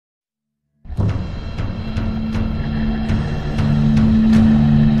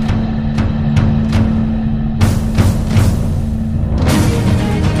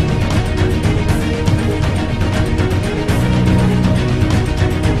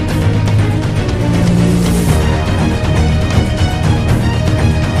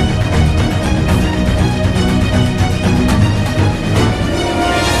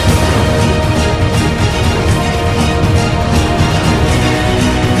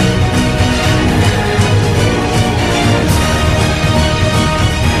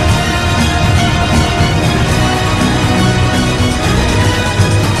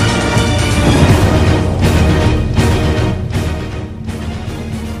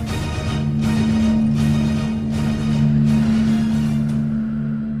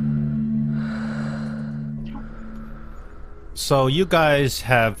So you guys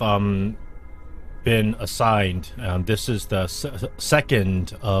have been assigned. This is the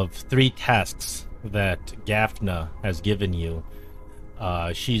second of 3 tasks that Gafna has given you.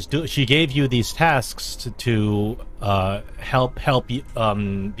 She gave you these tasks to help you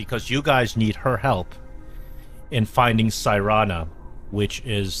because you guys need her help in finding Cyrana, which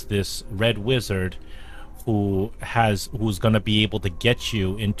is this red wizard who's going to be able to get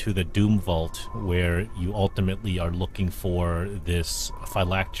you into the Doom Vault, where you ultimately are looking for this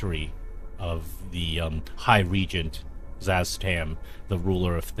phylactery of the High Regent Zaztam, the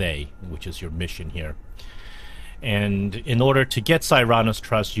ruler of Thay, which is your mission here. And in order to get Cyrana's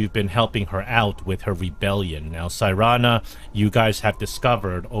trust, you've been helping her out with her rebellion. Now, Cyrana, you guys have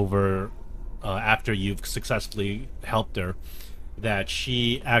discovered after you've successfully helped her, that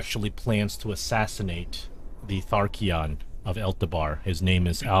she actually plans to assassinate the tharchion of Eltabbar. His name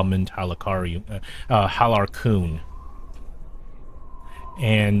is Almond Halarkun.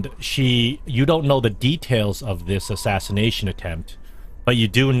 And you don't know the details of this assassination attempt, but you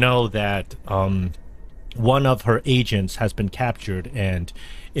do know that one of her agents has been captured, and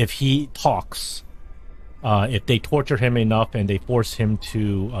if he talks, if they torture him enough and they force him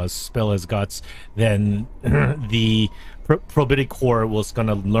to spill his guts, then the Probity Corps was going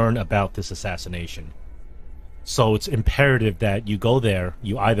to learn about this assassination. So it's imperative that you go there,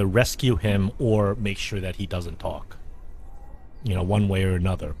 you either rescue him or make sure that he doesn't talk. You know, one way or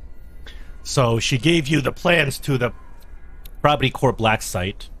another. So she gave you the plans to the Probity Corps Black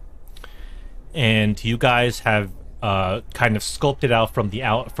Site, and you guys have kind of scoped it out from the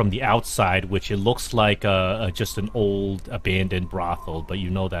outside, which it looks like just an old abandoned brothel, but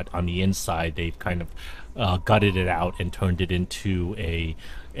you know that on the inside they've kind of gutted it out and turned it into a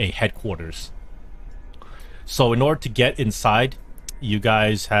headquarters. So in order to get inside, you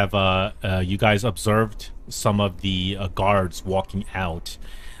guys observed some of the guards walking out.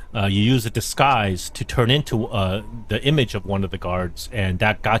 You use a disguise to turn into the image of one of the guards, and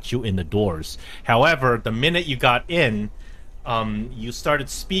that got you in the doors. However, the minute you got in, you started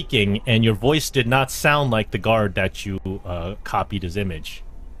speaking, and your voice did not sound like the guard that you copied his image.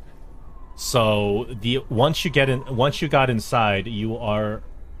 So once you got inside, you are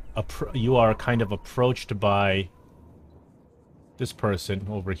kind of approached by this person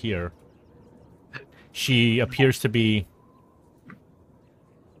over here. She appears to be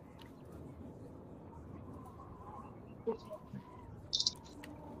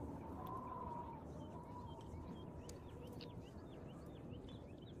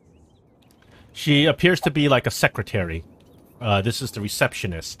like a secretary. This is the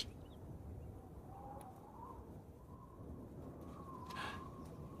receptionist.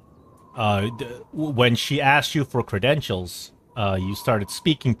 When she asked you for credentials, you started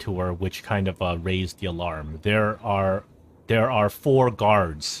speaking to her, which kind of raised the alarm. There are 4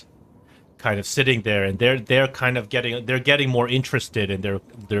 guards kind of sitting there, and they're kind of getting more interested, and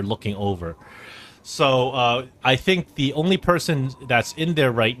they're looking over. So I think the only person that's in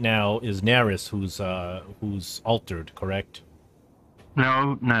there right now is Naris, who's altered, correct?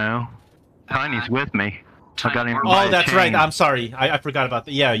 No. Tiny's with me. I got him. Oh, that's right. I'm sorry. I forgot about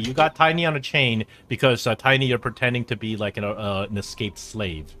that. Yeah, you got Tiny on a chain because Tiny, you're pretending to be like an escaped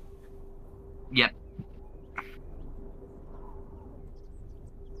slave. Yep.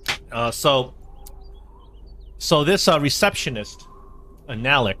 So this receptionist,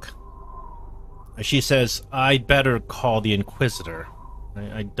 Nalik, she says, "I'd better call the Inquisitor.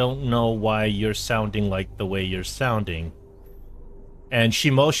 I don't know why you're sounding like the way you're sounding." And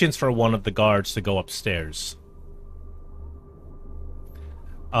she motions for one of the guards to go upstairs.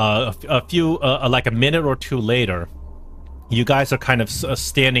 Like a minute or two later, you guys are kind of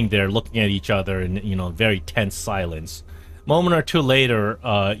standing there looking at each other in, very tense silence. Moment or two later,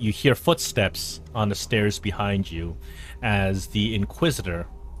 you hear footsteps on the stairs behind you as the Inquisitor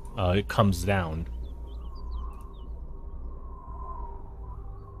comes down.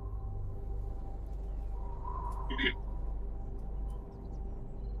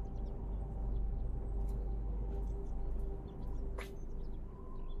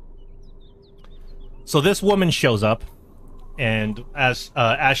 So this woman shows up, and as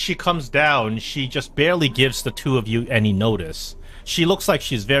she comes down, she just barely gives the two of you any notice. She looks like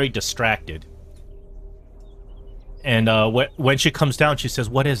she's very distracted. And when she comes down, she says,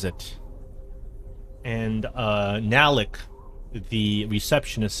 "What is it?" And Nalik, the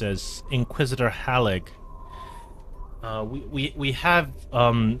receptionist, says, "Inquisitor Halig, we have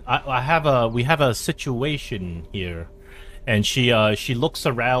a situation here." And she looks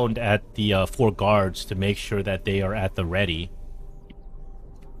around at the 4 guards to make sure that they are at the ready.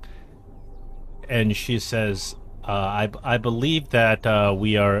 And she says, I believe that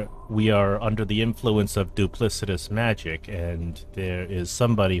we are under the influence of duplicitous magic, and there is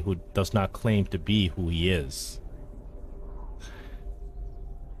somebody who does not claim to be who he is.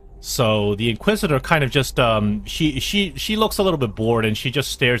 So the Inquisitor kind of just she looks a little bit bored, and she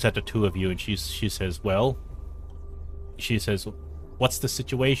just stares at the two of you, and she says, "Well," she says, "What's the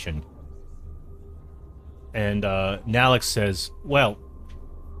situation?" And Nalix says, "Well,"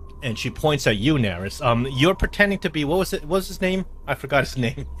 and she points at you, Naris. You're pretending to be, what was his name? I forgot his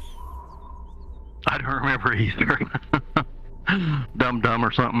name. I don't remember either. Dum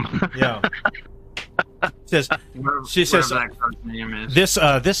or something. Yeah. She says that guy's name is.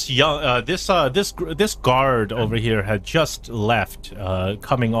 this guard over here had just left,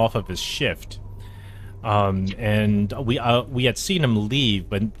 coming off of his shift. And we had seen him leave,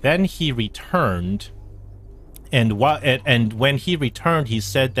 but then he returned. And when he returned, he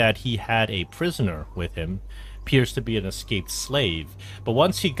said that he had a prisoner with him, appears to be an escaped slave. But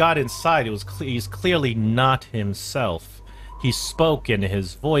once he got inside, he's clearly not himself. He spoke, and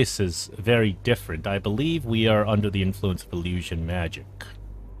his voice is very different. I believe we are under the influence of illusion magic.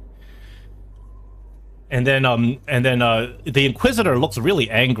 And then the Inquisitor looks really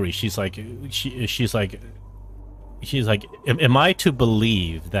angry. She's like, am I to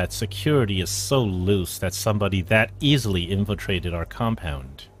believe that security is so loose that somebody that easily infiltrated our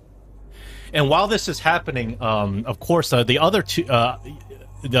compound? And while this is happening, of course, the other two,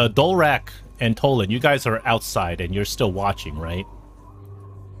 the Dolrak and Tolan, you guys are outside and you're still watching, right?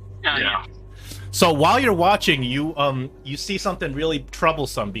 Yeah. So while you're watching, you see something really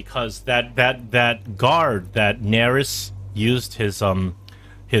troublesome, because that guard that Naris used that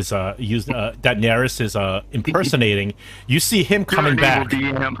Naris is impersonating, you see him coming back.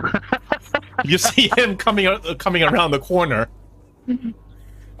 You see him coming around the corner.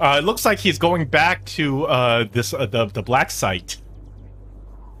 It looks like he's going back to the black site.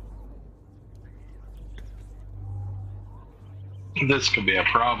 This could be a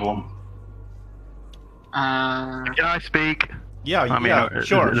problem. Can I speak? Yeah, I mean, yeah,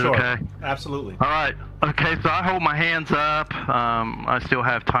 sure. Okay. Absolutely. All right. Okay, so I hold my hands up. I still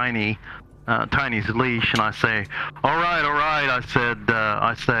have Tiny's leash, and I say, "All right."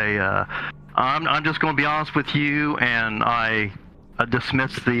 I say, I'm just going to be honest with you, and I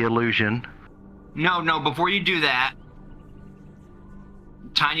dismiss the illusion. No. Before you do that,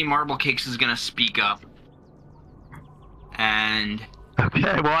 Tiny Marble Cakes is gonna speak up, and Okay.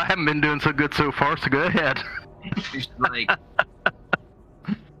 Well, I haven't been doing so good so far, so go ahead. she's like,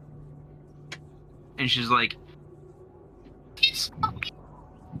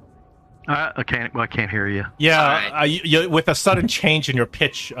 I can't hear you. Yeah, Right. you, with a sudden change in your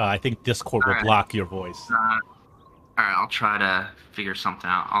pitch, I think Discord will Alright. block your voice. all right, I'll try to figure something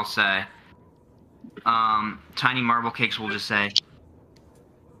out. I'll say, Tiny Marble Cakes will just say,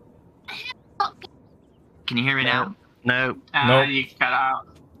 "Can you hear me now?" No. Nope. You cut out.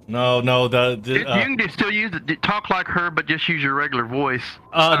 No, You can just still talk like her, but just use your regular voice.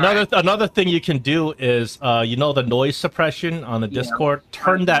 another thing you can do is, the noise suppression on the Discord.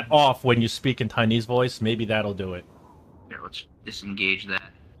 Turn that off when you speak in Tiny's voice. Maybe that'll do it. Here, let's disengage that.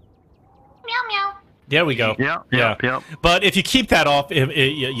 There we go. Yeah. But if you keep that off,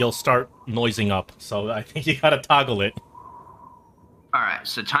 you'll start noising up. So I think you gotta toggle it. All right,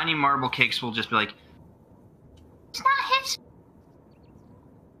 so Tiny Marble Cakes will just be like, "It's not his."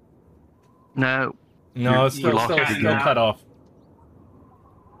 No. No, it's You still lost it again. cut off.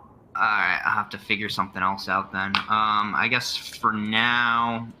 All right, I'll have to figure something else out then. I guess for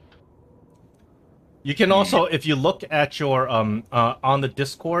now. You can also, if you look at your on the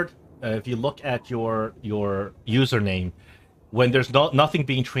Discord, if you look at your username, when there's nothing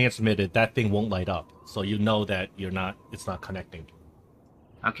being transmitted, that thing won't light up, so you know that it's not connecting.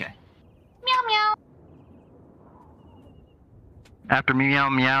 Okay. After meow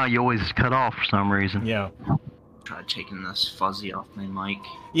meow, you always cut off for some reason. Yeah. Try taking this fuzzy off my mic.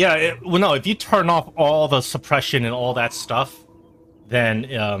 Yeah. No. If you turn off all the suppression and all that stuff, then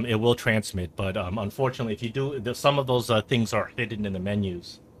it will transmit. But unfortunately, if you do, some of those things are hidden in the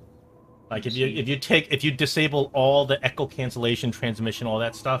menus. Like if you disable all the echo cancellation, transmission, all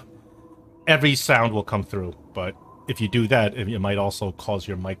that stuff, every sound will come through. But if you do that, it might also cause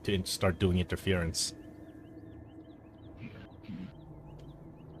your mic to start doing interference.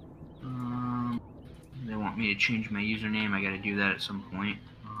 They want me to change my username. I gotta do that at some point.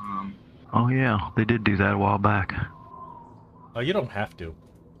 Oh yeah, they did do that a while back. You don't have to.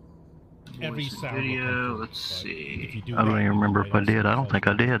 Every voice and sound will video. come through, Let's but see. if you do I don't that, even remember it if I might did. also I don't cause think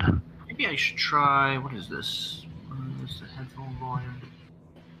I you- did. Maybe I should try. What is this? What is the headphone volume?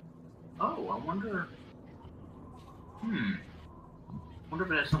 Oh, I wonder. Wonder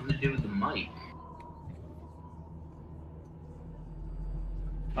if it has something to do with the mic.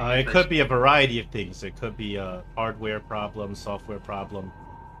 It could be a variety of things. It could be a hardware problem, software problem.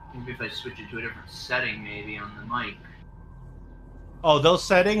 Maybe if I switch it to a different setting, maybe on the mic. Oh, those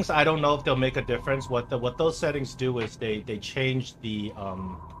settings, I don't know if they'll make a difference. What those settings do is they change the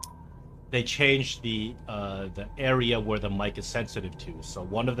area where the mic is sensitive to. So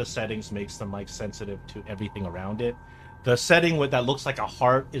one of the settings makes the mic sensitive to everything around it. The setting that looks like a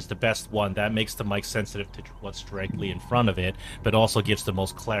heart is the best one. That makes the mic sensitive to what's directly in front of it, but also gives the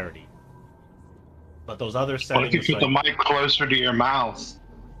most clarity. But those other settings, what if you put the mic closer to your mouth?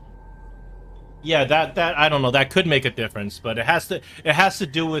 Yeah, that I don't know. That could make a difference, but it has to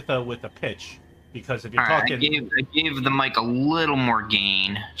do with the pitch, because if you're talking, I gave the mic a little more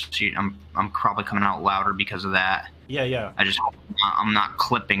gain. So I'm probably coming out louder because of that. Yeah. I'm not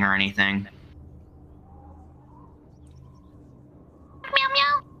clipping or anything. Meow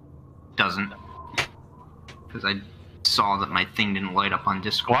meow. Doesn't, because I saw that my thing didn't light up on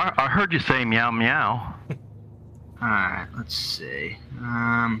Discord. Well, I heard you say meow meow. All right, let's see.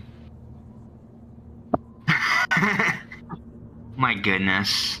 My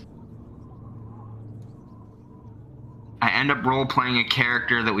goodness. I end up role-playing a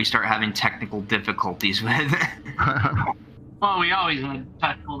character that we start having technical difficulties with. Well, we always had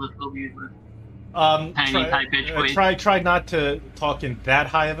technical difficulties with tiny high pitch voice. Try not to talk in that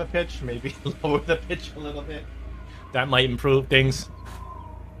high of a pitch. Maybe lower the pitch a little bit. That might improve things.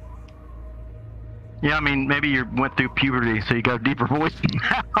 Yeah, I mean, maybe you went through puberty, so you got a deeper voice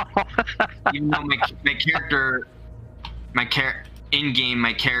now. Even though in-game,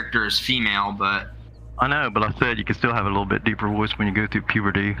 my character is female, but... I know, but I said you can still have a little bit deeper voice when you go through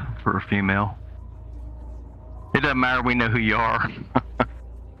puberty for a female. It doesn't matter, we know who you are.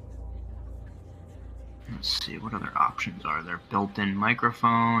 Let's see, what other options are there? Built-in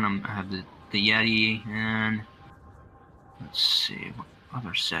microphone, I have the Yeti, and... Let's see, what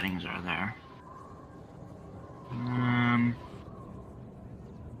other settings are there?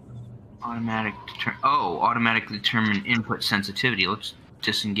 Automatically determine input sensitivity. Let's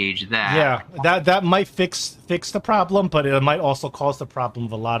disengage that. Yeah, that might fix the problem, but it might also cause the problem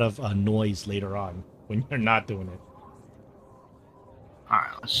of a lot of noise later on when you're not doing it. All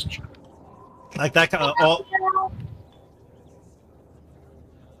right, let's try. Like that kind of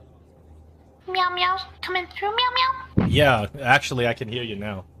Meow meow, coming through. Meow meow. Yeah, actually, I can hear you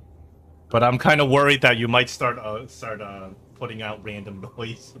now, but I'm kind of worried that you might start putting out random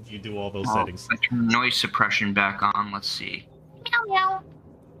noise if you do all those settings. I turn noise suppression back on. Let's see. Meow meow.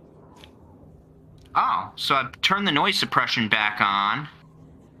 Oh, so I've turned the noise suppression back on,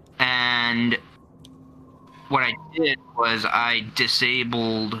 and what I did was I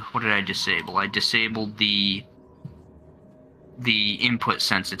disabled... What did I disable? I disabled the input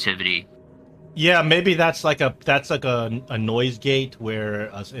sensitivity. Yeah, maybe that's like a noise gate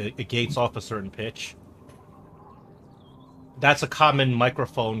where it gates off a certain pitch. That's a common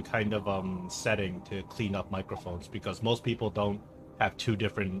microphone kind of setting to clean up microphones, because most people don't have two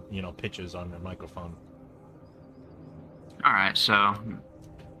different pitches on their microphone. All right, so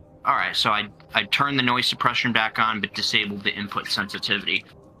I turned the noise suppression back on, but disabled the input sensitivity.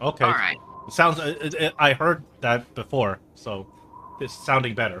 Okay. All right. It sounds. I heard that before, so it's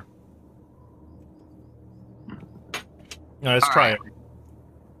sounding better. Now let's try it.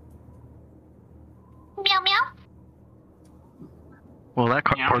 Meow meow. Well, that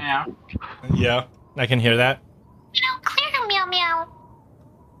Meow part. meow. Yeah, I can hear that. Meow clear. Meow meow.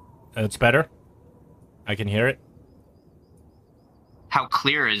 It's better. I can hear it. How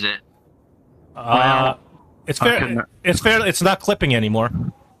clear is it? It's fair. It's fair. It's not clipping anymore.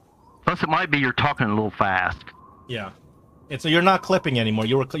 Plus, it might be you're talking a little fast. Yeah, you're not clipping anymore.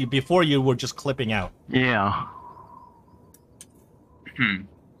 Before you were just clipping out. Yeah.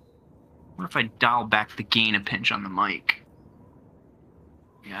 What if I dial back the gain a pinch on the mic?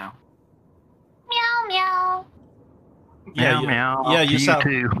 Yeah. Meow meow. Meow meow. Yeah, you sound.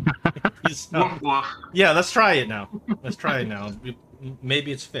 too. You sound. Woof woof. Yeah, let's try it now.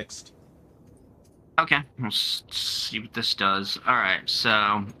 Maybe it's fixed. Okay, let's see what this does. All right,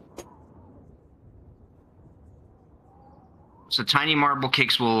 so Tiny Marble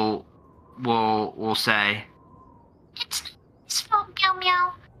Cakes will say, It's his fault, meow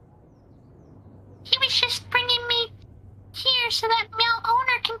meow. He was just bringing me here so that meow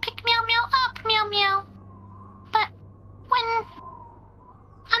owner can pick meow meow up, meow meow. But when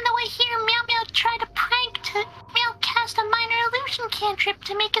on the way here, meow meow tried a prank to meow cast a minor illusion cantrip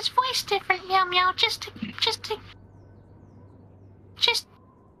to make his voice different, meow meow, just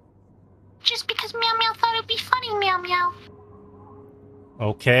just because Meow Meow thought it'd be funny, Meow Meow.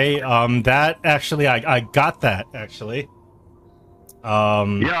 Okay, that actually, I got that, actually.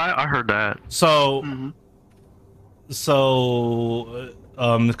 Yeah, I heard that. So,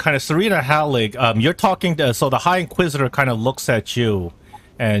 kind of Serena Hallig, you're talking to, so the High Inquisitor kind of looks at you,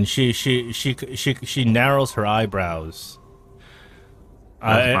 and she narrows her eyebrows.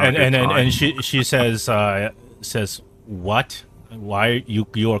 And she says, what? Why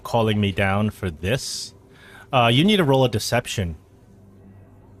you are calling me down for this? You need to roll a deception.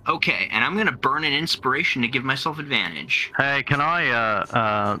 Okay, and I'm gonna burn an inspiration to give myself advantage. Hey, can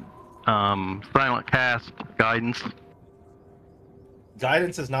I silent cast guidance?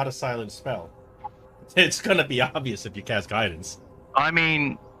 Guidance is not a silent spell. It's gonna be obvious if you cast guidance. I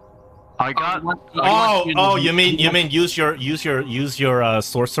mean, I got. You mean use your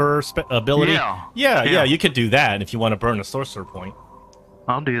sorcerer ability? Yeah. You could do that if you want to burn a sorcerer point.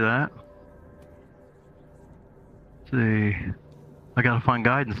 I'll do that. Let's see, I gotta find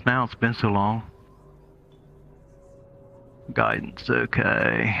guidance now. It's been so long. Guidance,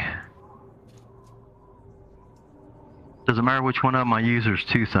 okay. Doesn't matter which one of them I use. There's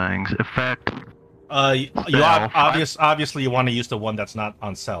two things. Effect. Obviously you want to use the one that's not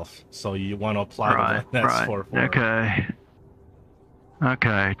on self, so you want to apply the one that's for.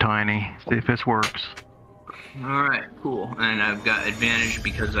 Okay, Tiny. See if this works. All right, cool. And I've got advantage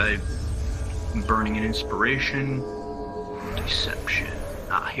because I'm burning an inspiration. Deception.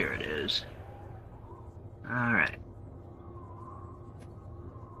 Ah, here it is. All right.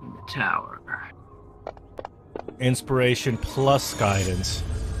 In the tower. Inspiration plus guidance.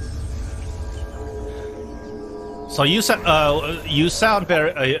 So you sound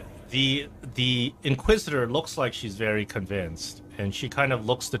very. The Inquisitor looks like she's very convinced, and she kind of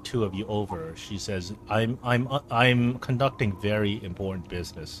looks the two of you over. She says, "I'm conducting very important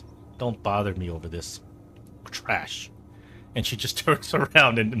business. Don't bother me over this trash." And she just turns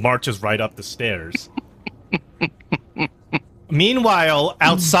around and marches right up the stairs. Meanwhile,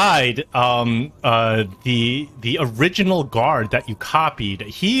 outside, the original guard that you copied,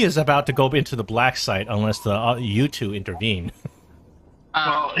 he is about to go into the black site unless you two intervene.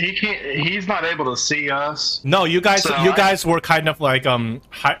 Well, he can't. He's not able to see us. No, you guys were kind of like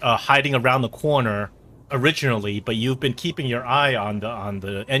hiding around the corner originally, but you've been keeping your eye on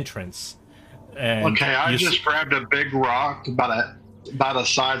the entrance. And okay, I just grabbed a big rock about the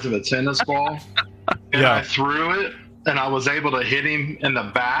size of a tennis ball, and I threw it. And I was able to hit him in the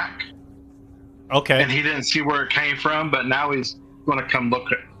back. Okay. And he didn't see where it came from, but now he's going to come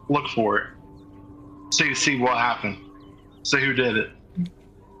look for it. So you see what happened. See who did it.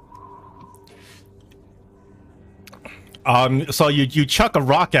 So you chuck a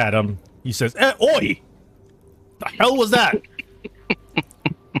rock at him. He says, "Oi! The hell was that?"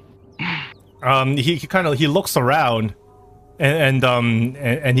 He looks around.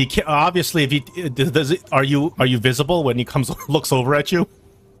 And he can't, obviously, if he are you visible when he looks over at you?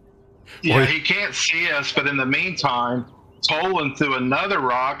 Yeah, he can't see us, but in the meantime, Tolan threw another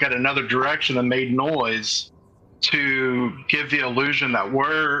rock at another direction and made noise to give the illusion that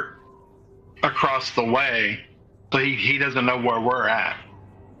we're across the way, but he doesn't know where we're at.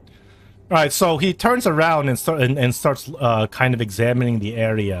 All right, so he turns around and starts kind of examining the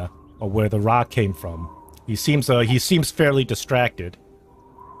area of where the rock came from. He seems fairly distracted,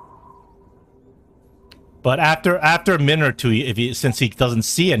 but after a minute or two, since he doesn't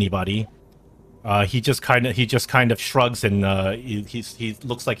see anybody, he just kind of shrugs and he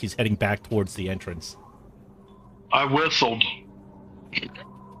looks like he's heading back towards the entrance. I whistled.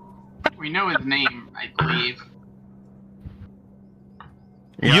 We know his name, I believe.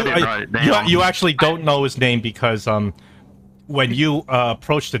 Yeah, I didn't write it down. You actually don't know his name because when you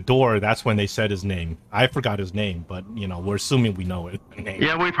approached the door, that's when they said his name. I forgot his name, but we're assuming we know his name.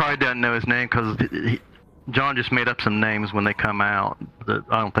 Yeah, we probably didn't know his name because John just made up some names when they come out. That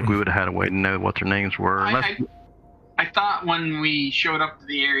I don't think we would have had a way to know what their names were. I thought when we showed up to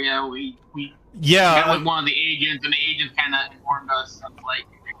the area, we met with one of the agents, and the agent kind of informed us of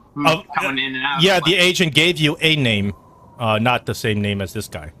who's coming in and out. Yeah, the agent gave you a name, not the same name as this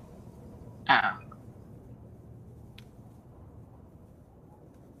guy.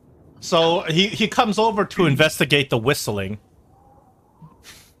 So he comes over to investigate the whistling.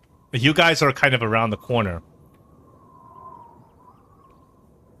 You guys are kind of around the corner.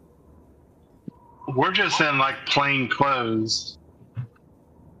 We're just in plain clothes.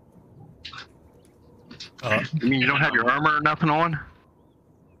 You mean you don't have your armor or nothing on?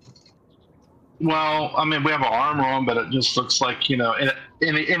 Well, I mean, we have our armor on, but it just looks like,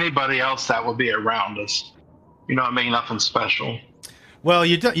 anybody else that would be around us. You know what I mean? Nothing special. Well,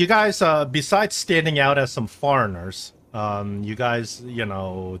 you guys, besides standing out as some foreigners, you guys, you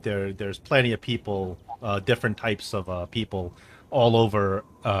know, there's plenty of people, different types of people all over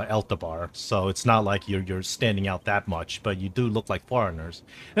Eltabbar. So it's not like you're standing out that much, but you do look like foreigners.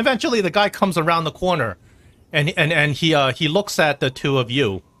 And eventually, the guy comes around the corner, and he looks at the two of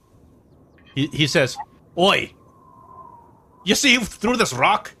you. He says, "Oi, you see through this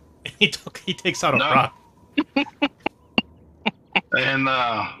rock?" He takes out a rock. And in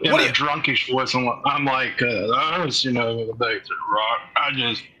a drunkish voice, I'm like, I was, you know, back to the rock.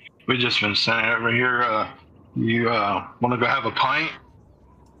 We just been sitting over here. You want to go have a pint?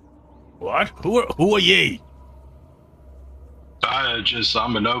 What? Who are ye?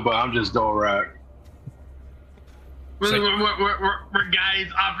 I'm a nobody. I'm just Dorak. We're guys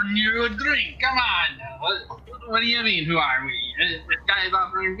offering you a drink. Come on. What do you mean, who are we? This guy's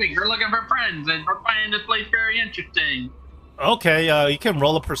offering a drink. We're looking for friends, and we're finding this place very interesting. Okay, you can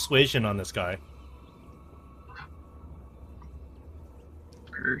roll a persuasion on this guy.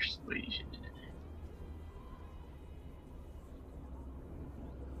 Persuasion.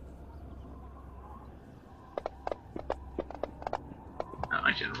 Oh,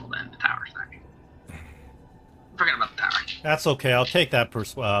 I should have rolled that in the tower stack. Forget about the tower. That's okay. I'll take that.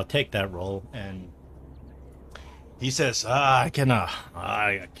 I'll take that roll. And he says, I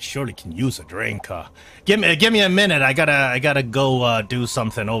surely can use a drink. Give me a minute. I gotta go do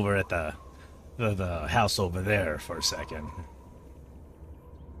something over at the house over there for a second.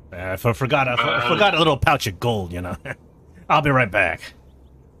 I forgot a little pouch of gold. You know. I'll be right back.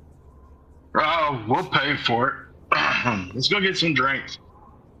 We'll pay for it. Let's go get some drinks.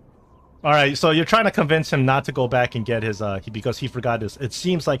 All right, so you're trying to convince him not to go back and get his because he forgot his. It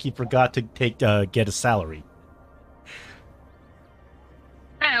seems like he forgot to get his salary.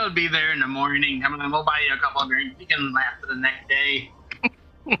 I'll be there in the morning. We'll buy you a couple of drinks. You can laugh for the next day.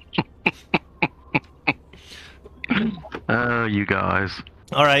 Oh, you guys.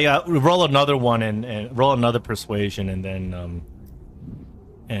 All right, roll another one and roll another persuasion, and then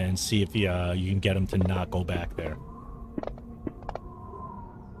and see if you can get him to not go back there.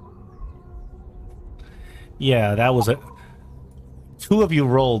 Yeah, that was it. Two of you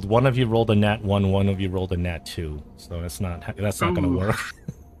rolled. One of you rolled a nat 1. One of you rolled a nat 2. So that's not going to work.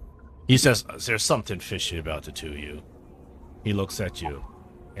 He says, "There's something fishy about the two of you." He looks at you,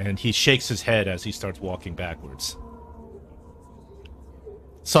 and he shakes his head as he starts walking backwards.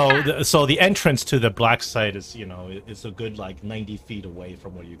 So the entrance to the black site is, you know, it's a good like 90 feet away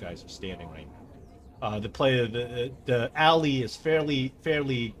from where you guys are standing right now. The alley is fairly.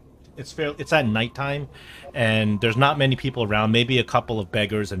 It's at nighttime, and there's not many people around. Maybe a couple of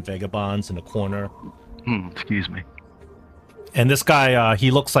beggars and vagabonds in the corner. Excuse me. And this guy, he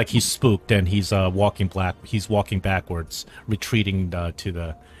looks like he's spooked, and he's walking backwards, retreating to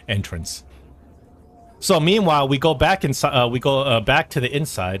the entrance. So meanwhile, we go back inside. We go back to the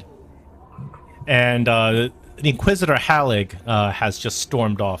inside, and the Inquisitor Halig has just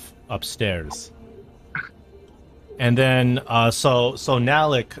stormed off upstairs. And then, so now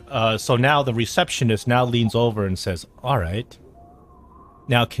the receptionist now leans over and says, "All right,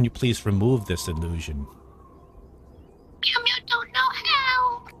 now can you please remove this illusion?" You don't know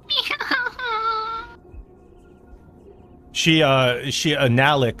how.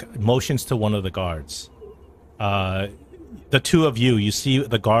 Nalik motions to one of the guards. The two of you see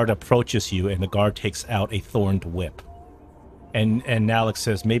the guard approaches you, and the guard takes out a thorned whip. And Nalik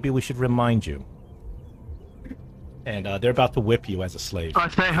says, "Maybe we should remind you." And they're about to whip you as a slave. I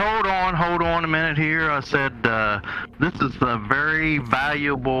say, hold on a minute here. I said, this is a very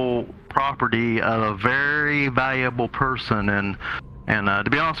valuable property of a very valuable person. And to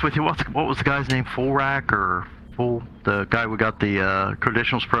be honest with you, what was the guy's name? Fulrak or Full? The guy we got the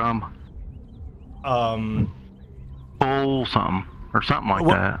credentials from? Full something or something like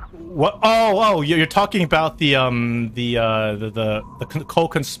that. What? Oh, you're talking about the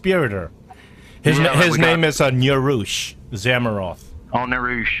co-conspirator. His name is Nerush Zamaroth. Oh,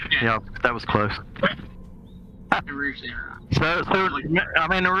 Nerush. Yeah, that was close. Nerush, yeah. So I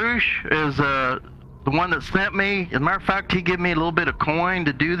mean, Nerush is the one that sent me. As a matter of fact, he gave me a little bit of coin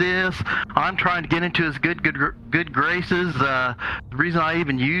to do this. I'm trying to get into his good graces. The reason I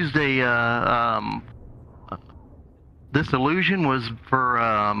even used this illusion was for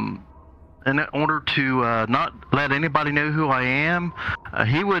in order to not let anybody know who I am.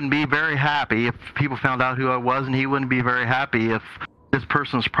 He wouldn't be very happy if people found out who I was, and he wouldn't be very happy if this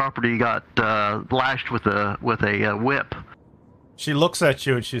person's property got lashed with a whip. She looks at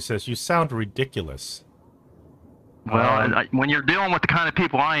you and she says, "You sound ridiculous." Well, when you're dealing with the kind of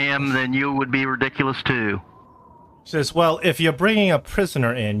people I am, then you would be ridiculous too. She says, "Well, if you're bringing a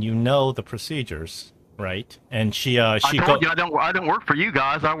prisoner in, you know the procedures, right?" And she I told you I don't work for you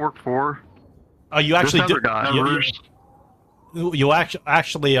guys. I work for. Oh, you actually this do. other guy. You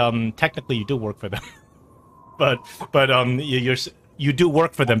actually technically you do work for them, but you do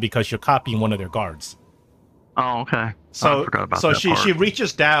work for them because you're copying one of their guards. Oh, okay. So I forgot about that part. she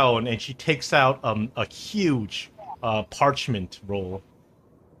reaches down and she takes out a huge parchment roll,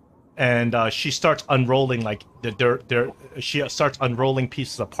 and she starts unrolling like she starts unrolling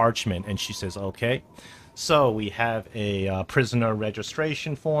pieces of parchment, and she says, "Okay, so we have a prisoner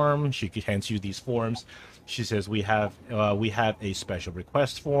registration form." She hands you these forms. She says, we have a special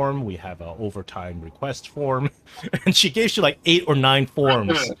request form, we have an overtime request form," and she gives you like 8 or 9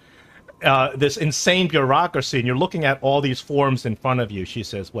 forms. This insane bureaucracy, and you're looking at all these forms in front of you. She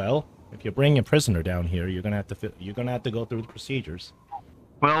says, "Well, if you bring a prisoner down here, you're gonna have to go through the procedures."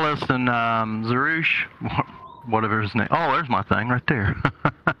 Well, listen, Zarush, whatever his name. Oh, there's my thing right there.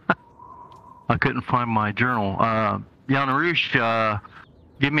 I couldn't find my journal. Yawning,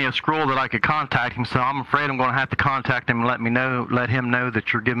 give me a scroll that I could contact him. So I'm afraid I'm going to have to contact him and let him know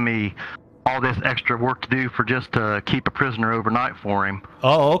that you're giving me all this extra work to do for just to keep a prisoner overnight for him.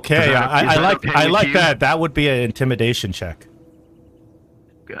 Oh, okay. I like that. That would be an intimidation check.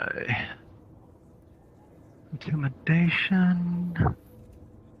 Okay. Intimidation.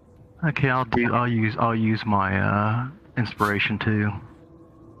 Okay, I'll use my inspiration too.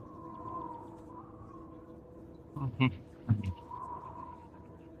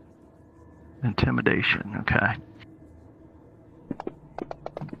 Intimidation. Okay.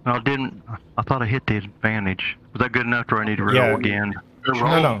 Well, I thought I hit the advantage. Was that good enough, or I need to roll again?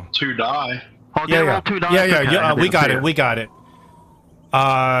 No. 2 die. Oh, roll 2 dice? Yeah. We got it.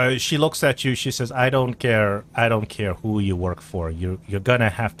 She looks at you. She says, "I don't care who you work for. You're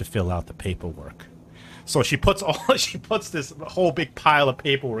gonna have to fill out the paperwork." So she puts this whole big pile of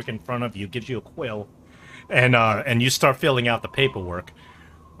paperwork in front of you, gives you a quill, and you start filling out the paperwork.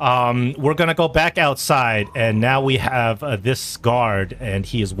 We're gonna go back outside, and now we have this guard, and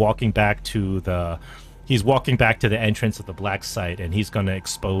he is walking back to the entrance of the black site, and he's gonna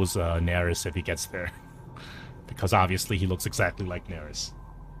expose Neris if he gets there, because obviously he looks exactly like Neris.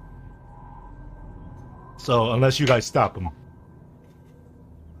 So unless you guys stop him.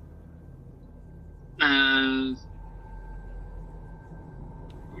 I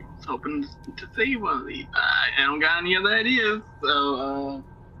was hoping to see one of these. I don't got any other ideas, so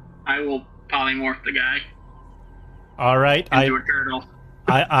I will polymorph the guy. All right, into a turtle.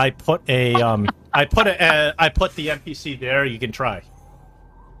 I put the NPC there. You can try.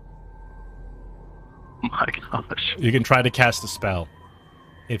 My gosh. You can try to cast a spell.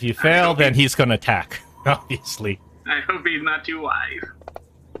 If you fail, then he's gonna attack. Obviously. I hope he's not too wise.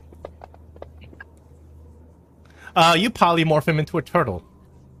 You polymorph him into a turtle.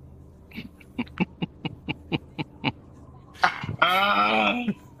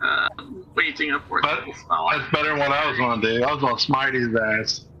 Waiting up for That's better than what I was going to do. I was going to smite his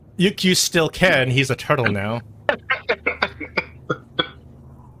ass. You still can. He's a turtle now. So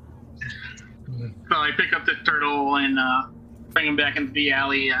I pick up the turtle and bring him back into the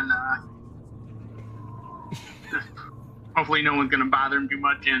alley, and hopefully no one's going to bother him too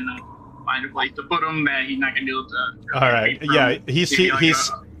much, and find a place to put him that he's not going to be able to. All right. Yeah, he's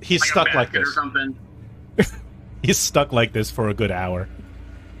stuck like this. Or something. He's stuck like this for a good hour.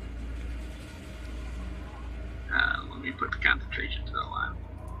 Let me put the concentration to the line.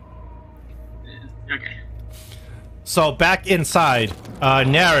 Okay. So back inside,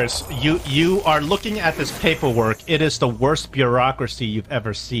 Neris, you are looking at this paperwork. It is the worst bureaucracy you've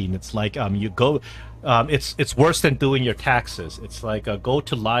ever seen. It's like you go, it's worse than doing your taxes. It's like go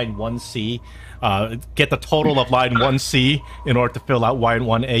to line 1C, get the total of line 1C in order to fill out line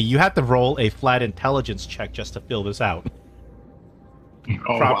 1A. You have to roll a flat intelligence check just to fill this out.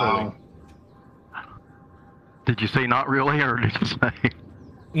 Oh, properly. wow. Did you say not really, or did you say?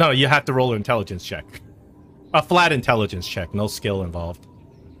 No, you have to roll an intelligence check. A flat intelligence check, no skill involved.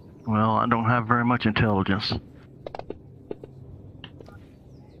 Well, I don't have very much intelligence.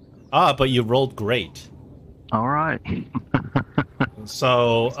 But you rolled great. All right.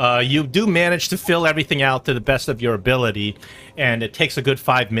 So you do manage to fill everything out to the best of your ability, and it takes a good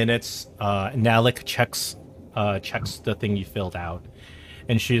 5 minutes. Nalik checks the thing you filled out,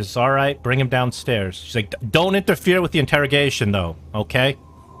 and she's all right. Bring him downstairs. She's like, "Don't interfere with the interrogation, though. Okay."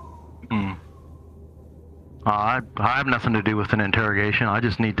 I have nothing to do with an interrogation. I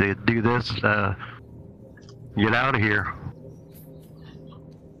just need to do this. Get out of here.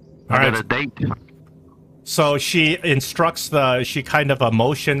 All right. I got a date. So she instructs she kind of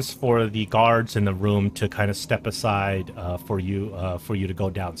motions for the guards in the room to kind of step aside for you to go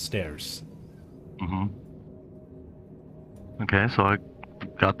downstairs. Mm-hmm. Okay, so I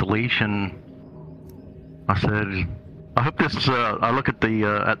got the leash and I said, I hope this. I look at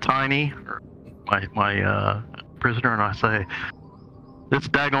at Tiny, my prisoner, and I say, this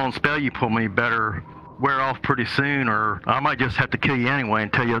daggone spell you pulled me better wear off pretty soon, or I might just have to kill you anyway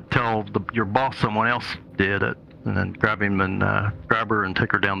and tell your boss someone else did it, and then grab him and grab her and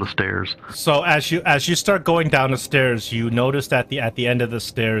take her down the stairs. So as you start going down the stairs, you notice that at the end of the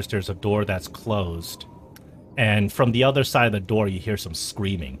stairs there's a door that's closed, and from the other side of the door you hear some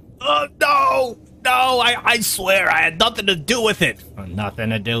screaming. Oh no! No, I swear I had nothing to do with it. Nothing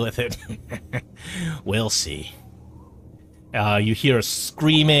to do with it. We'll see. You hear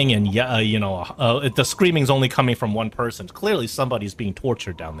screaming, and the screaming's only coming from one person. Clearly, somebody's being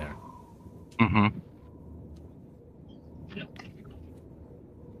tortured down there. Mm-hmm.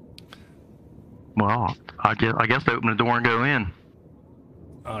 Well, I guess they open the door and go in.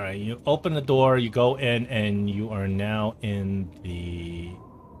 All right, you open the door, you go in, and you are now in the.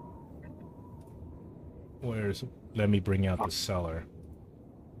 Let me bring out the cellar.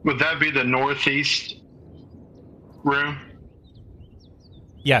 Would that be the northeast room?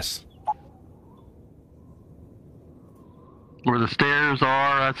 Yes. Where the stairs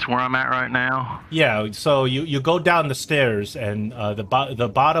are, that's where I'm at right now. Yeah, so you go down the stairs, and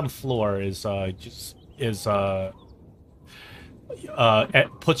the bottom floor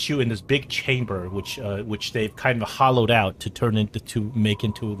puts you in this big chamber, which they've kind of hollowed out to make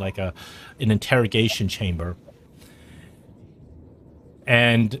into like an interrogation chamber.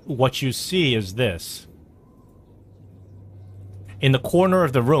 And what you see is this. In the corner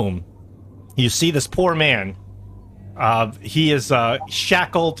of the room, you see this poor man. He is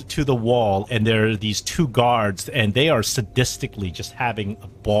shackled to the wall, and there are these two guards, and they are sadistically just having a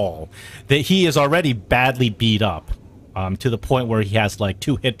ball. He is already badly beat up, to the point where he has like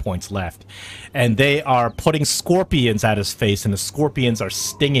 2 hit points left, and they are putting scorpions at his face, and the scorpions are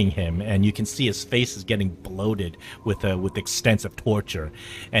stinging him, and you can see his face is getting bloated with extensive torture.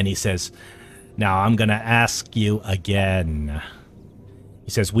 And he says, "Now I'm gonna ask you again." He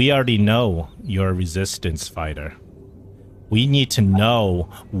says, "We already know you're a resistance fighter. We need to know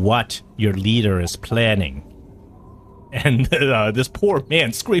what your leader is planning." And this poor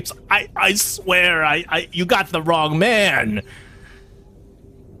man screams, I swear, you got the wrong man."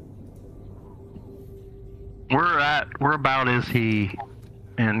 Where about is he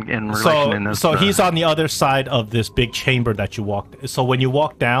in relation in this? So he's on the other side of this big chamber that you walked. So when you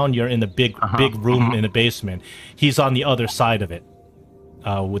walk down, you're in the big room in the basement. He's on the other side of it.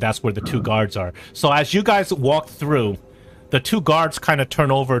 That's where the 2 guards are. So as you guys walk through, the 2 guards kind of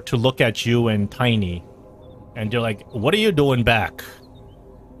turn over to look at you and Tiny. And they're like, "What are you doing back?"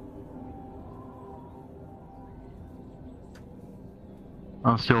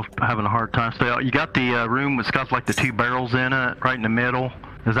 I'm still having a hard time. So you got the room that's got like the 2 barrels in it, right in the middle.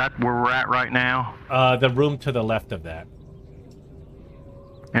 Is that where we're at right now? The room to the left of that.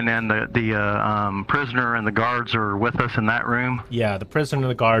 And then the prisoner and the guards are with us in that room? Yeah, the prisoner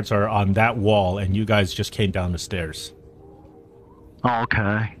and the guards are on that wall, and you guys just came down the stairs. Oh,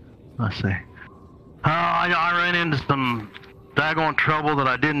 okay. Let's see. I ran into some daggone trouble that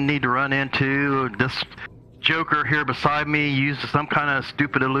I didn't need to run into. This joker here beside me used some kind of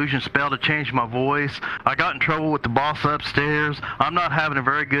stupid illusion spell to change my voice. I got in trouble with the boss upstairs. I'm not having a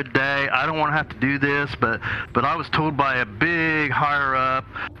very good day. I don't want to have to do this, but I was told by a big higher up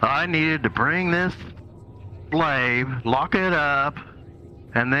I needed to bring this slave, lock it up,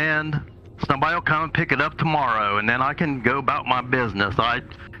 and then somebody will come and pick it up tomorrow, and then I can go about my business.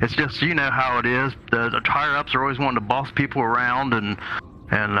 It's just, you know how it is. The higher ups are always wanting to boss people around, and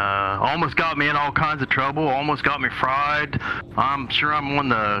almost got me in all kinds of trouble. Almost got me fried. I'm sure I'm on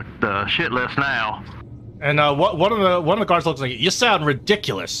the shit list now. And one of the guards looks like, "You sound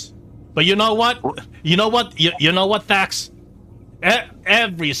ridiculous, but you know what? You know what, Thax?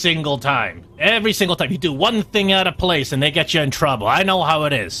 Every single time you do one thing out of place and they get you in trouble. I know how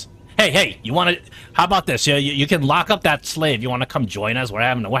it is. Hey, you want to? How about this? You can lock up that slave. You want to come join us? We're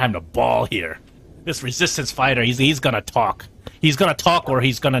having a ball here. This resistance fighter, he's gonna talk. He's gonna talk, or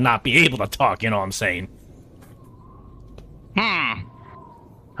he's gonna not be able to talk. You know what I'm saying?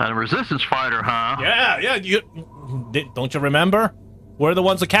 A resistance fighter, huh? Yeah. Don't you remember? We're the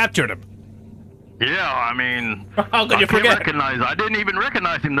ones that captured him. Yeah, I mean, how could you forget? I didn't even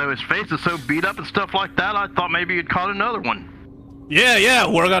recognize him though. His face is so beat up and stuff like that. I thought maybe you'd caught another one. Yeah.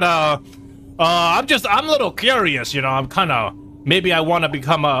 We're gonna. I'm a little curious. You know, I'm kind of maybe I want to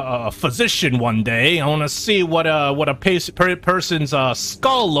become a physician one day. I want to see what a person's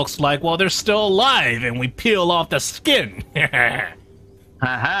skull looks like while they're still alive, and we peel off the skin.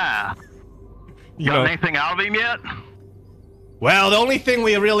 Aha. You Got know, anything out of him yet? well, the only thing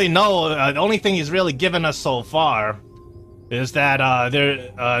we really know, the only thing he's really given us so far, is that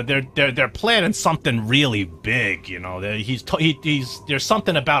they're planning something really big. You know, there's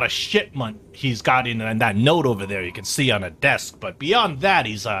something about a shipment he's got in that note over there. You can see on a desk. But beyond that,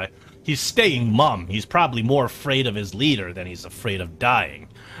 he's staying mum. He's probably more afraid of his leader than he's afraid of dying.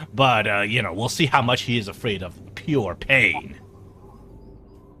 But you know, we'll see how much he is afraid of pure pain.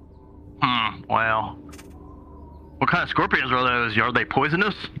 Well, what kind of scorpions are those? Are they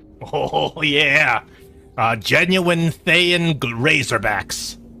poisonous? Oh yeah. Genuine Thayan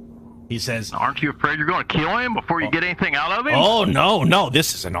Razorbacks. He says, Aren't you afraid you're going to kill him before you get anything out of him? oh, no,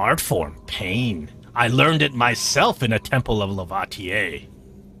 this is an art form. Pain. I learned it myself in a temple of Levatier.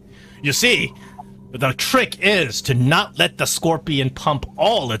 You see, the trick is to not let the scorpion pump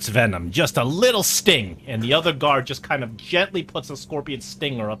all its venom, just a little sting, and the other guard just kind of gently puts a scorpion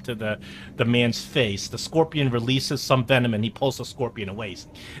stinger up to the man's face. The scorpion releases some venom, and he pulls the scorpion away.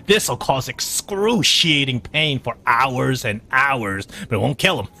 This will cause excruciating pain for hours and hours, but it won't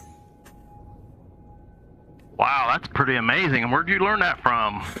kill him. Wow, that's pretty amazing. And where'd you learn that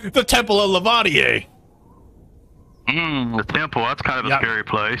from? The Temple of Levatier. The temple, that's kind of a scary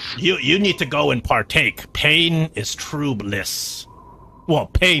place. You need to go and partake. Pain is true bliss. Well,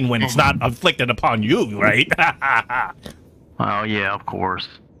 pain when it's not inflicted upon you, right? Oh, yeah, of course.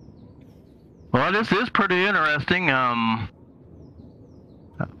 Well, this is pretty interesting. You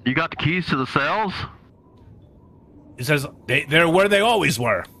got the keys to the cells? He says they're where they always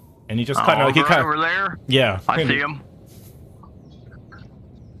were. And he just kind of... over there? Yeah. I see them.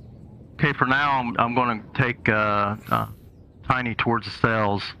 Okay, for now, I'm going to take Tiny towards the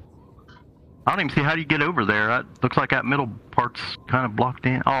cells. I don't even see how do you get over there. That looks like that middle part's kind of blocked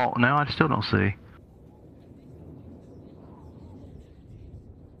in. Oh, no, I still don't see.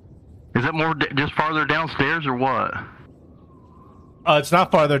 Is it more just farther downstairs or what? It's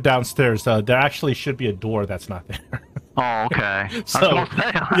not farther downstairs. There actually should be a door that's not there. Oh, okay. So,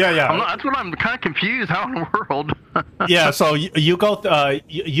 yeah. That's what I'm kind of confused. How in the world? Yeah. So you go.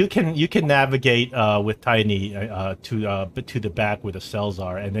 You can navigate with Tiny to the back where the cells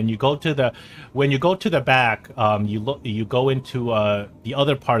are, and then you go to the. When you go to the back, you go into the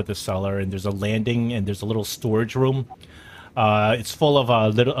other part of the cellar, and there's a landing, and there's a little storage room. It's full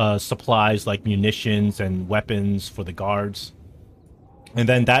of little supplies like munitions and weapons for the guards. And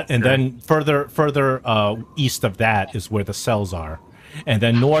then then further east of that is where the cells are, and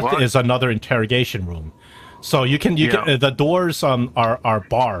then north is another interrogation room. So you can the doors are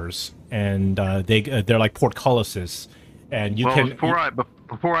bars, and they're like portcullises, and you can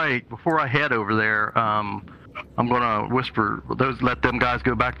before I head over there, I'm gonna whisper let them guys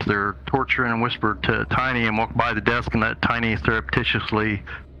go back to their torturing and whisper to Tiny and walk by the desk and let Tiny surreptitiously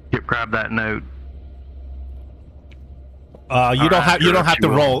grab that note. You don't have to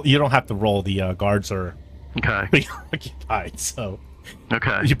roll. You don't have to roll. The guards are preoccupied. So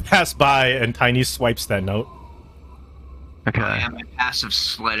you pass by, and Tiny swipes that note. Okay. Yeah, my passive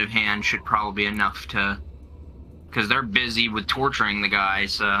sleight of hand should probably be enough to, because they're busy with torturing the guy.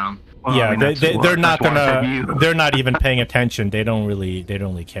 So yeah, they're not gonna. They're not even paying attention. They don't really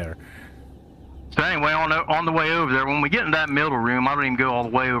care. So anyway, on the way over there, when we get in that middle room, I don't even go all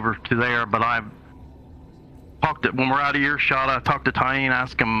the way over to there, but when we're out of earshot, I talk to Tiny and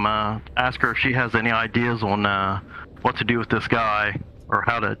ask her if she has any ideas on what to do with this guy, or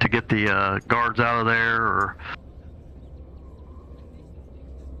how to get the guards out of there, or.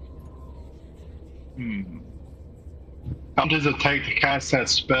 How does it take to cast that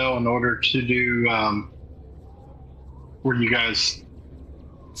spell in order to do where you guys?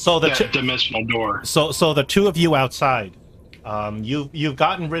 So that dimensional door. So the two of you outside. You've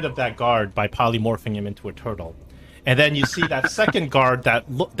gotten rid of that guard by polymorphing him into a turtle, and then you see that second guard that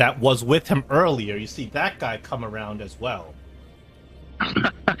was with him earlier. You see that guy come around as well.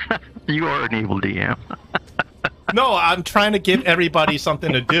 You are an evil DM. No, I'm trying to give everybody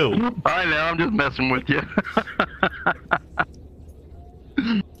something to do. I know, I'm just messing with you.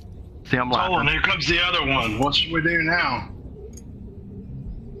 See, I'm laughing. Oh, and here comes the other one. What should we do now?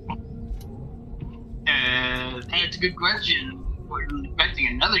 That's a good question. We're expecting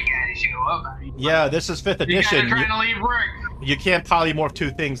another guy to show up. Yeah, this is 5th edition. You guys are trying to leave work. You can't polymorph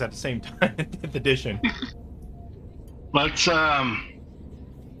two things at the same time in 5th edition. Let's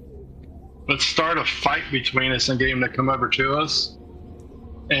start a fight between us and get him to come over to us,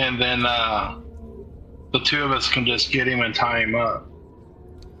 and then the two of us can just get him and tie him up.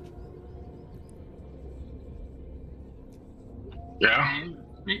 Yeah,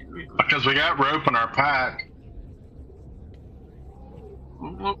 because we got rope in our pack.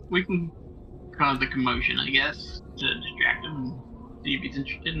 Well, we can cause the commotion, I guess, to distract him and see if he's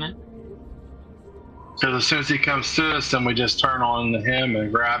interested in it. Because as soon as he comes to us, then we just turn on him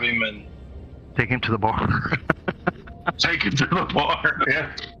and grab him and Take him to the bar. take him to the bar.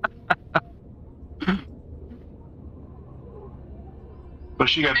 Yeah. But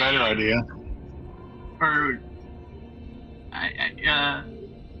she got a better idea. Or,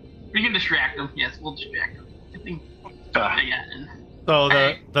 we can distract him. Yes, we'll distract him. I think. So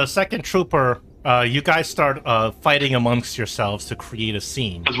the second trooper, you guys start fighting amongst yourselves to create a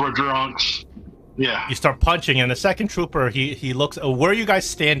scene. Because we're drunks. Yeah. You start punching, and the second trooper, he looks. Where are you guys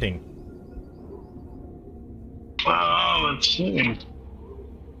standing? Let's see.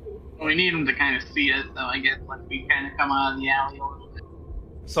 We need him to kind of see us, so I guess like we kind of come out of the alley a little bit.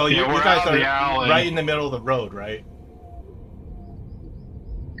 So Yeah, you we're guys out of are the alley. right in the middle of the road, right?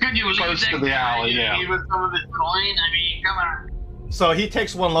 Could you Close to the alley, yeah. Give us some of this coin? I mean, come on. So he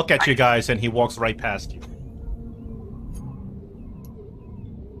takes one look at you guys, and he walks right past you.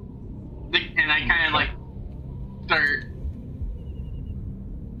 And I kind of like start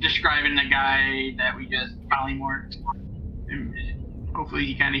describing the guy that we just polymorphed. And hopefully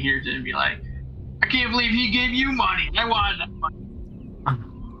he kind of hears it and be like, I can't believe he gave you money. I wanted that money.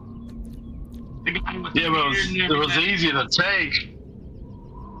 The guy with the Yeah, beard and it was everything. easy to take.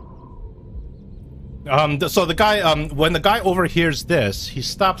 So the guy, when the guy overhears this, he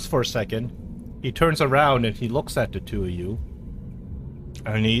stops for a second. He turns around and he looks at the two of you.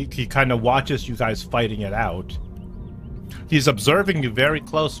 And he kind of watches you guys fighting it out. He's observing you very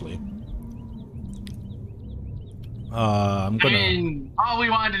closely. I'm gonna... I mean, all we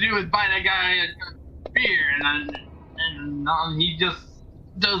wanted to do was buy that guy a beer, and he just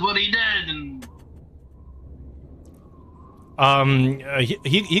does what he did, and...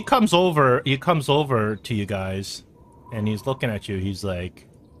 He comes over to you guys, and he's looking at you. He's like,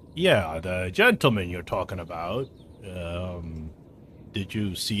 yeah, the gentleman you're talking about, did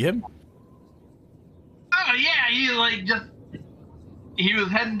you see him? Oh yeah, he was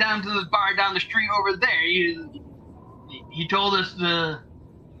heading down to this bar down the street over there. He told us that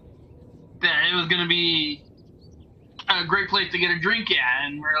it was gonna be a great place to get a drink at,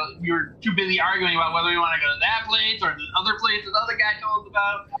 and we were too busy arguing about whether we want to go to that place or the other place the other guy told us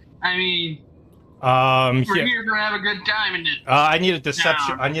about. I mean, we're here to have a good time, and I need a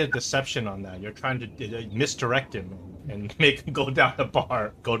deception. I need a deception on that. You're trying to misdirect him and make him go down the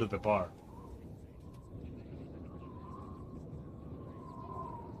bar. Go to the bar.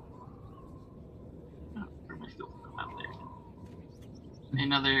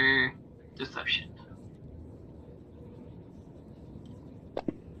 Another deception.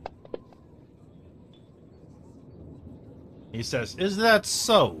 He says, "Is that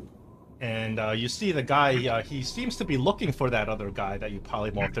so?" And you see the guy. He seems to be looking for that other guy that you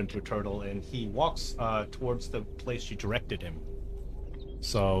polymorphed into a turtle, and he walks towards the place you directed him.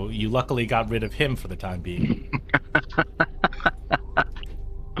 So you luckily got rid of him for the time being.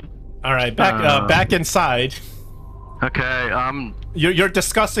 All right, back inside. Okay. You're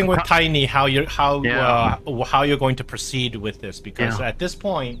discussing with Tiny how you're going to proceed with this, because at this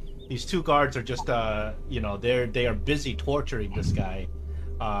point these two guards are just they are busy torturing this guy.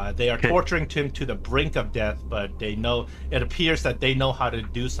 They are torturing him to the brink of death, but it appears that they know how to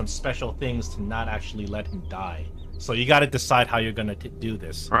do some special things to not actually let him die. So you got to decide how you're going to do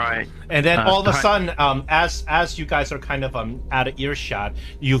this. Right. And then all of a sudden, as you guys are kind of out of earshot,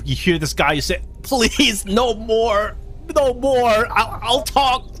 you hear this guy say, "Please, no more. No more. I'll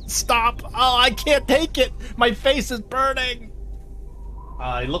talk. Stop. Oh, I can't take it. My face is burning."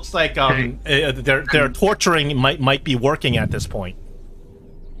 It looks like their torturing might be working at this point.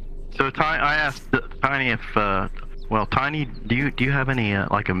 So I asked Tiny if, Tiny, do you have any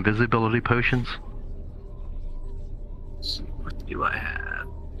like invisibility potions? What do I have?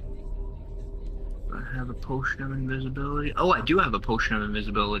 Do I have a potion of invisibility? Oh, I do have a potion of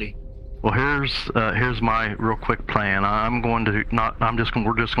invisibility. Well, here's my real quick plan. We're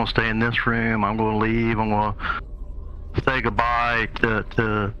just gonna stay in this room. I'm gonna leave. I'm gonna say goodbye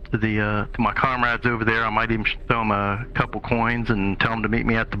to my comrades over there. I might even throw them a couple coins and tell them to meet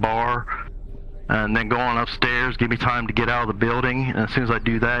me at the bar, and then go on upstairs. Give me time to get out of the building. And as soon as I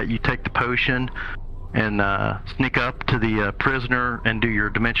do that, you take the potion and sneak up to the prisoner and do your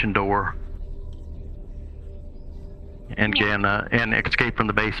dimension door, and escape from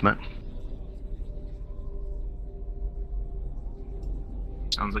the basement.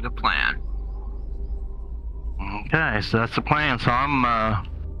 Sounds like a plan. Okay, so that's the plan. So I'm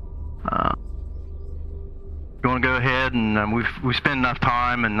going to go ahead and we spend enough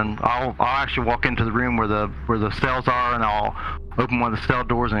time, and then I'll actually walk into the room where the cells are, and I'll open one of the cell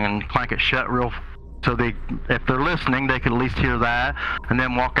doors and clank it shut real. So if they're listening, they can at least hear that, and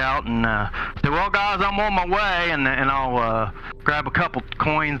then walk out and say, "Well, guys, I'm on my way," and I'll grab a couple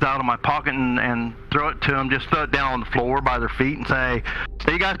coins out of my pocket and throw it to them. Just throw it down on the floor by their feet and say,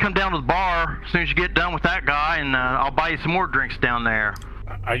 "So you guys come down to the bar as soon as you get done with that guy, and I'll buy you some more drinks down there."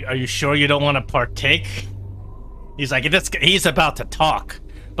 Are you sure you don't want to partake? He's like, he's about to talk,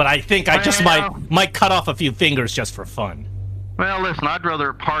 but I think I just might cut off a few fingers just for fun. Well, listen, I'd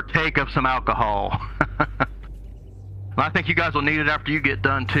rather partake of some alcohol. I think you guys will need it after you get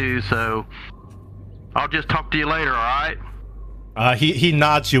done too, so I'll just talk to you later, all right? He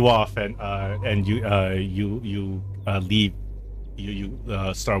nods you off, and you leave. You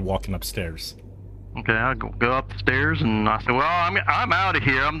start walking upstairs. Okay, I go up the stairs, and I say, "Well, I'm out of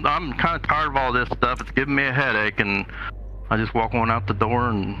here. I'm kind of tired of all this stuff. It's giving me a headache," and I just walk on out the door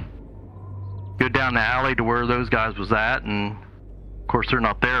and go down the alley to where those guys was at, and of course they're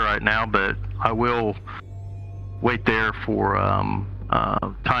not there right now, but I will wait there for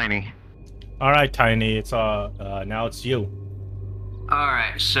Tiny. All right, Tiny. It's now it's you. All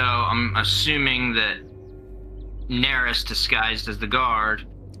right, so I'm assuming that Neris, disguised as the guard,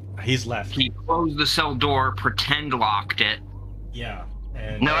 he's left. He closed the cell door, pretend locked it. Yeah.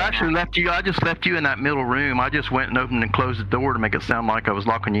 And, no, I actually left you. I just left you in that middle room. I just went and opened and closed the door to make it sound like I was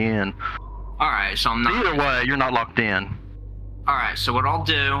locking you in. All right, so I'm not. Either way, you're not locked in. All right, so what I'll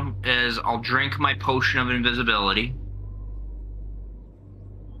do is I'll drink my potion of invisibility.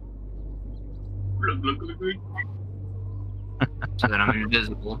 So that I'm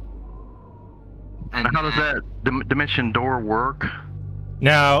invisible. And how does that dimension door work?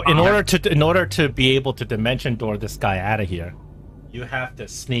 Now, in order to be able to dimension door this guy out of here, you have to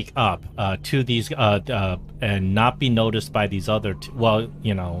sneak up to these and not be noticed by these other two. Well,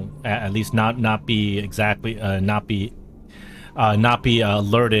 you know, at least not be exactly not be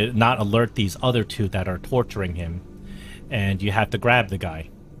alerted, not alert these other two that are torturing him, and you have to grab the guy.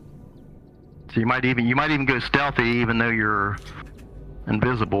 So you might even go stealthy even though you're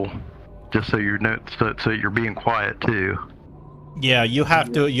invisible, just so so you're being quiet too. Yeah, you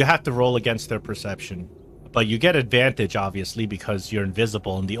have to roll against their perception, but you get advantage obviously because you're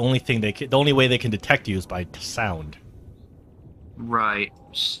invisible, and the only way they can detect you is by sound. Right.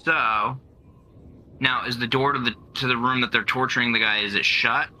 So now, is the door to the room that they're torturing the guy, is it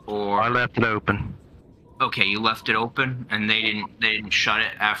shut, or? I left it open. Okay, you left it open, and they didn't shut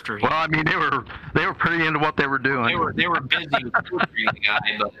it after he... Well, I mean, they were pretty into what they were doing. They were busy with torturing the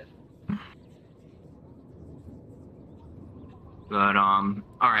guy, but all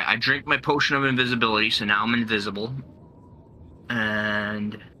right, I drink my potion of invisibility, so now I'm invisible,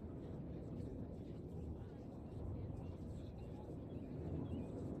 and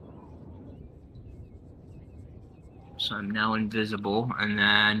so I'm now invisible, and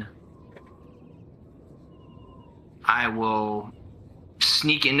then I will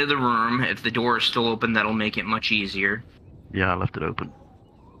sneak into the room. If the door is still open, that'll make it much easier. Yeah, I left it open.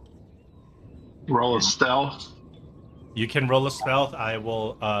 Roll a stealth. You can roll a stealth. I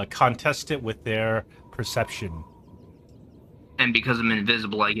will contest it with their perception. And because I'm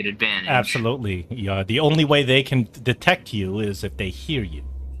invisible, I get advantage. Absolutely. Yeah. The only way they can detect you is if they hear you.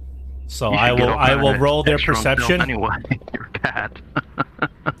 So I will roll their perception. Anyway, you're a cat.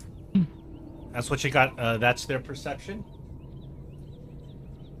 That's what you got. That's their perception.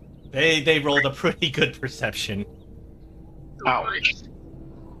 They rolled a pretty good perception. Ouch.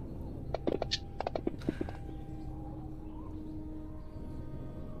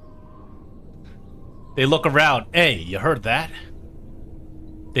 They look around. Hey, you heard that?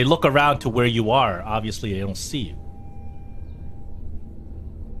 They look around to where you are. Obviously, they don't see you.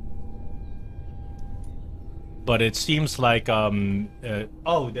 But it seems like it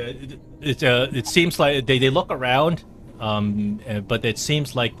seems like they look around, but it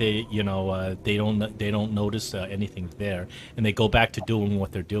seems like they don't notice anything there, and they go back to doing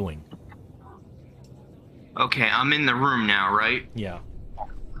what they're doing. Okay, I'm in the room now, right? Yeah.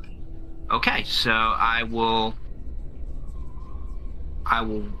 Okay, so I will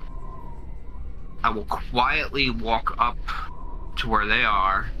quietly walk up to where they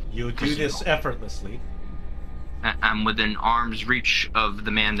are. You do this effortlessly. I'm within arm's reach of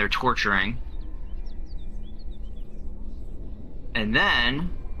the man they're torturing. And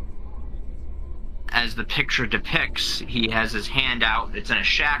then, as the picture depicts, he has his hand out, it's in a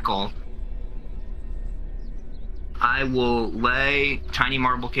shackle. I will lay... Tiny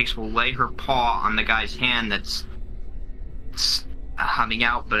Marble Cakes will lay her paw on the guy's hand that's humming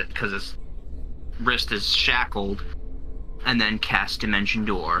out, but because his wrist is shackled, and then cast Dimension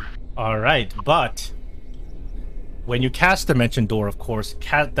Door. All right, but when you cast Dimension Door, of course,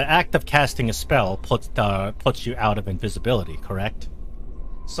 the act of casting a spell puts you out of invisibility, correct?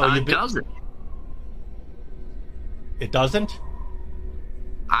 So it doesn't. It doesn't?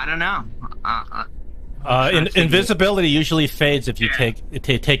 I don't know. Invisibility usually fades if you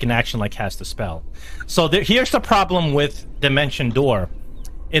take an action like cast a spell. So here's the problem with Dimension Door.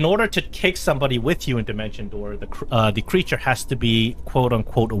 In order to take somebody with you in Dimension Door, the creature has to be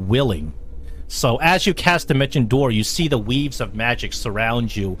quote-unquote willing. So as you cast Dimension Door, you see the weaves of magic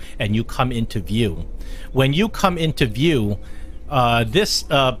surround you, and you come into view. When you come into view, this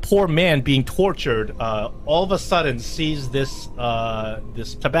poor man being tortured all of a sudden sees this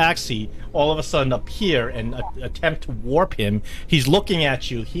tabaxi all of a sudden appear and attempt to warp him. He's looking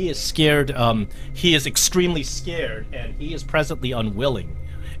at you. He is scared. He is extremely scared, and he is presently unwilling.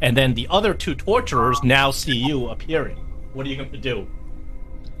 And then the other two torturers now see you appearing. What are you going to do?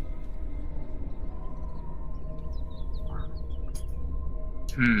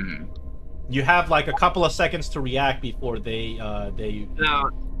 You have like a couple of seconds to react before they. No,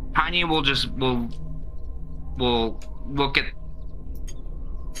 Tiny will look at.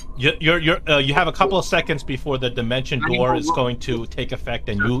 You have a couple of seconds before the Dimension Door is going to take effect,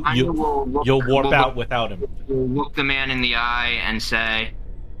 and you'll warp out without him. We'll look the man in the eye and say,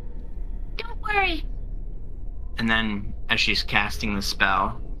 "Don't worry." And then, as she's casting the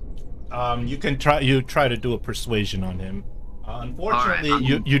spell, you can try to do a persuasion on him. Unfortunately,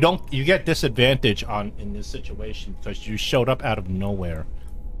 right. you get disadvantage in this situation because you showed up out of nowhere.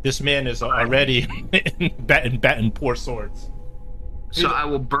 This man is already batting poor swords. So I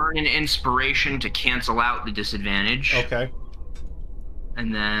will burn an inspiration to cancel out the disadvantage. Okay.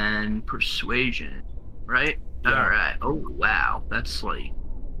 And then persuasion, right? Yeah. All right. Oh wow, that's like.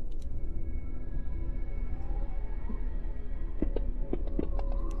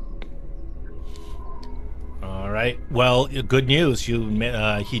 All right. Well, good news. You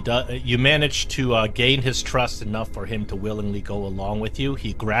managed to gain his trust enough for him to willingly go along with you.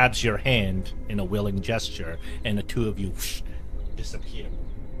 He grabs your hand in a willing gesture, and the two of you disappear.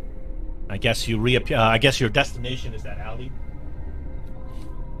 I guess you reappear. I guess your destination is that alley.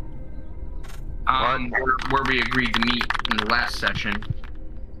 Where we agreed to meet in the last session.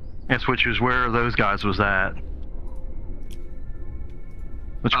 Yes, which is where those guys was at.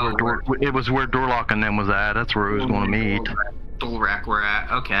 It was where Dorlock and them was at. That's where we was going to meet. Dolrak we're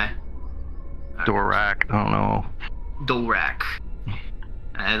at. Okay. Dorak. I don't know. Dolrak.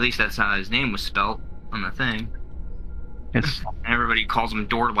 At least that's how his name was spelt on the thing. It's everybody calls him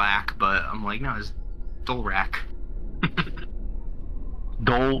Dorlak, but I'm like, no, it's Dolrak.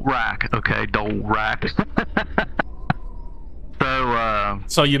 Dolrak. Okay, Dolrak.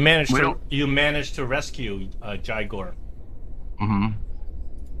 So you managed to rescue Jygor. Mm-hmm.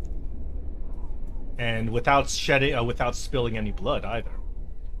 And without spilling any blood either.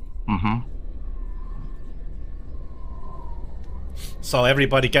 Mm-hmm. So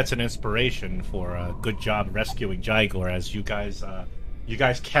everybody gets an inspiration for a good job rescuing Jygor. As you guys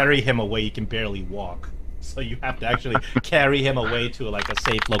carry him away, he can barely walk. So you have to actually carry him away to like a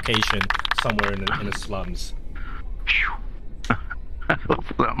safe location somewhere in the slums. I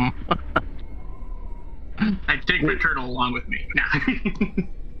take my turtle along with me.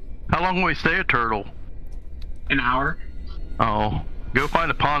 How long will we stay a turtle? An hour. Oh, go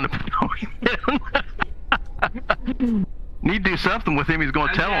find a pond to put him. Need to do something with him. He's going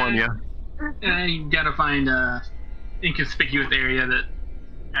to tell on you. You gotta find a inconspicuous area that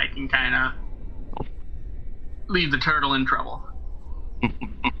I can kind of leave the turtle in trouble.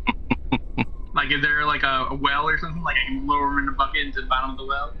 Like, is there like a well or something? Like I can lower him in a bucket into the bottom of the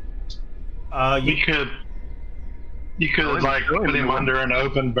well? You could like put him under an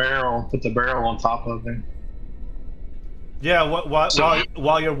open barrel, put the barrel on top of him. Yeah,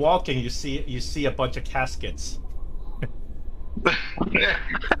 while you're walking, you see a bunch of caskets.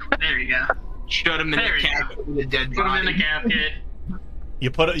 There you go. Shut him in the casket with a dead Put body. him in the casket.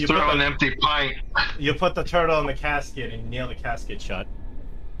 You put an empty pint. You put the turtle in the casket and nail the casket shut.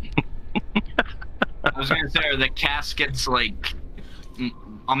 I was gonna say, are the caskets like?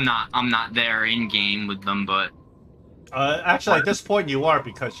 I'm not there in game with them, but. Actually, at this point you are,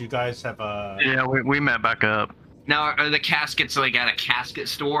 because you guys have Yeah, we met back up. Now, are the caskets like at a casket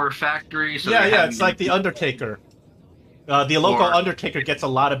store or factory? So yeah, it's like the Undertaker. The local Undertaker gets a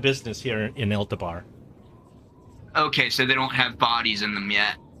lot of business here in Eltabbar. Okay, so they don't have bodies in them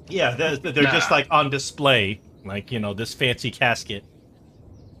yet. Yeah, they're just like on display Like, you know, this fancy casket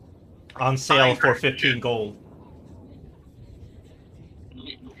on sale for 15 gold.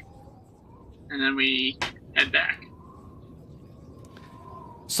 And then we head back.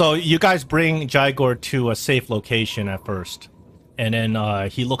 So you guys bring Jygor to a safe location at first. And then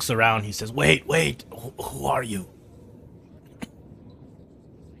he looks around. He says, wait, who are you?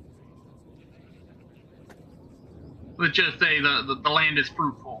 Let's just say the land is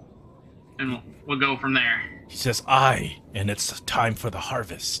fruitful. And we'll go from there. He says, and it's time for the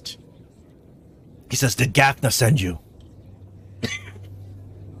harvest. He says, did Gafna send you?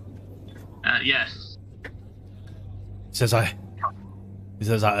 Yes. He says, I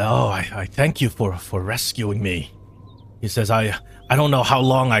thank you for rescuing me. He says, I don't know how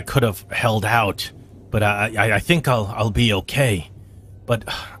long I could have held out, but I think I'll be okay. But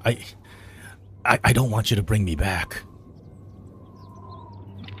I don't want you to bring me back.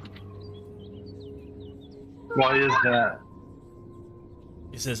 Why is that?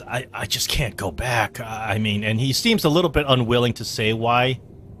 He says, I just can't go back. I mean, and he seems a little bit unwilling to say why.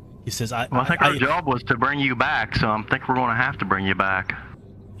 He says, I think our job was to bring you back, so I think we're going to have to bring you back.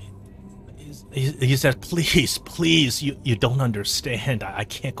 He says, please, you don't understand. I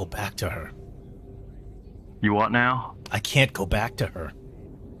can't go back to her. You what now? I can't go back to her.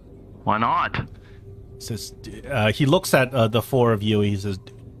 Why not? He says, he looks at the four of you. He says,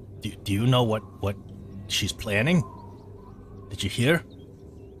 do you know what she's planning? Did you hear?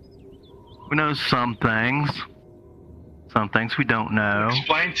 We know some things. Some things we don't know.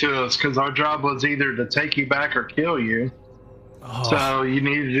 Explain to us, because our job was either to take you back or kill you. Oh. So you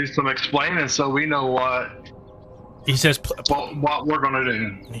need to do some explaining so we know what. He says, what we're going to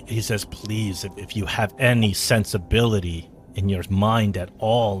do. He says, please, if you have any sensibility in your mind at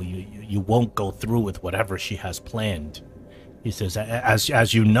all, you won't go through with whatever she has planned. He says,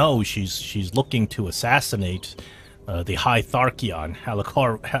 as you know, she's looking to assassinate the High Tharchion,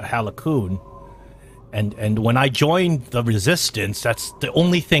 Halakun. And when I joined the Resistance, that's the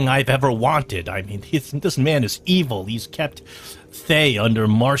only thing I've ever wanted. I mean, this man is evil. He's kept Thay under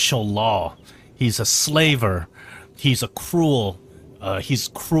martial law. He's a slaver. He's cruel.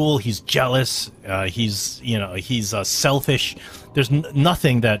 He's jealous. He's selfish. There's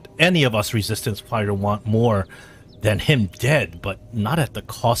nothing that any of us Resistance fighter want more than him dead, but not at the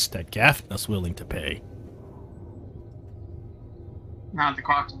cost that Gafna's willing to pay. Not at the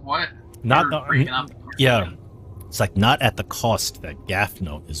cost of what? Yeah, it's like not at the cost that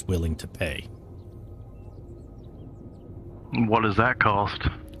Gafna is willing to pay. What does that cost?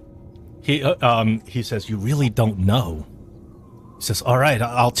 He says, you really don't know. He says, all right,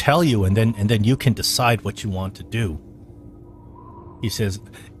 I'll tell you, and then you can decide what you want to do. He says,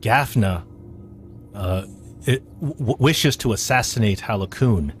 Gafna wishes to assassinate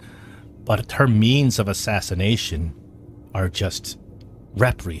Halakun, but her means of assassination are just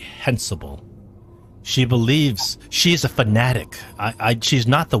reprehensible. She believes she's a fanatic. She's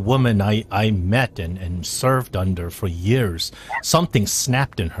not the woman I met and served under for years. Something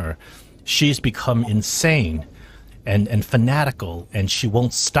snapped in her. She's become insane and fanatical, and she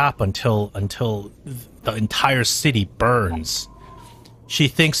won't stop until the entire city burns. She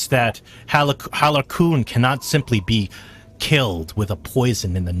thinks that Halakun cannot simply be killed with a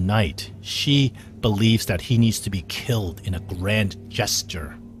poison in the night. She believes that he needs to be killed in a grand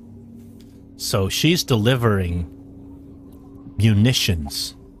gesture. So she's delivering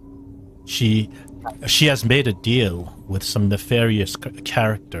munitions. She has made a deal with some nefarious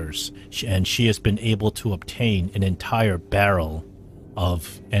characters, and she has been able to obtain an entire barrel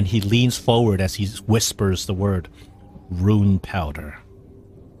of, and he leans forward as he whispers the word, rune powder.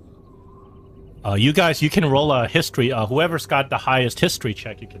 You guys, you can roll a history. Whoever's got the highest history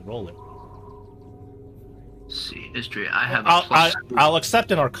check, you can roll it. Let's see, history. I have I'll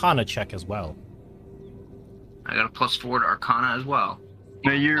accept an Arcana check as well. I got a +4 to Arcana as well.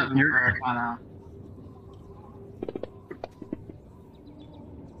 No, you're Arcana.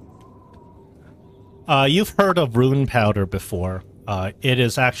 You've heard of rune powder before. It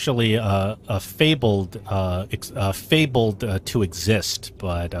is actually fabled to exist,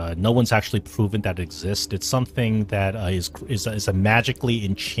 but no one's actually proven that it exists. It's something that is a magically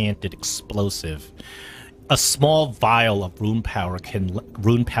enchanted explosive. A small vial of rune powder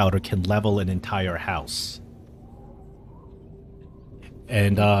can level an entire house.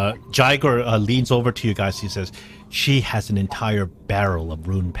 And Jygor leans over to you guys. He says, she has an entire barrel of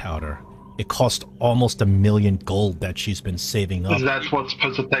rune powder. It cost almost 1 million gold that she's been saving up. Is that what's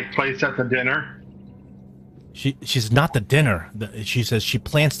supposed to take place at the dinner? She's not the dinner. She says she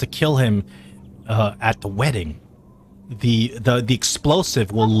plans to kill him at the wedding. The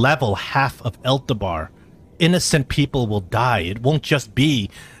explosive will level half of Eltabbar innocent people will die. It won't just be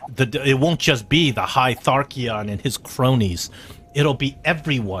the High Tharchion and his cronies. It'll be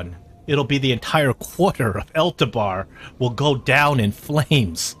everyone. It'll be the entire quarter of Eltabbar will go down in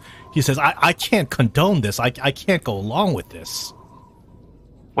flames. He says, I can't condone this. I can't go along with this.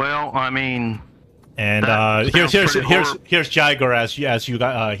 Well, I mean, and here's Jiger as you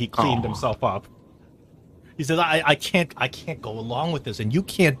got he cleaned himself up. He says, I can't go along with this, and you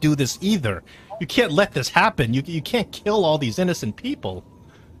can't do this either. You can't let this happen. You can't kill all these innocent people.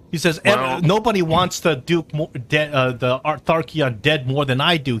 He says, nobody wants the Duke the Tharchion dead more than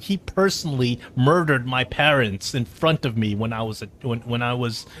I do. He personally murdered my parents in front of me when I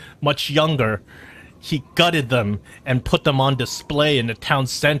was much younger. He gutted them and put them on display in the town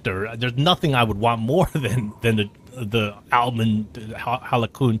center. There's nothing I would want more than the Almond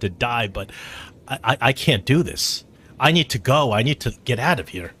Halakun to die, but I can't do this. I need to go. I need to get out of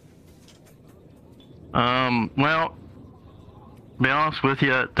here. Well, to be honest with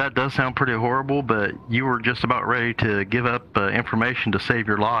you, that does sound pretty horrible, but you were just about ready to give up information to save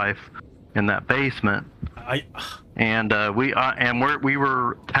your life in that basement. We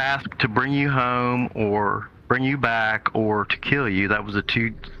were tasked to bring you home or bring you back or to kill you. That was the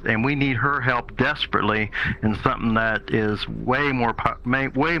two, and we need her help desperately in something that is way more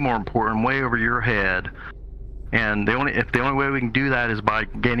important, way over your head. And the only way we can do that is by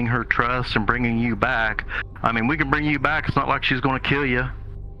gaining her trust and bringing you back. I mean, we can bring you back. It's not like she's going to kill you.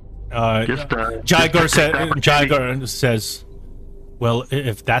 Jiger says, "Well,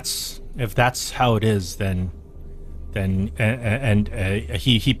 if that's how it is, then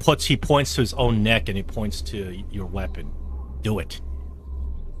he points to his own neck and he points to your weapon. Do it."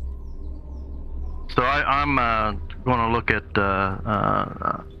 So I'm going to look at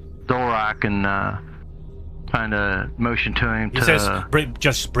Dorak and kind of motion to him. He says,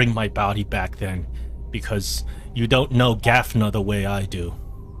 "Just bring my body back then, because you don't know Gafna the way I do.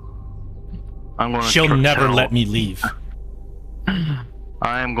 She'll never let me leave."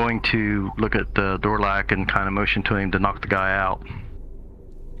 I am going to look at Dorlak and kind of motion to him to knock the guy out.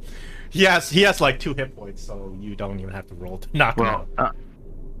 He has like 2 hit points, so you don't even have to roll to knock him out.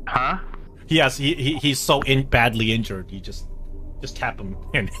 Huh? He's so badly injured. You just tap him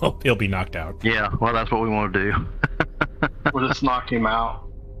and he'll be knocked out. Yeah, well, that's what we want to do. We'll just knock him out.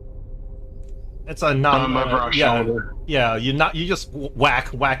 It's a shoulder. Yeah, you just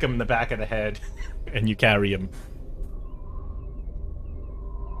whack him in the back of the head, and you carry him.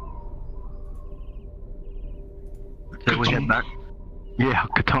 So we head back. Yeah,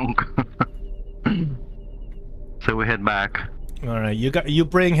 Katonk. So we head back. All right, you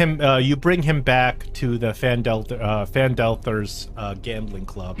bring him back to the Fandelther's gambling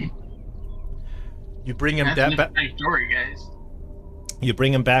club. You bring him story, guys. You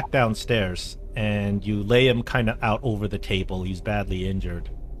bring him back downstairs, and you lay him kind of out over the table. He's badly injured.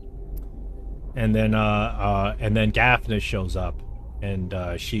 And then Gafna shows up, and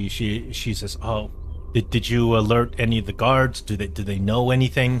she says, "Oh, did you alert any of the guards? Do they know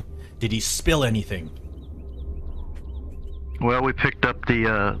anything? Did he spill anything?" Well, we picked up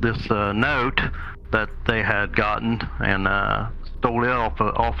this note that they had gotten and stole it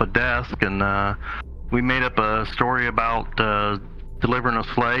off a desk, and we made up a story about delivering a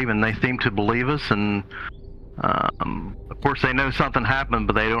slave, and they seem to believe us. And of course, they know something happened,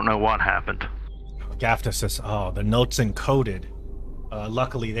 but they don't know what happened. Gafna says, "Oh, the note's encoded.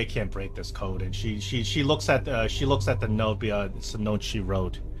 Luckily, they can't break this code." And she looks at the note. It's a note she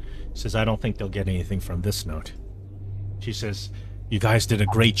wrote. She says, "I don't think they'll get anything from this note." She says, "You guys did a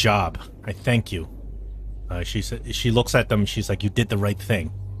great job. I thank you." She looks at them. She's like, "You did the right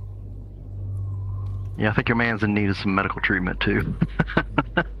thing." Yeah, I think your man's in need of some medical treatment too.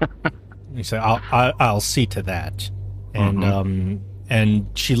 You say, "I'll see to that." And and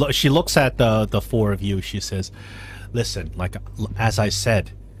she looks at the 4 of you. She says, "Listen, like as I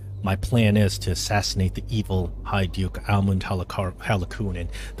said, my plan is to assassinate the evil High Duke Almund Halakun, and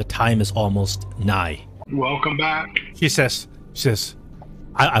the time is almost nigh." Welcome back. She says,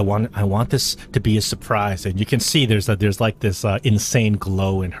 I want this to be a surprise, and you can see there's like this insane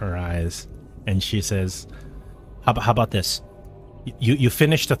glow in her eyes, and she says, how about this? You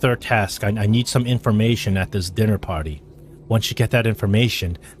finish the 3rd task. I need some information at this dinner party. Once you get that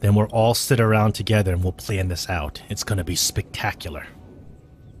information, then we'll all sit around together and we'll plan this out. It's going to be spectacular.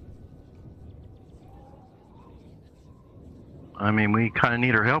 I mean, we kind of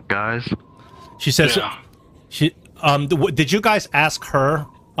need her help, guys. She says, did you guys ask her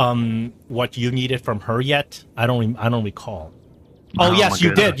what you needed from her yet? I don't recall. Oh yes,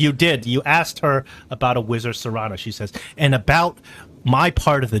 you did. You did. You asked her about a wizard Serana. She says, and about my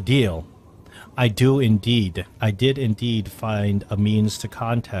part of the deal. I do indeed. I did indeed find a means to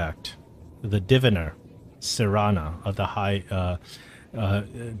contact the diviner, Serana of the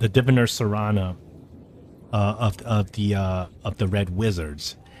the diviner Serana of the Red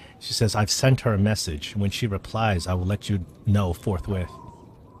Wizards. She says, I've sent her a message. When she replies, I will let you know forthwith.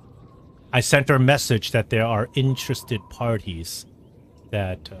 I sent her a message that there are interested parties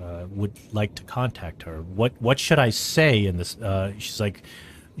that would like to contact her. What should I say in this?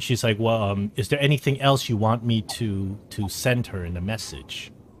 She's like, well, is there anything else you want me to send her in a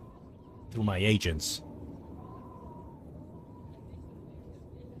message through my agents?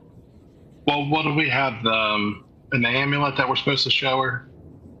 Well, what do we have? An amulet that we're supposed to show her?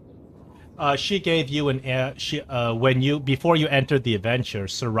 She gave you before you entered the adventure,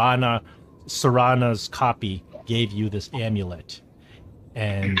 Serana's copy gave you this amulet,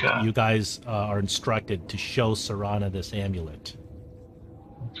 and you guys are instructed to show Serana this amulet.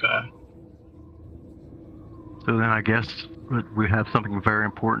 Okay. So then I guess we have something very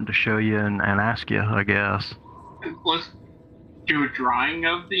important to show you and ask you, I guess. Let's do a drawing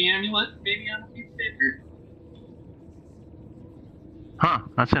of the amulet, maybe on a piece of paper. Huh,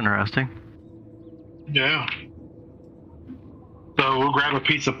 that's interesting. Yeah. So we'll grab a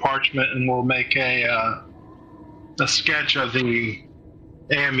piece of parchment and we'll make a sketch of the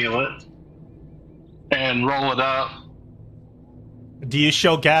amulet and roll it up. Do you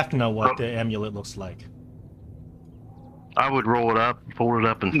show Gafna what the amulet looks like? I would roll it up, fold it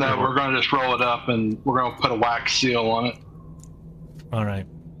up, and no, we're going to just roll it up and we're going to put a wax seal on it. All right.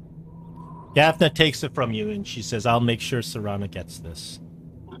 Gafna takes it from you and she says, I'll make sure Serana gets this.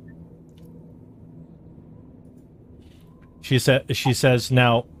 She says,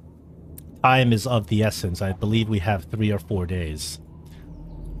 now, time is of the essence. I believe we have 3 or 4 days.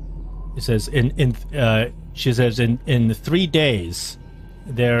 It says, she says, in 3 days,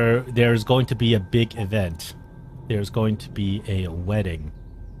 there's going to be a big event. There's going to be a wedding.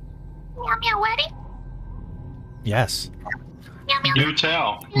 Meow meow wedding? Yes. Meow meow. Do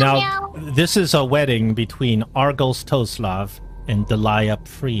tell. Now, this is a wedding between Argos Toslav and Delia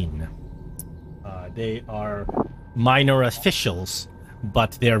Preen. They are minor officials,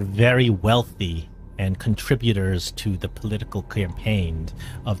 but they're very wealthy and contributors to the political campaign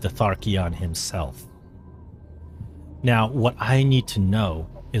of the Tharchion himself. Now, what I need to know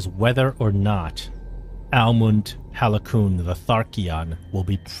is whether or not Almund Halakun, the Tharchion, will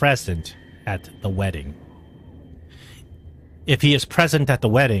be present at the wedding. If he is present at the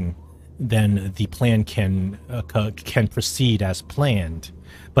wedding, then the plan can proceed as planned.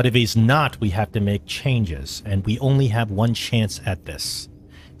 But if he's not, we have to make changes, and we only have one chance at this.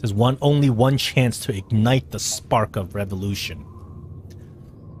 There's only one chance to ignite the spark of revolution.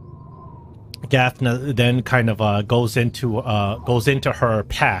 Gafna then kind of goes into her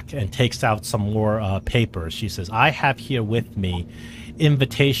pack and takes out some more papers. She says, I have here with me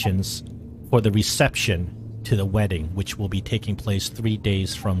invitations for the reception to the wedding, which will be taking place 3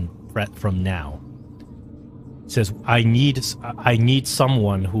 days from now. It says, I need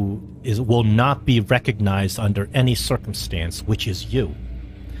someone who will not be recognized under any circumstance, which is you.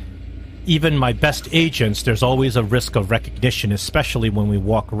 Even my best agents, there's always a risk of recognition, especially when we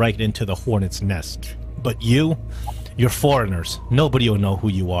walk right into the hornet's nest. But you're foreigners. Nobody will know who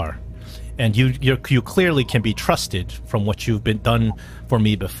you are. And you clearly can be trusted from what you've been done for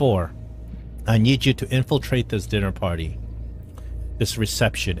me before. I need you to infiltrate this dinner party, this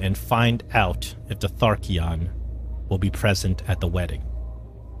reception, and find out if the Tharchion will be present at the wedding.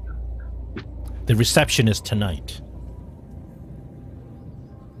 The reception is tonight.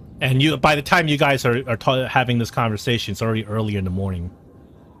 And by the time you guys are having this conversation, it's already early in the morning.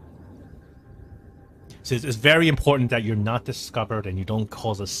 So it's very important that you're not discovered and you don't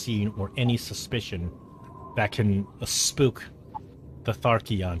cause a scene or any suspicion that can spook the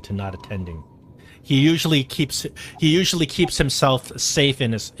Tharchion to not attending. He usually keeps himself safe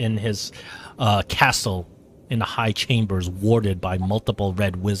in his castle in the high chambers, warded by multiple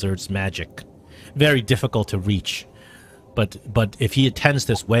red wizards' magic. Very difficult to reach. But if he attends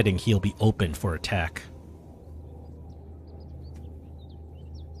this wedding, he'll be open for attack.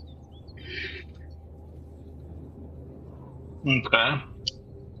 Okay.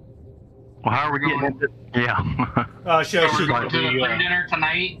 Well, how are we getting into? Yeah. So we're going to the dinner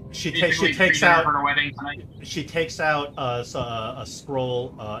tonight. She takes out for the wedding tonight. She takes out a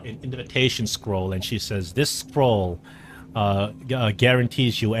scroll, an invitation scroll, and she says, "This scroll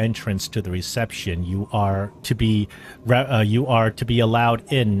guarantees you entrance to the reception. You are to be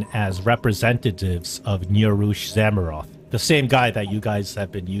allowed in as representatives of Nirush Zamaroth, the same guy that you guys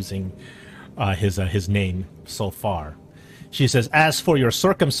have been using his name so far." She says, as for your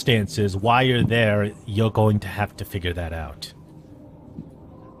circumstances, why you're there, you're going to have to figure that out.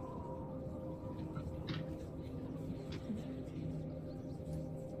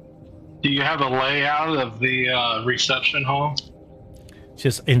 Do you have a layout of the reception hall? She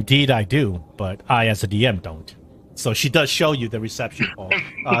says, indeed I do, but I as a DM don't. So she does show you the reception hall.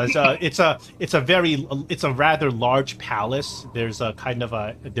 It's a rather large palace. There's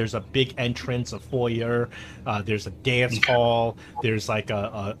a big entrance, a foyer. There's a dance hall. There's like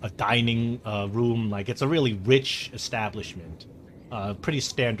a dining room. Like, it's a really rich establishment. Pretty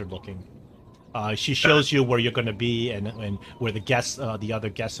standard looking. She shows you where you're going to be and where the other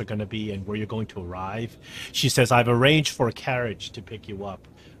guests are going to be and where you're going to arrive. She says, I've arranged for a carriage to pick you up.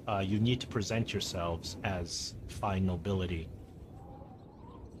 You need to present yourselves as fine nobility.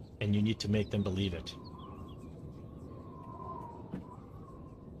 And you need to make them believe it.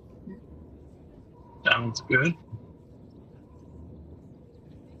 Sounds good.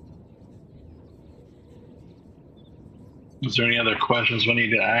 Is there any other questions we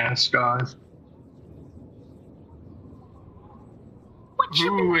need to ask, guys? What you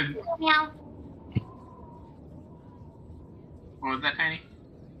Who would... meow? What was that, Tiny?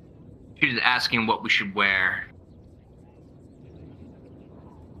 She was asking what we should wear.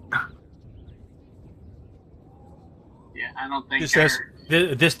 Yeah, I don't think. She says,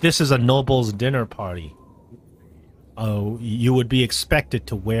 this is a noble's dinner party. Oh, you would be expected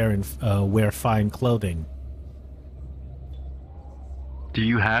to wear fine clothing. Do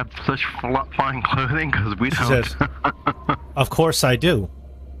you have such fine clothing? Because we She don't. says, of course I do.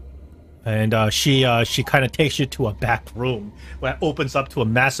 And she kind of takes you to a back room that opens up to a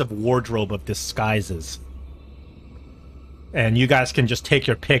massive wardrobe of disguises. And you guys can just take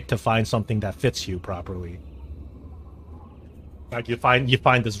your pick to find something that fits you properly. Like you find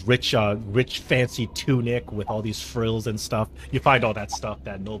this rich fancy tunic with all these frills and stuff. You find all that stuff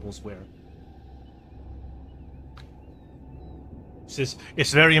that nobles wear.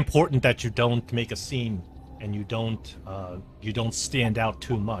 It's very important that you don't make a scene and you don't stand out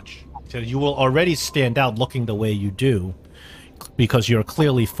too much. So you will already stand out looking the way you do, because you're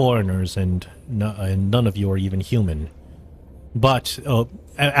clearly foreigners and none of you are even human. But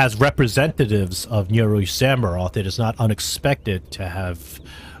as representatives of Nero Sammaroth, it is not unexpected to have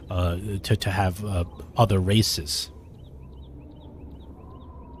other races.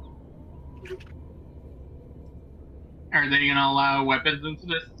 Are they going to allow weapons into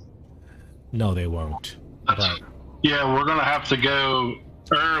this? No, they won't. But Yeah, we're gonna have to go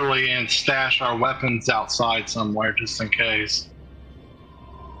early and stash our weapons outside somewhere just in case.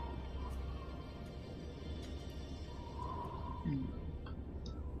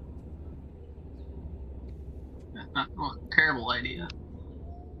 That's not a terrible idea.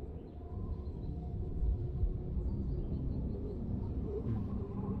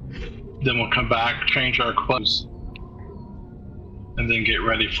 Then we'll come back, change our clothes, and then get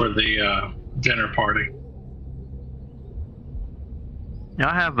ready for the dinner party. Yeah,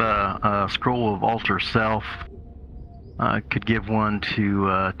 I have a scroll of alter self. Could give one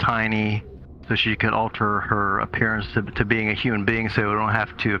to Tiny, so she could alter her appearance to being a human being, so we don't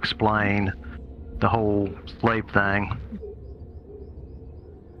have to explain the whole slave thing.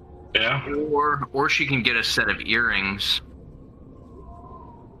 Yeah. Or she can get a set of earrings.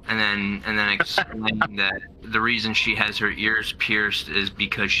 And then explain that the reason she has her ears pierced is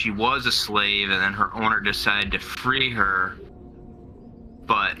because she was a slave and then her owner decided to free her,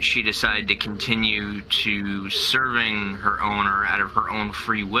 but she decided to continue to serving her owner out of her own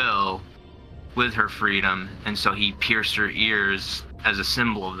free will with her freedom, and so he pierced her ears as a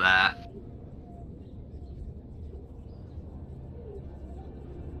symbol of that.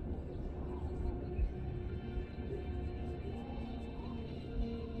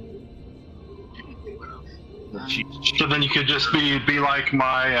 So then you could just be like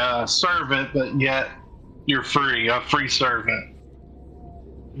my servant, but yet you're free, a free servant.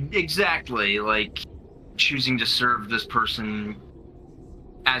 Exactly, like choosing to serve this person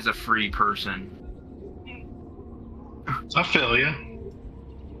as a free person. I feel you.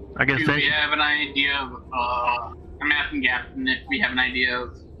 I guess Do we have an idea of, I'm asking Gafna if we have an idea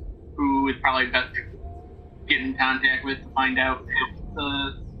of who is probably best to get in contact with to find out if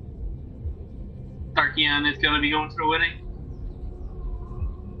the tharchion is going to be going to the wedding?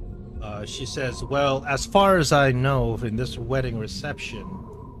 she says, well, as far as I know, in this wedding reception,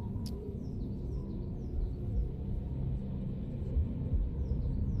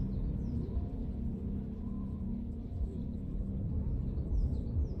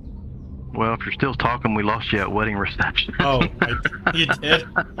 well, if you're still talking, we lost you at wedding reception. oh, you did?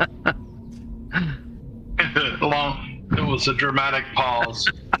 It was a dramatic pause.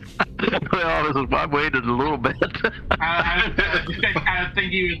 Well, I waited a little bit. I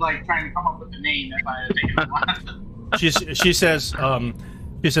think he was like trying to come up with a name if I had taken a while. She says,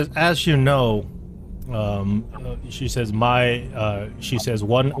 as you know, she says one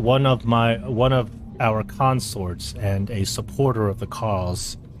of our consorts and a supporter of the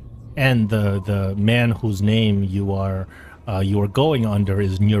cause, and the man whose name you are going under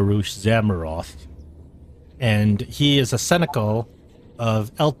is Nurush Zamaroth, and he is a senecal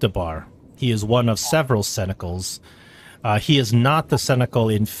of Eltabbar. He is one of several senecals. He is not the senecal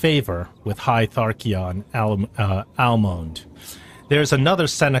in favor with High Tharchion Almond. There's another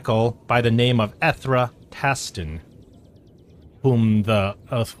senecal by the name of Ethra Taston, whom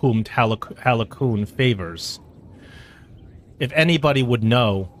Halakoon favors. If anybody would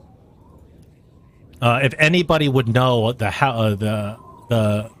know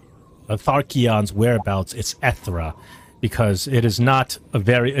the Tharchion's whereabouts, it's Ethra, because it is not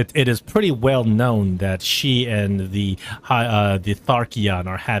it is pretty well known that she and the Tharchion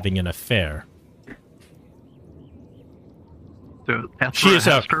are having an affair. She is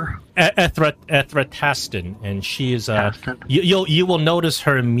Ethra Taston, and she is you will notice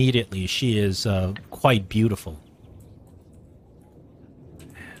her immediately. She is quite beautiful,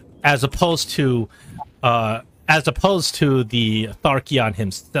 as opposed to the Tharchion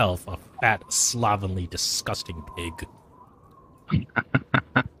himself, a fat, slovenly, disgusting pig.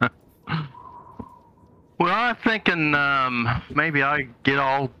 Well, I'm thinking maybe I get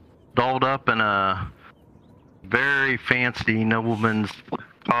all dolled up in a very fancy nobleman's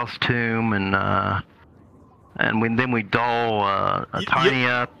costume, and then we doll Tiny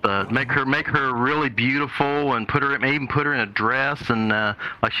up, make her really beautiful, and even put her in a dress, and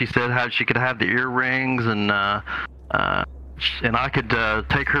like she said, how she could have the earrings, and I could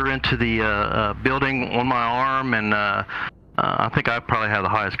take her into the building on my arm, and I think I probably have the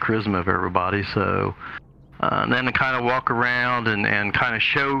highest charisma of everybody, so. And then to kind of walk around and kind of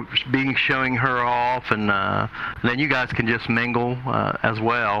showing her off, and then you guys can just mingle as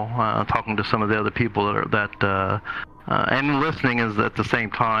well, talking to some of the other people and listening is at the same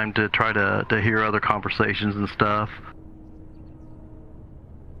time to try to hear other conversations and stuff.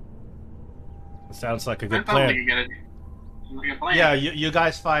 Sounds like a good plan. Yeah, you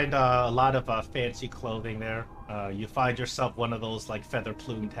guys find a lot of fancy clothing there. You find yourself one of those like feather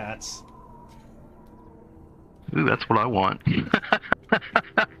plumed hats. Ooh, that's what I want. You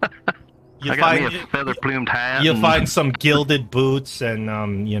got me a feather plumed hat. You find some gilded boots and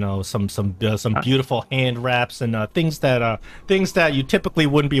some beautiful hand wraps and things that you typically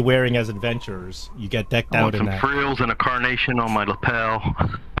wouldn't be wearing as adventurers. You get decked out in that. Some frills and a carnation on my lapel.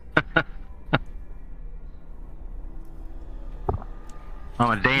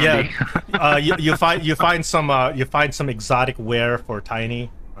 I'm a dandy. Yeah. You find some exotic wear for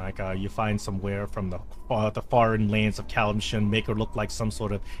Tiny. Like you find some wear from the foreign lands of Kalimshan, make her look like some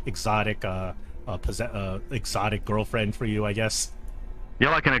sort of exotic girlfriend for you, I guess. Yeah,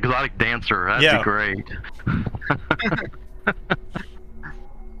 like an exotic dancer. That'd be great.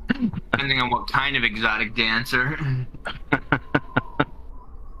 Depending on what kind of exotic dancer.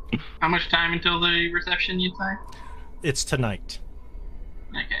 How much time until the reception, you'd say? It's tonight.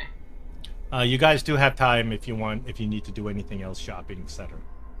 Okay. You guys do have time if you need to do anything else, shopping, etc.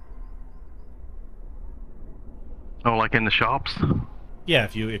 Oh, like in the shops? Yeah,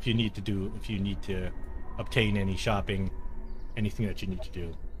 if you need to obtain any shopping, anything that you need to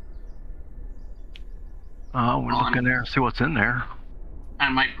do. We'll look in there and see what's in there. I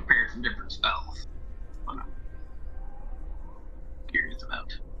might prepare some different spells. What I'm curious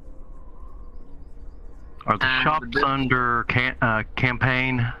about. Are the shops under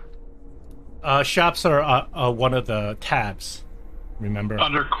campaign? Shops are one of the tabs. Remember?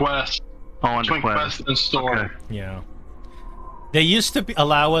 Under quest. Oh, under quest and store. Okay. Yeah. They used to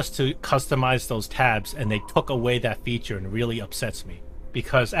allow us to customize those tabs, and they took away that feature, and it really upsets me.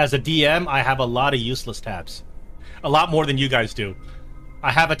 Because as a DM, I have a lot of useless tabs. A lot more than you guys do.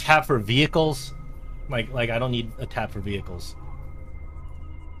 I have a tab for vehicles. Like I don't need a tab for vehicles.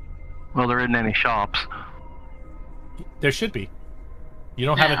 Well, there isn't any shops. There should be. You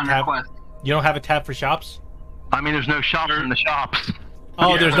don't have a tab. Quest. You don't have a tab for shops? I mean, there's no shops in the shops.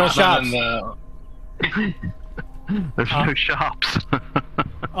 Oh, there's no shops. There's no shops.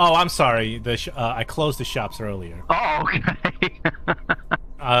 Oh, I'm sorry. I closed the shops earlier. Oh, okay.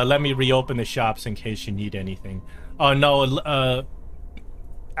 Let me reopen the shops in case you need anything. Oh, no.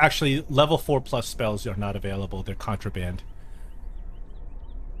 Actually, level 4+ spells are not available. They're contraband.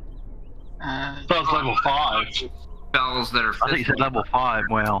 That was level 5. spells that are. I think you said level 5.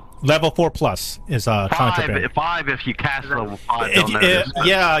 Well, level 4 plus is contraband. 5 if you cast level 5. They'll notice.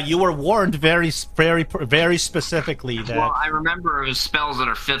 Yeah, you were warned very specifically that. Well, I remember it was spells that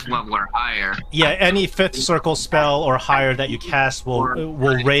are 5th level or higher. Yeah, any 5th circle spell or higher that you cast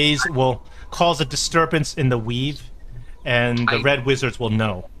will cause a disturbance in the weave, and the red wizards will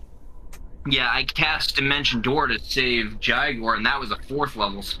know. Yeah, I cast Dimension Door to save Jygor, and that was a 4th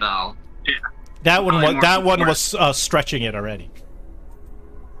level spell. Yeah. That one was stretching it already.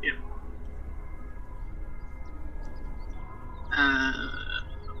 Yeah.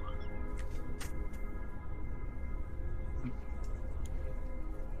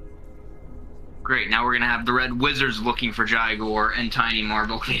 Great, now we're gonna have the red wizards looking for Jygor and tiny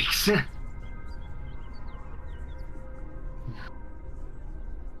marble cakes.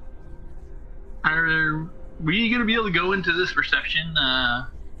 Are we gonna be able to go into this reception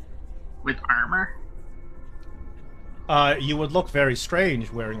with armor? You would look very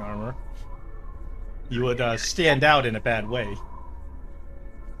strange wearing armor. You would stand out in a bad way.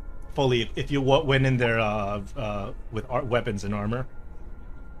 Fully, if you went in there with weapons and armor.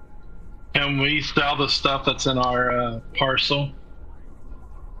 Can we sell the stuff that's in our parcel?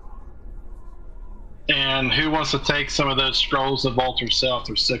 And who wants to take some of those scrolls of Alter Self?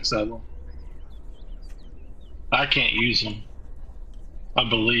 There's 6 of them. I can't use them, I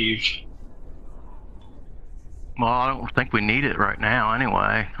believe. Well, I don't think we need it right now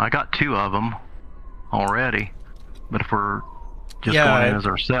anyway. I got 2 of them already. But if we're just going in as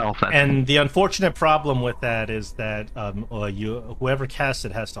ourselves... And the unfortunate problem with that is that whoever casts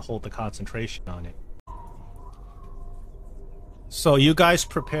it has to hold the concentration on it. So you guys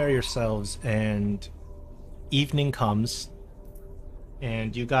prepare yourselves, and evening comes,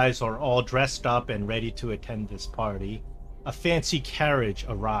 and you guys are all dressed up and ready to attend this party. A fancy carriage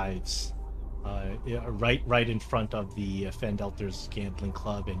arrives right in front of the Fendelter's Gambling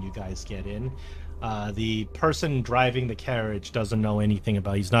Club, and you guys get in. The person driving the carriage doesn't know anything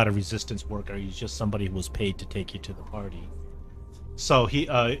about. He's not a resistance worker. He's just somebody who was paid to take you to the party. So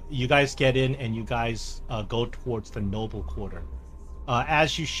you guys get in, and you guys go towards the noble quarter.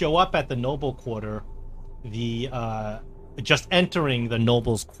 As you show up at the noble quarter, just entering the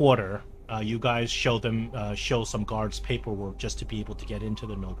noble's quarter, you guys show some guards paperwork just to be able to get into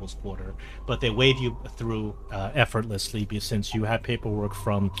the noble's quarter, but they wave you through effortlessly, since you have paperwork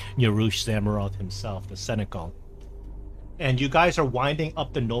from Yarush Zamaroth himself, the Senegal. And you guys are winding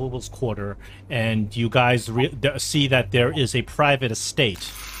up the noble's quarter, and you guys see that there is a private estate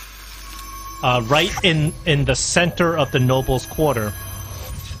right in the center of the noble's quarter.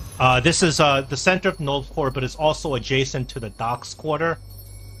 This is the center of the noble's quarter, but it's also adjacent to the docks quarter.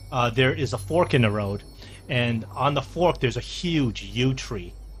 There is a fork in the road, and on the fork there's a huge yew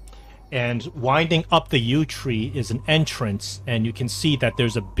tree. And winding up the yew tree is an entrance, and you can see that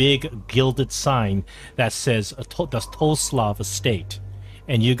there's a big gilded sign that says the Toslav Estate.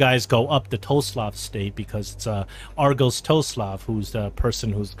 And you guys go up the Toslav Estate because it's Argos Toslav, who's the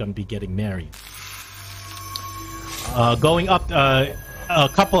person who's going to be getting married. Going up a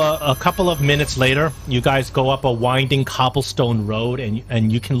couple of minutes later, you guys go up a winding cobblestone road, and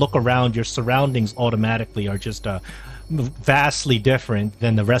you can look around. Your surroundings automatically are just vastly different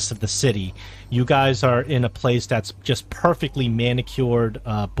than the rest of the city. You guys are in a place that's just perfectly manicured,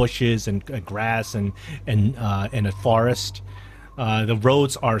 bushes and grass and a forest. The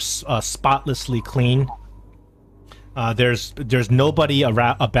roads are spotlessly clean. There's nobody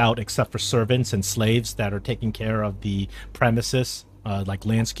about except for servants and slaves that are taking care of the premises, like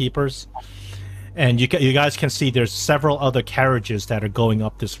landskeepers. And you guys can see there's several other carriages that are going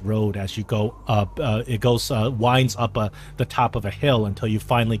up this road as you go up. It winds up the top of a hill until you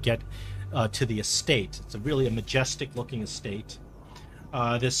finally get to the estate. It's really a majestic looking estate.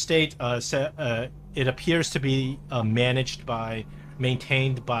 The estate, it appears to be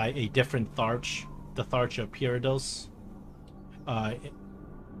maintained by a different Tharch, the Tharch of Pyridos.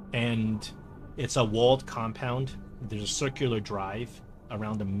 And it's a walled compound. There's a circular drive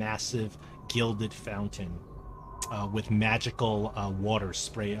around a massive gilded fountain with magical water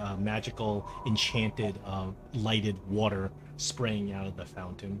spray, magical enchanted lighted water spraying out of the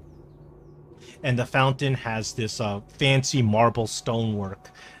fountain. And the fountain has this fancy marble stonework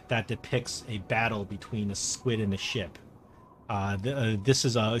that depicts a battle between a squid and a ship. This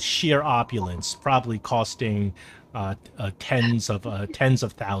is a sheer opulence, probably costing tens of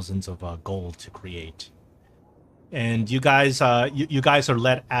thousands of gold to create. And you guys are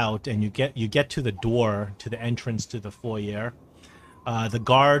let out, and you get to the door, to the entrance to the foyer. The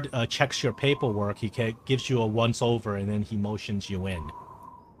guard checks your paperwork. He gives you a once over, and then he motions you in.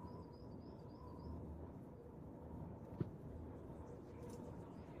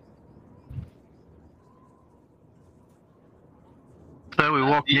 So we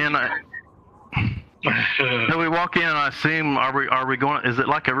walk in. So we walk in, and I assume are we going? Is it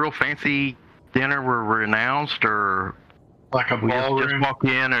like a real fancy dinner where we're announced, or like a ballroom? Just walk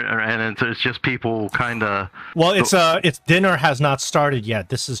in, and it's just people kind of. Well, it's dinner has not started yet.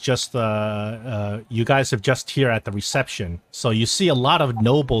 This is just you guys have just here at the reception, so you see a lot of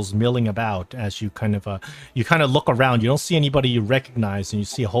nobles milling about as you kind of look around. You don't see anybody you recognize, and you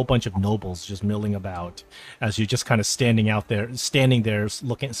see a whole bunch of nobles just milling about as you just kind of standing out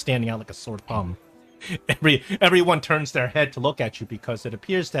like a sore thumb. Everyone turns their head to look at you because it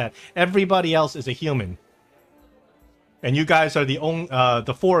appears that everybody else is a human. And you guys are the only,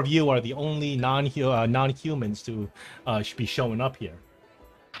 the four of you are the only non-humans to be showing up here.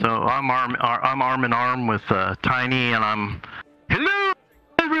 So I'm arm in arm with Tiny, and I'm, hello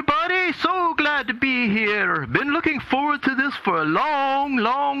everybody, so glad to be here. Been looking forward to this for a long,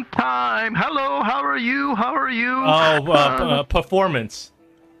 long time. Hello, how are you? How are you? Oh, performance.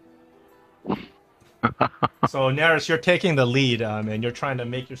 So Neris, you're taking the lead, and you're trying to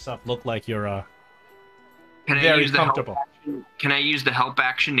make yourself look like you're very comfortable. Can I use the help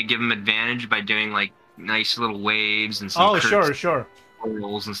action to give him advantage by doing like nice little waves and some sure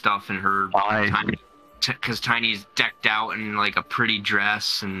rolls and stuff in her because Tiny's decked out in like a pretty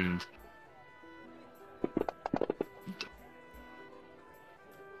dress and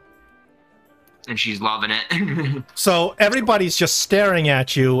she's loving it. So everybody's just staring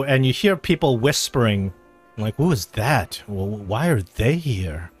at you, and you hear people whispering, like, "Who is that? Well, why are they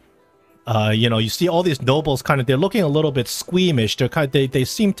here?" You see all these nobles they're looking a little bit squeamish. They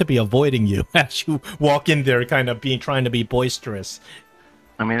seem to be avoiding you as you walk in there, trying to be boisterous.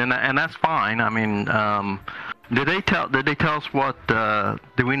 I mean, and that's fine. I mean, did they tell us what?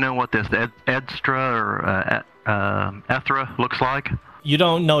 Do we know what this Edstra or Ethra looks like? You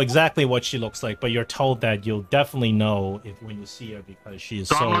don't know exactly what she looks like, but you're told that you'll definitely know when you see her because she is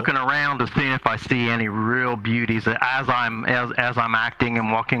so. I'm looking around to see if I see any real beauties as I'm acting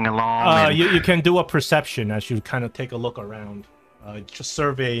and walking along. You can do a perception as you kind of take a look around, just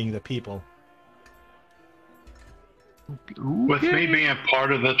surveying the people. With me being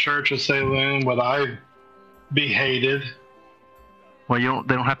part of the Church of Saloon, would I be hated? Well,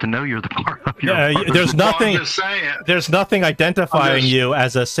 they don't have to know you're the part of your. Yeah, there's nothing. Well, I'm just saying. There's nothing identifying you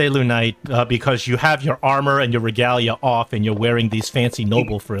as a Saloonite because you have your armor and your regalia off, and you're wearing these fancy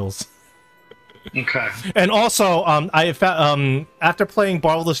noble frills. Okay. And also, after playing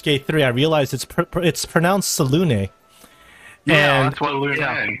Baldur's Gate 3, I realized it's pronounced Salune. Yeah, that's what.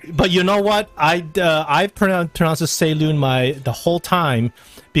 Yeah. But you know what? I've pronounced it Saloon the whole time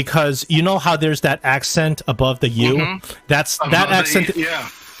because you know how there's that accent above the U. Mm-hmm. That accent. Yeah.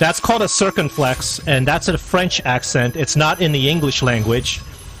 That's called a circumflex, and that's a French accent. It's not in the English language,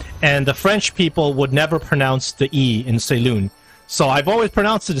 and the French people would never pronounce the E in Saloon. So I've always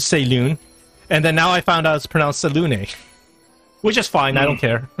pronounced it as Saloon, and then now I found out it's pronounced Salune. Which is fine, I don't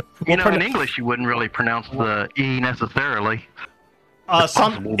care. In English, you wouldn't really pronounce the E necessarily.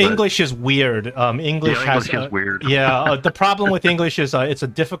 English is weird. English is weird. Yeah, the problem with English is it's a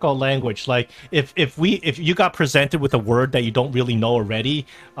difficult language. Like if you got presented with a word that you don't really know already,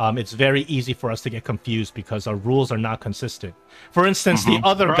 it's very easy for us to get confused because our rules are not consistent. For instance, the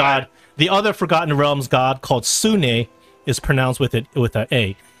other god, the other Forgotten Realms god called Sune, is pronounced with an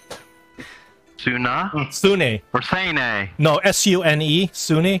A. Sune. Or Sane. No, S-U-N-E,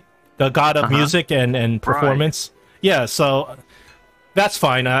 Sune, the god of music and performance. Right. Yeah, so that's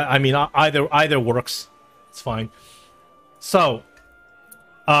fine. I mean, either works. It's fine. So,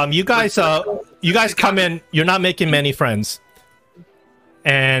 you guys come in. You're not making many friends,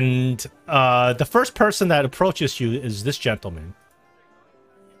 and the first person that approaches you is this gentleman.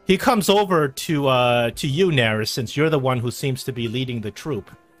 He comes over to you, Neris, since you're the one who seems to be leading the troop.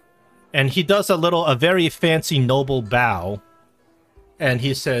 And he does a very fancy noble bow, and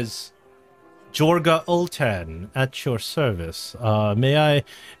he says, "Jorga Ultan, at your service. May I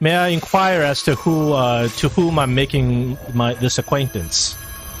inquire as to whom I'm making this acquaintance?"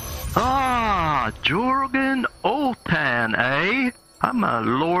 Ah, Jorgen Ultan, eh? I'm a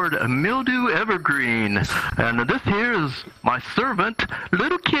Lord Mildew Evergreen, and this here is my servant,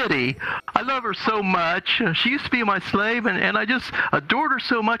 Little Kitty. I love her so much. She used to be my slave, and I just adored her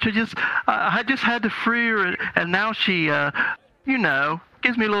so much. I just had to free her, and now she,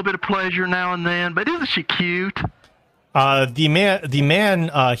 gives me a little bit of pleasure now and then. But isn't she cute? The man,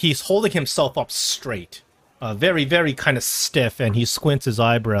 he's holding himself up straight, very, very kind of stiff, and he squints his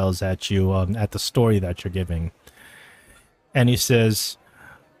eyebrows at you at the story that you're giving. And he says,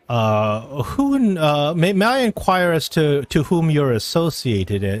 May I inquire as to whom you're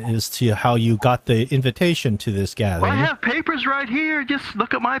associated, as to how you got the invitation to this gathering? Well, I have papers right here. Just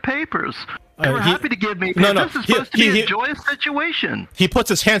look at my papers. They were happy to give me. No, this is supposed to be a joyous situation. He puts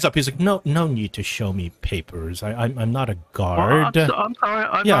his hands up. He's like, no need to show me papers. I'm not a guard. Well, I'm sorry.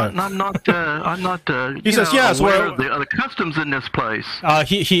 I'm not. He says, yes. Aware of the customs in this place.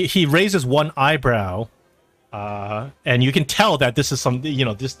 He raises one eyebrow, and you can tell that this is some,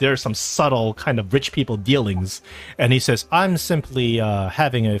 there's some subtle kind of rich people dealings. And he says, I'm simply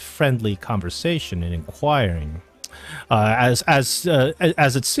having a friendly conversation and inquiring. As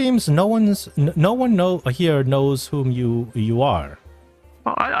it seems, no one here knows whom you are.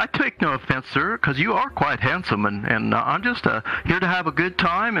 Well, I take no offense, sir, because you are quite handsome, and I'm just here to have a good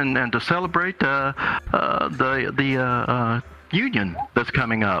time and to celebrate the union that's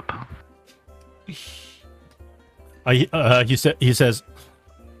coming up. He says,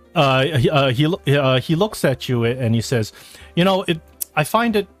 he looks at you and he says, I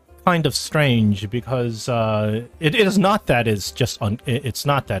find it kind of strange because it is not that it's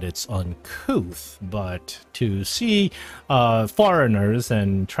not that it's uncouth, but to see foreigners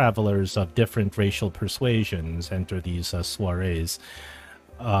and travelers of different racial persuasions enter these soirees,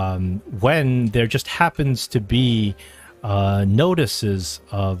 when there just happens to be notices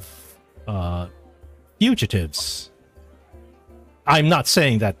of fugitives. I'm not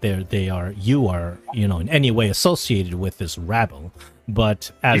saying that you are in any way associated with this rabble,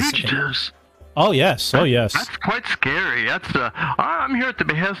 but as fugitives. Oh yes, That's quite scary. I'm here at the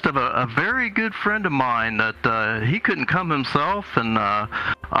behest of a very good friend of mine that he couldn't come himself, and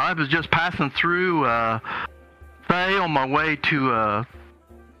I was just passing through Thay on my way to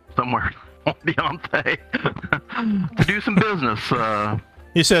somewhere beyond Thay to do some business.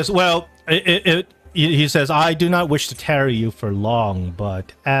 He says, well, he says, I do not wish to tarry you for long,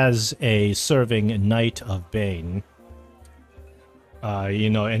 but as a serving knight of Bane,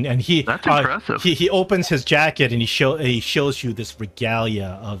 and he that's impressive. He opens his jacket and he shows you this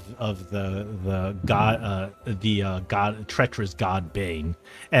regalia of the god, treacherous god Bane,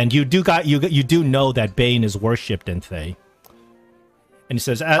 and you do know that Bane is worshipped in Thay. And he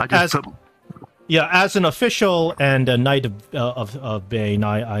says, as an official and a knight of Bane,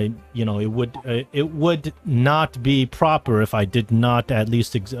 it would not be proper if I did not at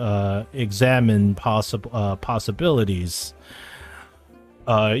least examine possibilities.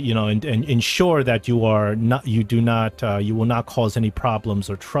 And ensure that you will not cause any problems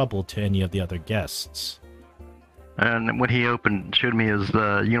or trouble to any of the other guests. And when he showed me his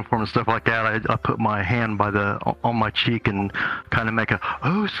uniform and stuff like that, I put my hand on my cheek and kind of make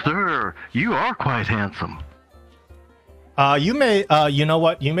oh, sir, you are quite handsome. You may,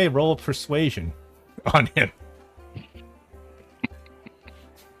 you may roll a persuasion on him.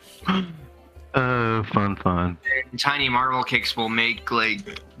 Fun. And Tiny Marble Kicks will make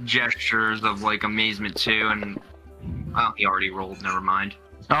gestures of amazement too, and he already rolled. Never mind.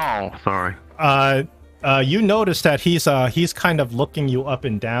 Oh, sorry. You notice that he's kind of looking you up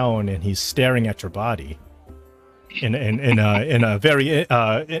and down, and he's staring at your body in a very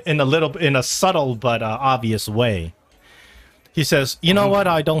in a subtle but obvious way. He says, "You know what?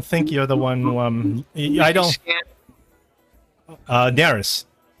 I don't think you're the one. I don't." Neris.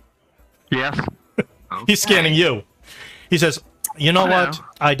 Yes. He's scanning you. He says, "You know what?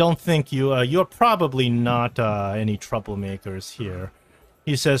 I don't think you're probably not any troublemakers here."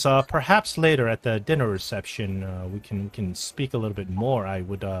 He says, "Perhaps later at the dinner reception, we can speak a little bit more. I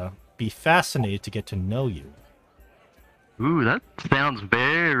would be fascinated to get to know you." Ooh, that sounds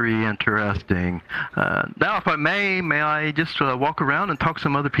very interesting. Now, if I may I just walk around and talk to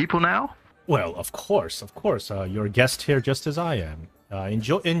some other people now? Well, of course. You're a guest here just as I am.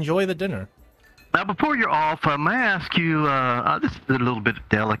 Enjoy the dinner. Now, before you're off, may I ask you, this is a little bit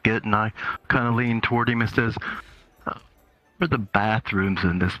delicate, and I kind of lean toward him and says, where are the bathrooms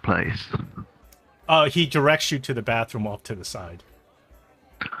in this place? He directs you to the bathroom off to the side.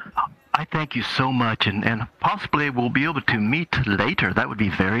 I thank you so much, and possibly we'll be able to meet later. That would be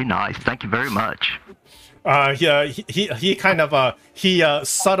very nice. Thank you very much. Yeah, he kind of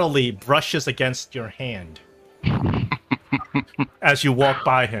subtly brushes against your hand as you walk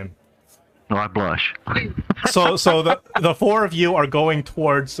by him. No, I blush. So the four of you are going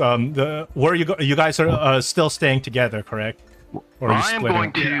towards where you guys are still staying together, correct? Or I am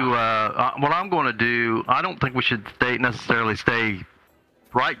going to what I'm going to do. I don't think we should necessarily stay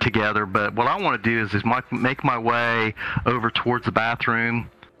right together, but what I want to do is make my way over towards the bathroom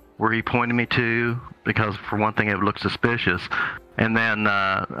where he pointed me to, because for one thing it would look suspicious, and then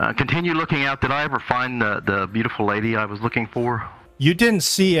continue looking out. Did I ever find the beautiful lady I was looking for? You didn't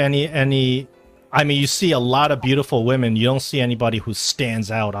see any. I mean, you see a lot of beautiful women. You don't see anybody who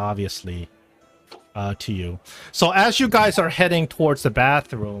stands out, obviously, to you. So as you guys are heading towards the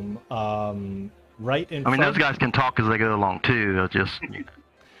bathroom, right in. I mean, those guys can talk as they go along too. They'll just.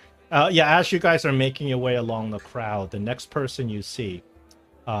 Yeah, as you guys are making your way along the crowd, the next person you see,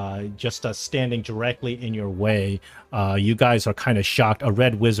 just standing directly in your way, you guys are kind of shocked. A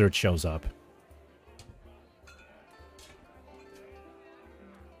red wizard shows up.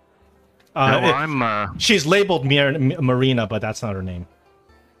 She's labeled Marina, but that's not her name.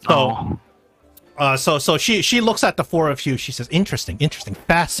 So, so she looks at the four of you. She says, "Interesting, interesting,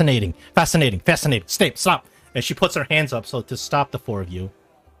 fascinating, fascinating, fascinating. Stop!" And she puts her hands up so to stop the four of you.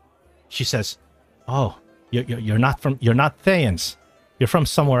 She says, "Oh, you're not Thayans. You're from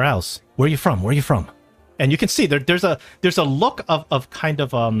somewhere else. Where are you from? Where are you from?" And you can see there's a look of kind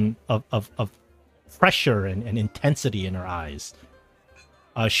of pressure and intensity in her eyes.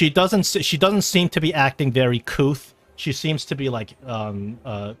 She doesn't seem to be acting very couth. She seems to be like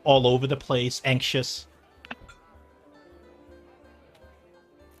all over the place, anxious.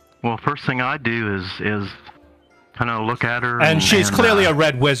 Well, first thing I do is kind of look at her. And she's clearly a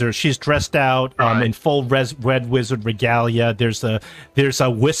red wizard. She's dressed out in full red wizard regalia. There's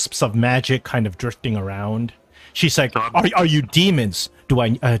wisps of magic kind of drifting around. She's like, "Are you demons? Do I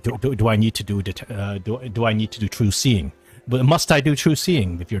need to do true seeing? But must I do true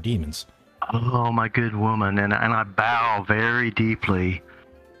seeing if you're demons?" Oh, my good woman, and I bow very deeply.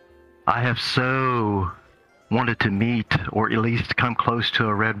 I have so wanted to meet, or at least come close to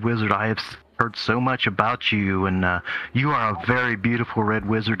a red wizard. I have heard so much about you, and you are a very beautiful red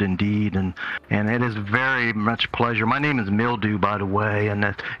wizard indeed, and it is very much pleasure. My name is Mildew, by the way, and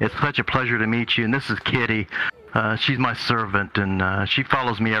it's such a pleasure to meet you. And this is Kitty. She's my servant, and she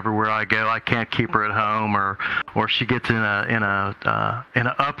follows me everywhere I go. I can't keep her at home, or she gets in an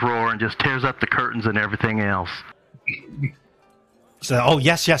uproar and just tears up the curtains and everything else. So, oh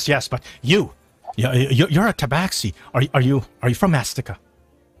yes, but you're a tabaxi. Are you from Mastica?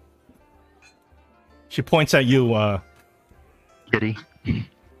 She points at you, Kitty.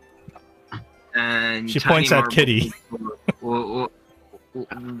 And she points at Kitty.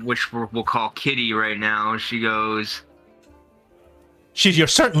 Which we'll call Kitty right now. She goes, You're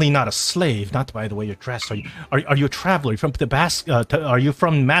certainly not a slave, not by the way you're dressed. Are you a traveler? Are you from are you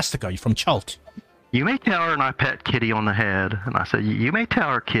from Mastica? Are you from Chult? You may tell her, and I pet Kitty on the head, and I said, "You may tell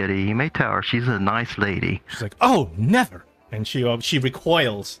her, Kitty. You may tell her. She's a nice lady." She's like, "Oh, never." And she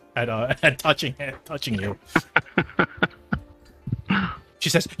recoils at touching you. She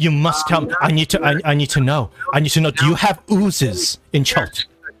says, "You must tell me. I need to know. I need to know. Do you have oozes in Chult?"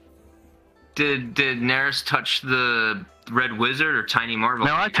 Did Neris touch the red wizard or Tiny Marvel?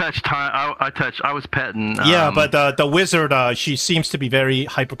 No, I touched. I was petting. Yeah, but the wizard, she seems to be very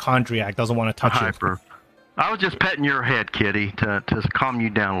hypochondriac. Doesn't want to touch you. I was just petting your head, Kitty, to calm you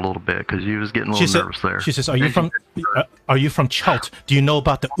down a little bit because you was getting a little nervous there. She says, "Are you from Chult? Do you know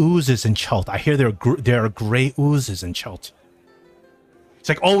about the oozes in Chult? I hear there are gray oozes in Chult." It's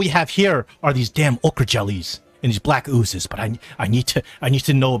like, all we have here are these damn ochre jellies and these black oozes, but I need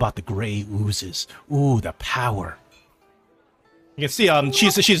to know about the gray oozes. Ooh, the power. You can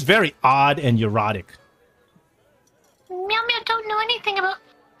see she's very odd and neurotic. Meow Meow don't know anything about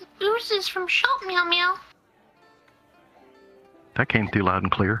oozes from Chult, Meow Meow. That came through loud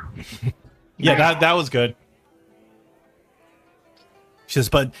and clear. Yeah, that was good. She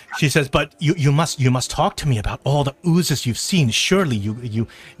says, but you must talk to me about all the oozes you've seen. Surely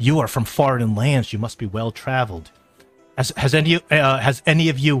you are from foreign lands. You must be well traveled. Has any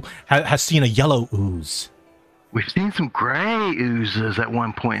of you seen a yellow ooze? We've seen some gray oozes at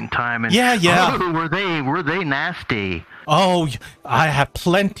one point in time. And yeah. Oh, were they nasty? Oh, I have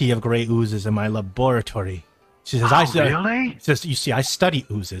plenty of gray oozes in my laboratory. She says, really? She says, you see, I study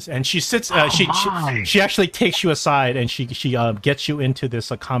oozes, and she sits. She actually takes you aside, and she gets you into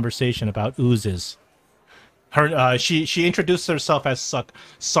this conversation about oozes. She introduced herself as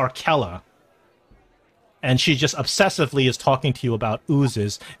Sarkella, and she just obsessively is talking to you about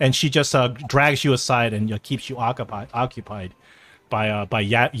oozes, and she just drags you aside and keeps you occupied by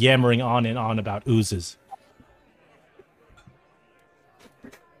yammering on and on about oozes.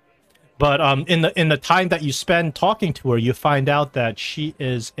 But in the time that you spend talking to her, you find out that she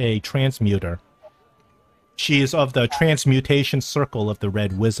is a transmuter. She is of the transmutation circle of the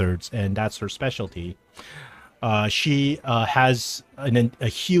Red Wizards, and that's her specialty. She has a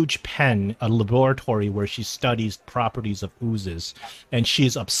huge pen, a laboratory where she studies properties of oozes, and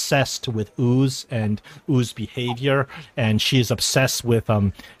she's obsessed with ooze and ooze behavior, and she is obsessed with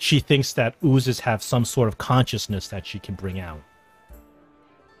she thinks that oozes have some sort of consciousness that she can bring out.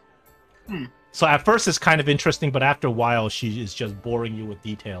 So at first it's kind of interesting, but after a while she is just boring you with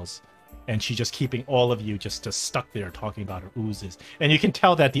details. And she's just keeping all of you just stuck there talking about her oozes. And you can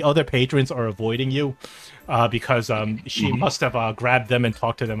tell that the other patrons are avoiding you because she must have grabbed them and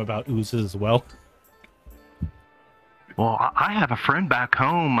talked to them about oozes as well. Well, I have a friend back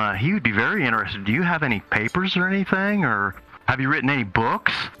home. He would be very interested. Do you have any papers or anything? Or have you written any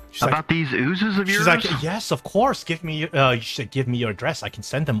books about these oozes of yours? She's like, yes, of course. Give me, you should give me your address. I can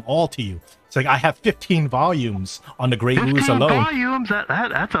send them all to you. It's like, I have 15 volumes on the Great Ooze alone. 15 volumes?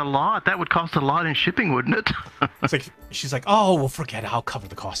 That's a lot. That would cost a lot in shipping, wouldn't it? It's like, she's like, oh, well, forget it. I'll cover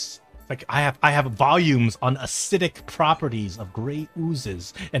the costs. It's like, I have volumes on acidic properties of Great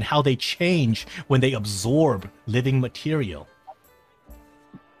Oozes and how they change when they absorb living material.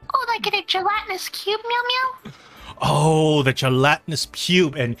 Oh, like in a gelatinous cube, meow meow? Oh, the gelatinous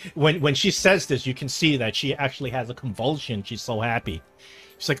cube. And when she says this, you can see that she actually has a convulsion. She's so happy.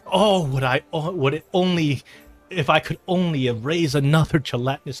 She's like, oh, if I could only raise another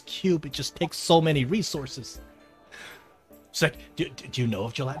gelatinous cube. It just takes so many resources. She's like, do you know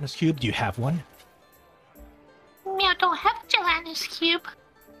of gelatinous cube? Do you have one? Meow don't have a gelatinous cube.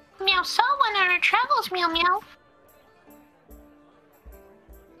 Meow saw one on her travels, meow meow.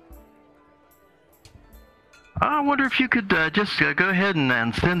 I wonder if you could just go ahead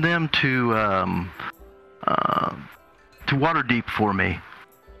and send them to Waterdeep for me.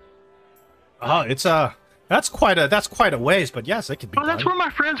 Oh, that's quite a ways, but yes, it could be. Well, that's where my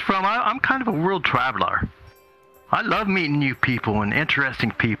friend's from. I'm kind of a world traveler. I love meeting new people and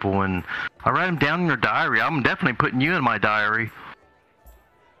interesting people, and I write them down in your diary. I'm definitely putting you in my diary.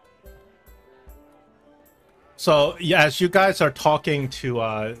 So, yeah, as you guys are talking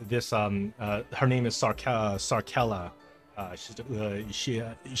to this, her name is Sarkella.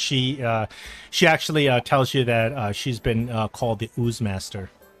 She actually tells you that she's been called the Ooze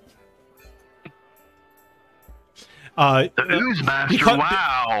Master. The Ooze Master,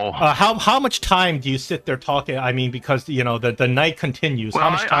 wow. How much time do you sit there talking? I mean, because, you know, the night continues. Well,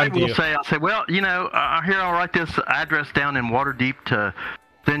 how much time I'll say, well, you know, here, I'll write this address down in Waterdeep to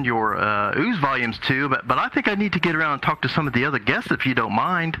send your ooze volumes to, but I think I need to get around and talk to some of the other guests if you don't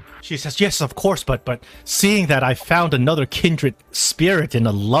mind. She says, yes, of course, but seeing that I found another kindred spirit in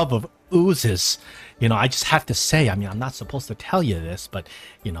a love of oozes, you know, I just have to say, I mean, I'm not supposed to tell you this, but,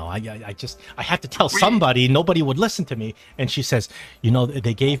 you know, I have to tell somebody. Nobody would listen to me. And she says, you know,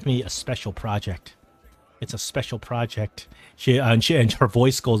 they gave me a special project. It's a special project. And her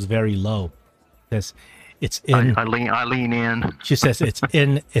voice goes very low. Says, it's in. I lean in. She says it's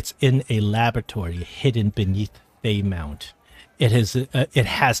in a laboratory hidden beneath Faymount. It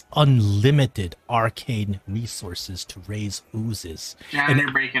has unlimited arcane resources to raise oozes. John,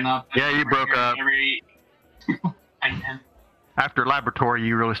 you're breaking up. Yeah, you broke up. Again. After laboratory,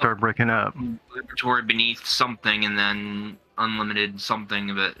 you really started breaking up. Laboratory beneath something, and then unlimited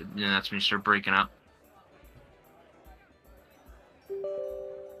something of it. You know, that's when you start breaking up.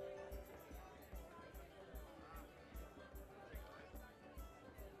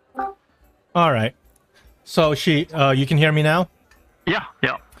 All right. So she, you can hear me now? Yeah.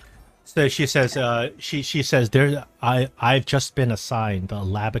 So she says, she says, I've just been assigned a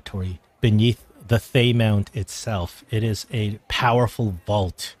laboratory beneath the Faymount itself. It is a powerful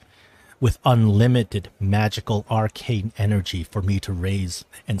vault with unlimited magical arcane energy for me to raise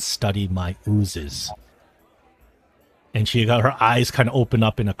and study my oozes. And she got her eyes kind of open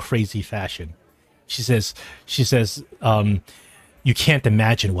up in a crazy fashion. She says, you can't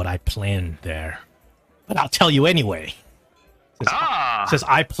imagine what I planned there. But I'll tell you anyway. Says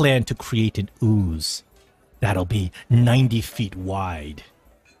I plan to create an ooze that'll be 90 feet wide.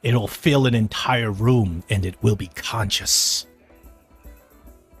 It'll fill an entire room, and it will be conscious.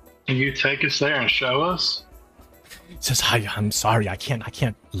 Can you take us there and show us? Says, I'm sorry, I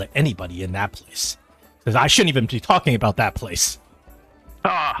can't let anybody in that place. Says, I shouldn't even be talking about that place.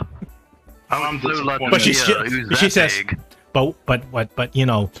 I'm so lucky. But she says, big. But you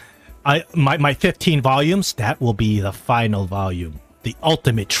know, my 15 volumes, that will be the final volume, the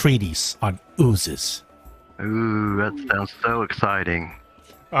ultimate treatise on oozes. Ooh, that sounds so exciting.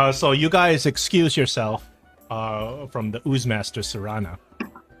 So you guys excuse yourself from the Ooze Master Serana.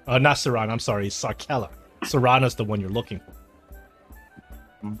 Not Serana, I'm sorry, Sarkella. Serana's the one you're looking for.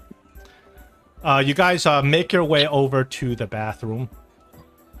 You guys make your way over to the bathroom.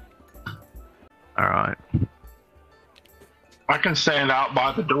 All right. I can stand out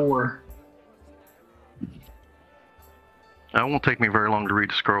by the door. It won't take me very long to read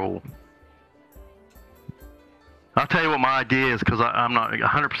the scroll. I'll tell you what my idea is, because I'm not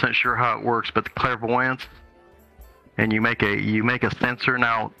 100% sure how it works, but the clairvoyance, and you make a sensor.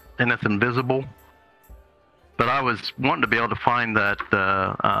 Now, and it's invisible. But I was wanting to be able to find that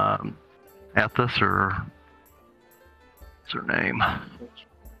Ethos, or what's her name?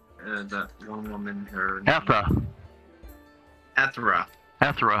 That one woman, her Ethra,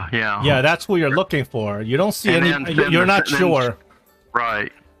 yeah. Yeah, that's what you're looking for. You don't see And any. then You're not sure.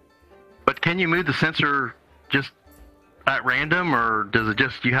 Right. But can you move the sensor just at random, or does it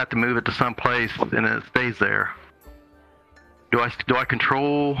just you have to move it to some place and it stays there? Do I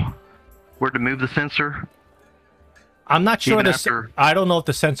control where to move the sensor? I'm not sure. Even I don't know if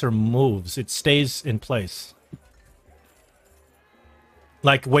the sensor moves. It stays in place.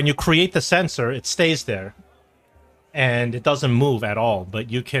 Like when you create the sensor, it stays there, and it doesn't move at all.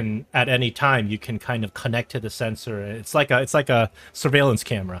 But you can, at any time, you can kind of connect to the sensor. It's like a surveillance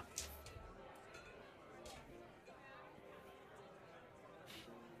camera.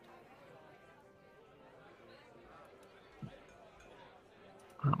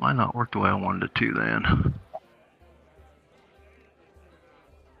 That might not work the way I wanted it to then.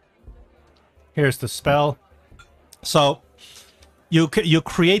 Here's the spell. So you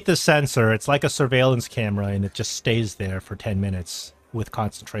create the sensor. It's like a surveillance camera, and it just stays there for 10 minutes with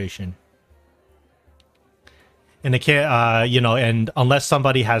concentration. And they can't, and unless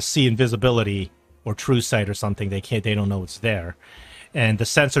somebody has see invisibility or true sight or something, they don't know it's there. And the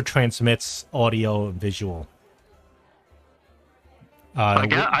sensor transmits audio and visual. I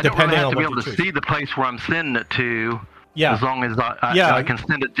don't really have to be able to see the place where I'm sending it to. Yeah. As long as I can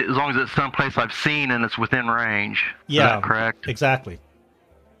send it, as long as it's someplace I've seen and it's within range. Yeah. Is that correct? Exactly.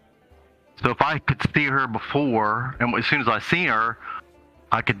 So if I could see her before, and as soon as I see her,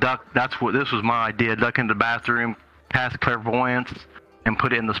 I could duck. This was my idea: duck into the bathroom, cast clairvoyance, and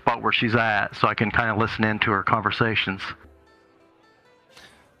put it in the spot where she's at, so I can kind of listen into her conversations.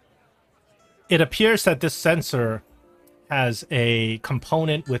 It appears that this sensor has a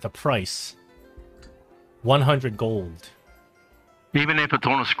component with a price. 100 gold. Even if it's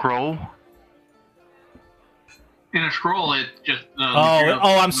on a scroll? In a scroll, it just...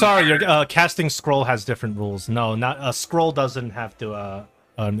 I'm sorry. Your casting scroll has different rules. No, not a scroll doesn't have to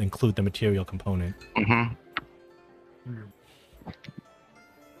include the material component. Mm-hmm.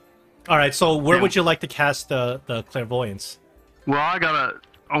 All right, so where would you like to cast the clairvoyance? Well, I'm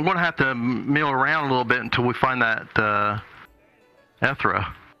going to have to mill around a little bit until we find that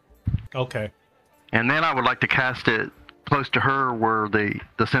Ethra. Okay. And then I would like to cast it close to her where the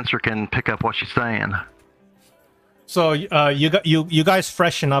sensor can pick up what she's saying. So you guys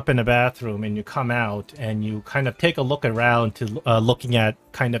freshen up in the bathroom and you come out and you kind of take a look around to looking at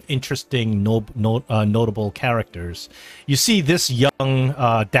kind of interesting notable characters. You see this young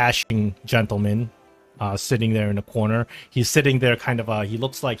dashing gentleman sitting there in the corner. He's sitting there kind of he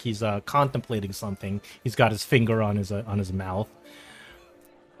looks like he's contemplating something. He's got his finger on his mouth.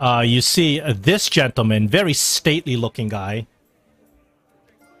 You see this gentleman, very stately looking guy.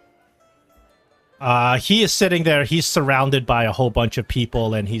 He is sitting there. He's surrounded by a whole bunch of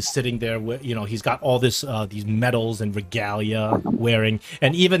people, and he's sitting there with, he's got all these medals and regalia wearing,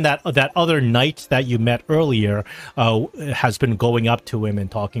 and even that other knight that you met earlier has been going up to him and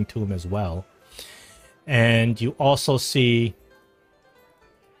talking to him as well. And you also see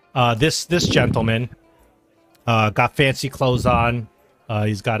this gentleman got fancy clothes on.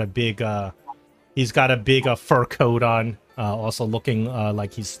 He's got a big fur coat on, also looking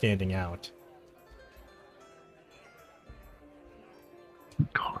like he's standing out.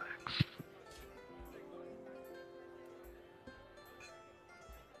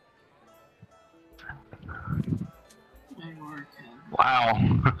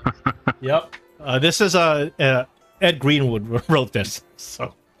 Wow. Yep. This is Ed Greenwood wrote this,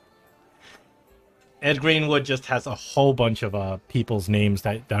 so. Ed Greenwood just has a whole bunch of people's names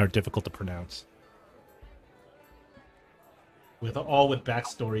that are difficult to pronounce, with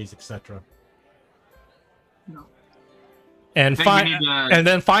backstories, etc. No. And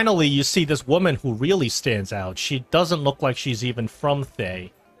then finally, you see this woman who really stands out. She doesn't look like she's even from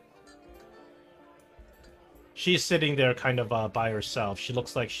Thay. She's sitting there kind of by herself. She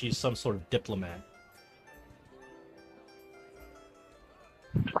looks like she's some sort of diplomat.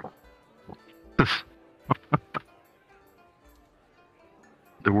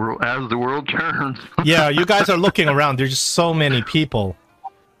 As the world turns. Yeah, you guys are looking around. There's just so many people.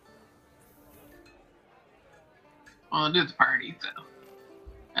 Well, it is a party, so.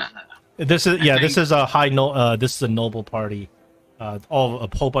 This is a noble party. A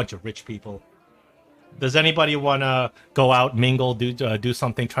whole bunch of rich people. Does anybody want to go out, mingle, do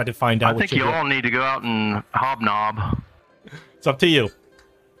something, try to find out? I think you all need to go out and hobnob. It's up to you.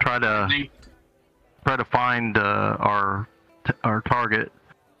 Try to find our target.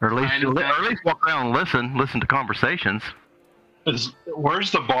 Or at least walk around and listen to conversations.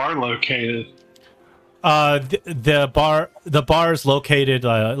 Where's the bar located? The bar is located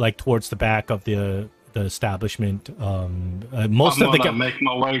like towards the back of the establishment. Most of the make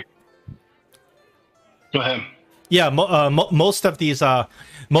my way. Go ahead. Yeah, most of these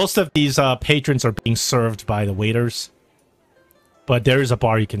patrons are being served by the waiters, but there is a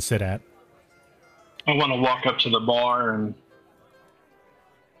bar you can sit at. I want to walk up to the bar and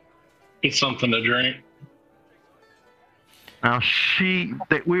get something to drink. Now,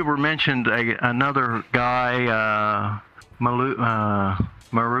 we were mentioned another guy,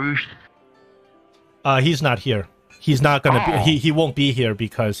 Marouche. He's not here. He's not gonna be. He won't be here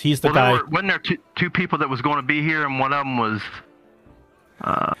because he's the guy. Wasn't there two people that was going to be here, and one of them was?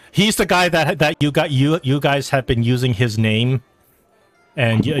 He's the guy that you guys have been using his name,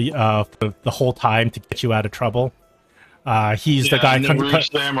 and for the whole time to get you out of trouble. He's the guy.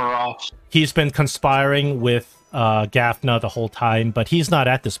 He's been conspiring with Gafna the whole time, but he's not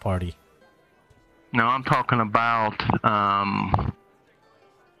at this party. No, I'm talking about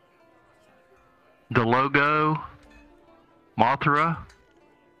the logo, Mothra,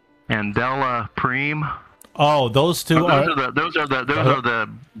 and Della Prime. Oh, those two those are the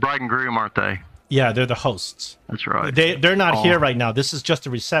bride and groom, aren't they? Yeah, they're the hosts. That's right. They're not here right now. This is just a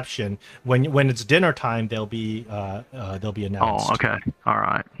reception. When it's dinner time, they'll be announced. Oh, okay. All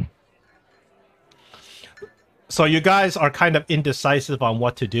right. So you guys are kind of indecisive on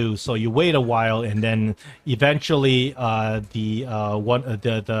what to do. So you wait a while, and then eventually the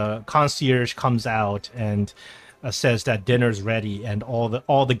concierge comes out and says that dinner's ready, and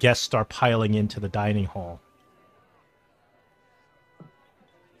all the guests start piling into the dining hall.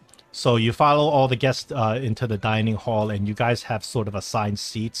 So you follow all the guests into the dining hall, and you guys have sort of assigned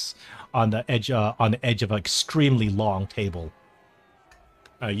seats on the edge of an extremely long table.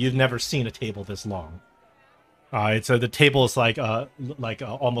 You've never seen a table this long. The table is like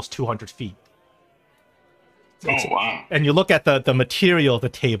almost 200 feet. Oh wow! And you look at the material of the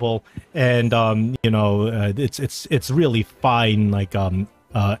table, and it's really fine, like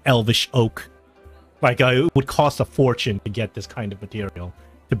elvish oak. Like it would cost a fortune to get this kind of material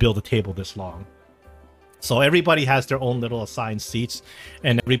to build a table this long. So everybody has their own little assigned seats,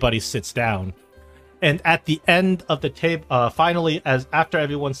 and everybody sits down. And at the end of the table, finally, after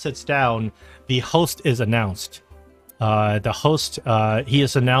everyone sits down, the host is announced. The host, he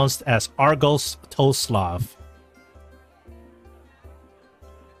is announced as Argos Toslav.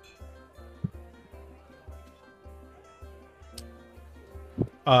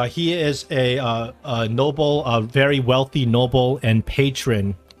 He is a noble, a very wealthy noble and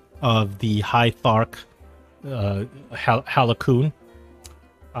patron of the High Thark Halakun.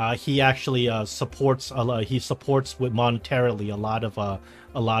 He actually supports with monetarily a lot of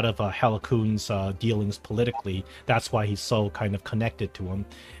Halakun's dealings politically. That's why he's so kind of connected to him,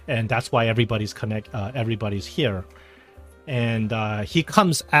 and that's why everybody's here. And he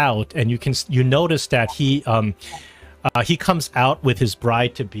comes out, and you notice that he comes out with his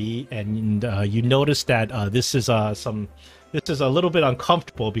bride to be, and you notice that this is a little bit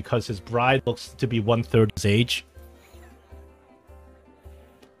uncomfortable because his bride looks to be 1/3 his age.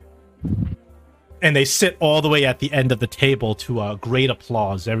 And they sit all the way at the end of the table to great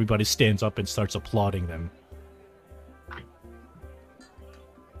applause. Everybody stands up and starts applauding them.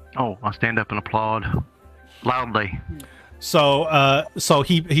 Oh, I stand up and applaud loudly. So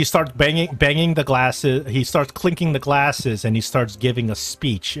he starts banging the glasses. He starts clinking the glasses, and he starts giving a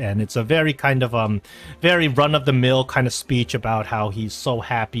speech. And it's a very kind of very run-of-the-mill kind of speech about how he's so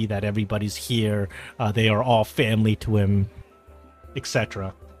happy that everybody's here. They are all family to him,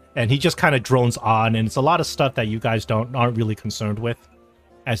 etc. And he just kind of drones on, and it's a lot of stuff that you guys aren't really concerned with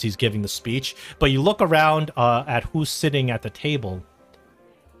as he's giving the speech. But you look around at who's sitting at the table.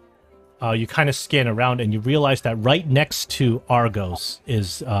 You kind of scan around, and you realize that right next to Argos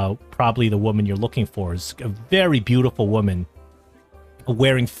is probably the woman you're looking for. It's a very beautiful woman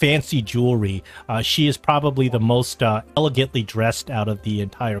wearing fancy jewelry. She is probably the most elegantly dressed out of the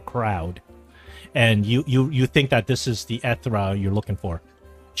entire crowd. And you think that this is the Ethra you're looking for.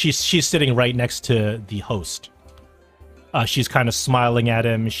 She's sitting right next to the host. She's kind of smiling at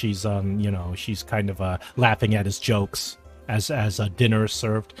him. She's she's kind of laughing at his jokes as a dinner is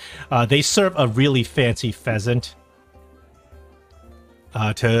served. They serve a really fancy pheasant.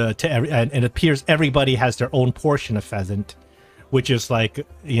 And it appears everybody has their own portion of pheasant, which is like,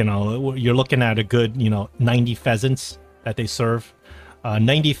 you're looking at a good 90 pheasants that they serve.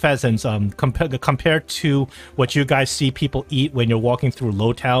 90 pheasants, compared to what you guys see people eat when you're walking through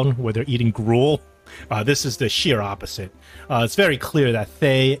Lowtown, where they're eating gruel. This is the sheer opposite. It's very clear that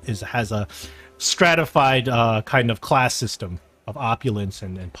Thay has a stratified kind of class system of opulence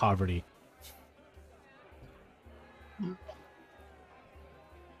and poverty.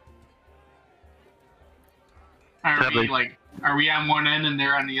 Are we on one end and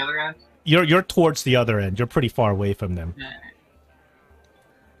they're on the other end? You're towards the other end. You're pretty far away from them. Yeah.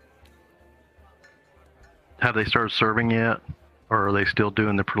 Have they started serving yet? Or are they still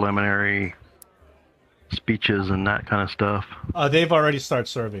doing the preliminary speeches and that kind of stuff? They've already started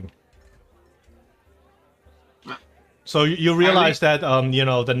serving. So you realize that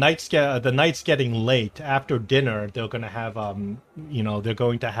the night's getting late. After dinner, they're gonna have they're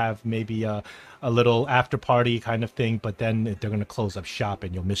going to have maybe a little after party kind of thing, but then they're gonna close up shop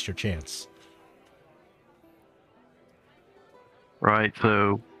and you'll miss your chance. Right.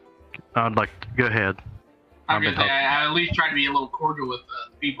 So I'd like to go ahead. I at least try to be a little cordial with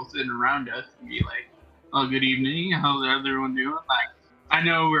the people sitting around us and be like, "Oh, good evening. How's everyone doing?" Like, I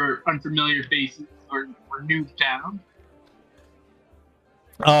know we're unfamiliar faces or we're new to town.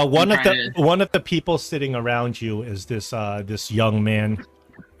 One of the people sitting around you is this young man.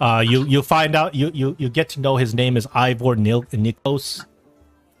 You find out you get to know his name is Ivor Nikos.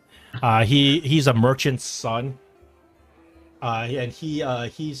 He's a merchant's son. And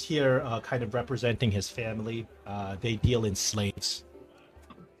he's here kind of representing his family. They deal in slaves.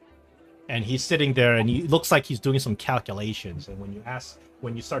 And he's sitting there and he looks like he's doing some calculations. And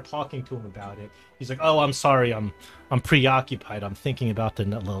when you start talking to him about it, he's like, "Oh, I'm sorry, I'm preoccupied. I'm thinking about the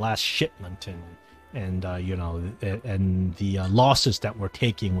last shipment and the losses that we're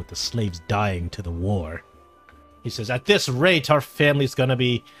taking with the slaves dying to the war." He says, "At this rate, our family's gonna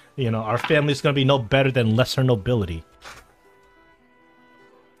be no better than lesser nobility."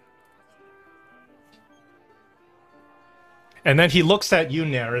 And then he looks at you,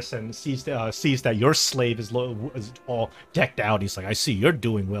 Neris, and sees that your slave is all decked out. He's like, "I see you're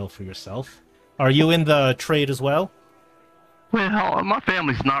doing well for yourself. Are you in the trade as well?" Well, my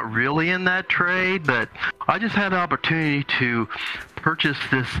family's not really in that trade, but I just had an opportunity to purchase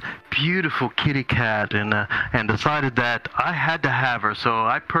this beautiful kitty cat and decided that I had to have her. So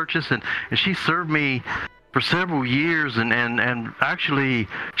I purchased and she served me for several years, and actually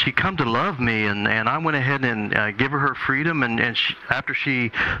she come to love me, and I went ahead and give her freedom, and after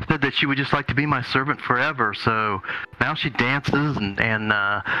she said that she would just like to be my servant forever, so now she dances and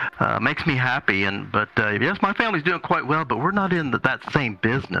makes me happy. But yes, my family's doing quite well, but we're not in that same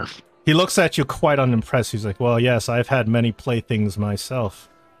business. He looks at you quite unimpressed. He's like, "Well, yes, I've had many playthings myself."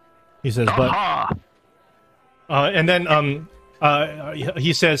 He says, "But," and then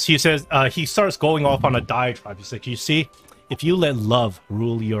he starts going off on a diatribe. He's like, "You see, if you let love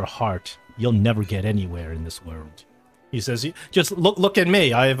rule your heart, you'll never get anywhere in this world." He says, "Just look at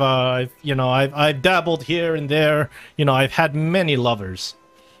me. I've dabbled here and there. I've had many lovers."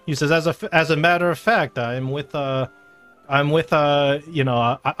 He says, "As a matter of fact, I'm with a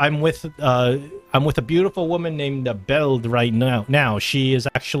beautiful woman named Beld right now. Now she's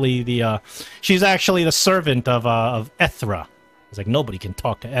actually the servant of Ethra." He's like, "Nobody can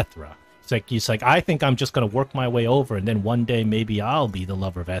talk to Ethra." He's like, "I think I'm just gonna work my way over, and then one day maybe I'll be the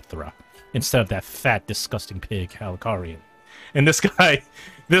lover of Ethra instead of that fat, disgusting pig Halikarian." And this guy,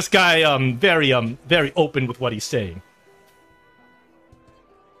 very open with what he's saying.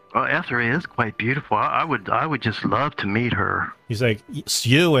 Well, Ethra is quite beautiful. I would just love to meet her. He's like, "It's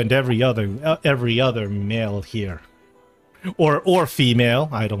you and every other male here, or female.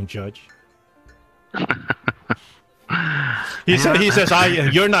 I don't judge." He says,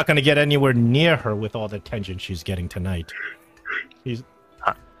 "You're not going to get anywhere near her with all the attention she's getting tonight."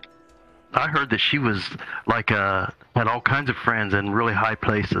 I heard that she was had all kinds of friends in really high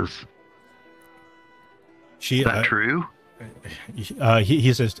places. Is that true?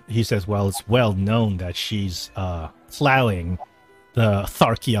 He says, "Well, it's well known that she's plowing the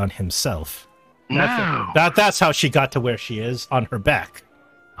Tharchion himself. No, that's how she got to where she is, on her back."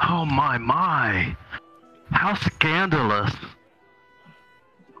 Oh my! How scandalous!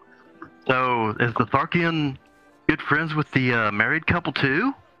 So, is the Tharchion good friends with the married couple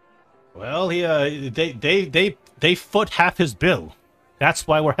too? Well, they foot half his bill. That's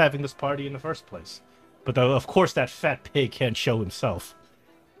why we're having this party in the first place. But of course, that fat pig can't show himself.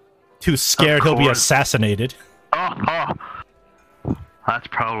 Too scared he'll be assassinated. Oh, that's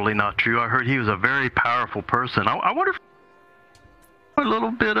probably not true. I heard he was a very powerful person. I wonder if a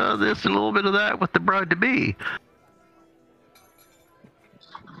little bit of this and a little bit of that with the bride-to-be.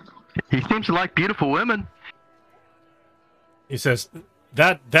 He seems to like beautiful women. He says,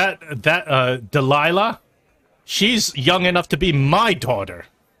 that Delilah, she's young enough to be my daughter.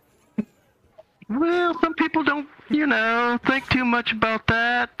 Well, some people don't, think too much about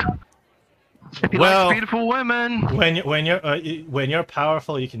that. If you Well, like beautiful women. When you're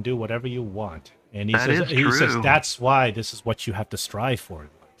powerful, you can do whatever you want. And he says that's why this is what you have to strive for in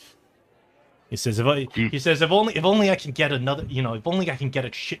life. He says if only I can get another, if only I can get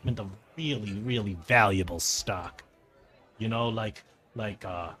a shipment of really, really valuable stock. Like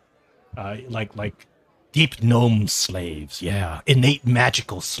deep gnome slaves, yeah, innate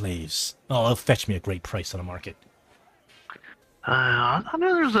magical slaves. Oh, they'll fetch me a great price on the market. I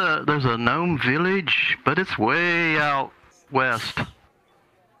know there's a gnome village, but it's way out west.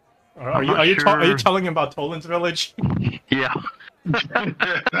 Are you telling him about Toland's village? Yeah.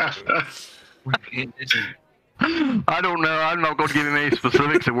 I don't know. I'm not going to give him any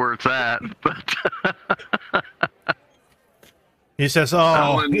specifics of where it's at, but. He says,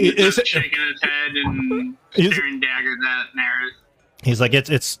 "Oh, is shaking his head and staring daggers at Naris." He's like,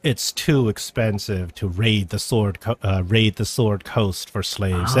 "It's too expensive to raid the sword coast for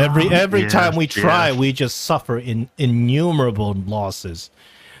slaves. Every time we try, we just suffer innumerable losses.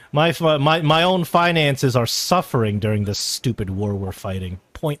 My own finances are suffering during this stupid war we're fighting.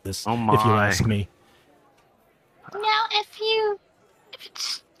 Pointless, if you ask me." Now, if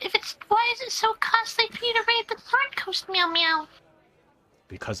it's why is it so costly for you to raid the Sword Coast, Meow Meow?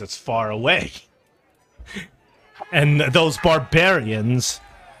 Because it's far away. And those barbarians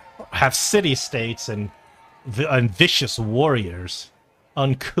have city-states and vicious warriors.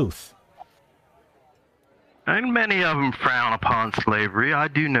 Uncouth. And many of them frown upon slavery. I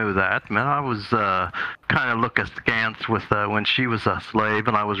do know that. Man, I was kind of look askance with when she was a slave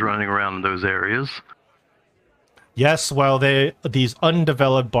and I was running around in those areas. Yes, well, these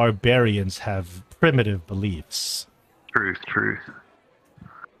undeveloped barbarians have primitive beliefs. Truth.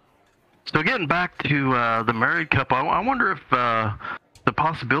 So getting back to the married couple, I wonder if the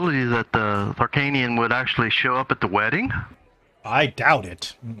possibility that the Tharchion would actually show up at the wedding. I doubt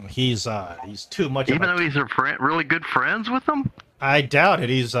it. He's too much. Even though he's really good friends with them. I doubt it.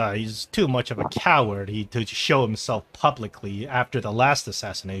 He's too much of a coward to show himself publicly after the last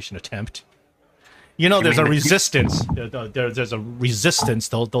assassination attempt. There's a resistance. There's a resistance.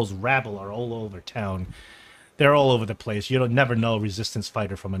 Those rabble are all over town. They're all over the place. You don't never know a resistance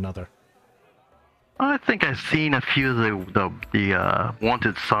fighter from another. I think I've seen a few of the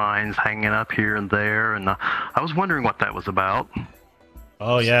wanted signs hanging up here and there, and I was wondering what that was about.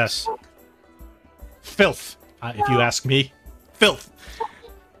 Oh, yes. Filth, if you ask me. Filth.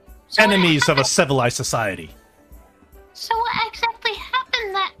 Enemies of a civilized society. So what exactly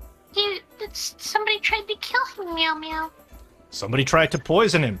happened that somebody tried to kill him, Meow Meow? Somebody tried to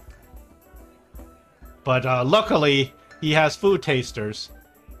poison him. But luckily, he has food tasters.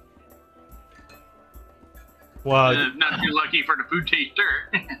 Well, not too lucky for the food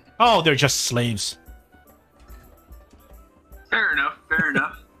taster. Oh, they're just slaves. Fair enough.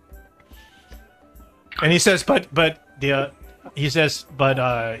 And he says, but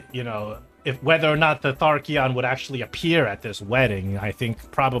if whether or not the Tharchion would actually appear at this wedding, I think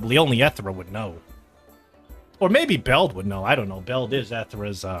probably only Ethra would know. Or maybe Beld would know. I don't know. Beld is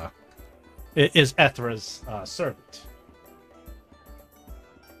Ethra's servant.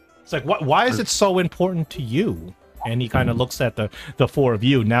 It's like, why is it so important to you? And he kind of looks at the four of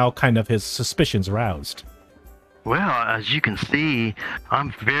you, now kind of his suspicions roused. Well, as you can see,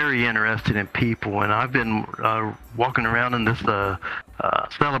 I'm very interested in people, and I've been walking around in this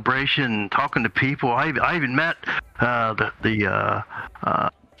celebration, talking to people. I even met the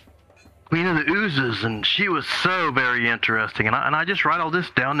Queen of the Oozes, and she was so very interesting. And I just write all this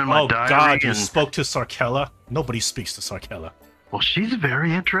down in my diary. Oh God, you spoke to Sarkella? Nobody speaks to Sarkella. Well, she's a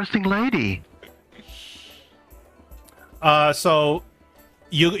very interesting lady. So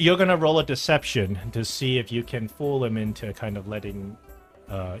you're gonna roll a deception to see if you can fool him into kind of letting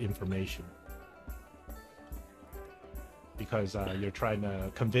information, because you're trying to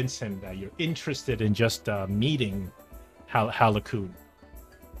convince him that you're interested in just meeting Halakun,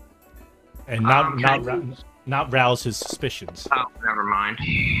 and not rouse his suspicions. Oh, never mind.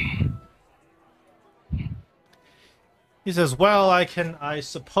 He says, "Well, I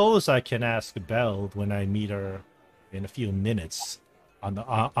suppose I can ask Belle when I meet her in a few minutes on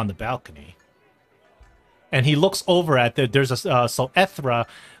the balcony." And he looks over at there's a so Ethra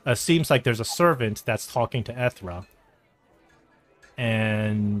seems like there's a servant that's talking to Ethra,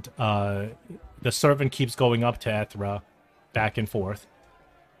 and the servant keeps going up to Ethra, back and forth,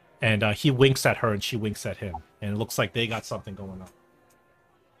 and he winks at her and she winks at him, and it looks like they got something going on.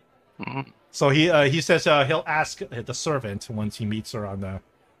 Mm-hmm. So he says he'll ask the servant once he meets her on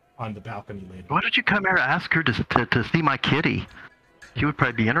the balcony later. Why don't you come here and ask her to see my kitty? She would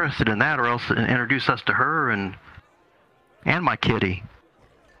probably be interested in that, or else introduce us to her and my kitty.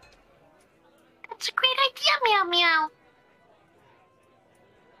 That's a great idea, meow meow.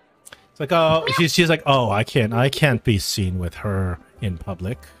 It's like, oh, she's like, oh, I can't be seen with her in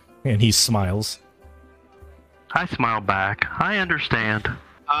public. And he smiles. I smile back. I understand.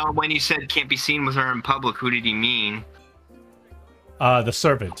 When he said can't be seen with her in public, who did he mean? The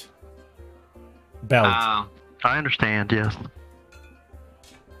servant. Belt. I understand, yes.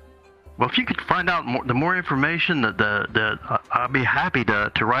 Well, if you could find out more information, I'd be happy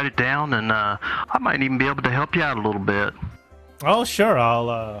to write it down, and I might even be able to help you out a little bit. Oh, sure.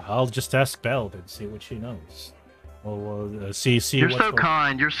 I'll just ask Belle and see what she knows. We'll see. You're so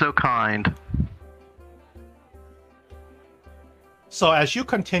kind. You're so kind. So as you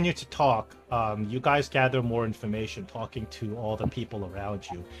continue to talk, you guys gather more information, talking to all the people around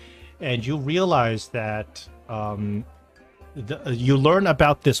you, and you realize that you learn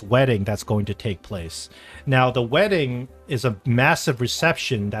about this wedding that's going to take place. Now, the wedding is a massive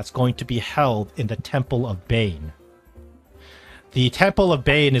reception that's going to be held in the Temple of Bane. The Temple of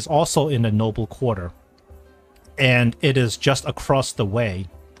Bane is also in a noble quarter, and it is just across the way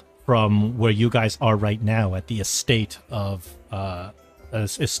from where you guys are right now at the estate of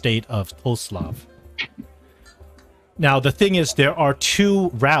Toslav. Now, the thing is, there are two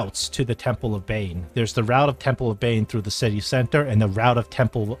routes to the Temple of Bane. There's the route of Temple of Bane through the city center, and the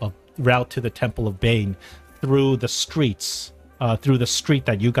route to the Temple of Bane through the streets, through the street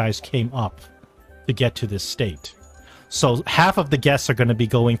that you guys came up to get to this state. So half of the guests are going to be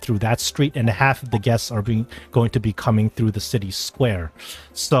going through that street, and half of the guests are going to be coming through the city square.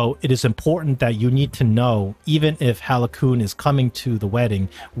 So it is important that you need to know, even if Halakun is coming to the wedding,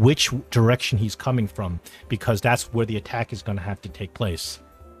 which direction he's coming from, because that's where the attack is going to have to take place.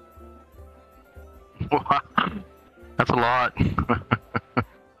 That's a lot.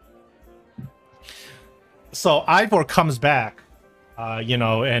 So Ivor comes back.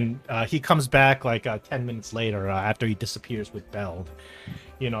 He comes back like 10 minutes later after he disappears with Beld.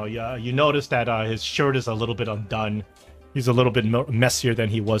 You notice that his shirt is a little bit undone. He's a little bit messier than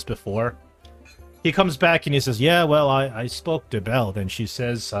he was before. He comes back and he says, yeah, well, I spoke to Beld, and she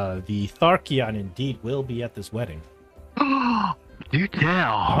says the Tharchion indeed will be at this wedding. You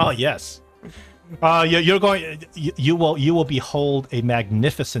tell. Oh, yes. You will behold a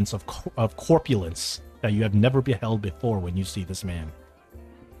magnificence of corpulence that you have never beheld before when you see this man.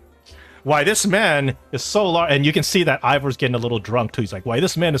 Why, this man is so large, and you can see that Ivor's getting a little drunk too. He's like, why,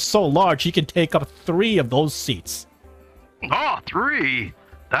 this man is so large, he can take up 3 of those seats. Oh, 3?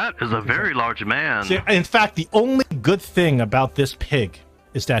 That is a very large man. See, in fact, the only good thing about this pig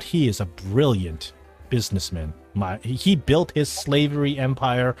is that he is a brilliant businessman. He built his slavery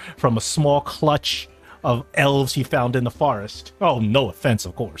empire from a small clutch of elves he found in the forest. Oh, no offense,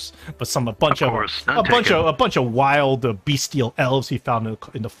 of course, but a bunch of wild bestial elves he found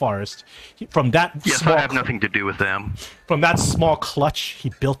in the forest. From that, yes, I have nothing to do with them. From that small clutch,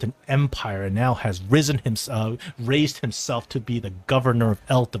 he built an empire and now has raised himself to be the governor of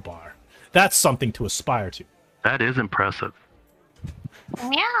Eltabbar. That's something to aspire to. That is impressive.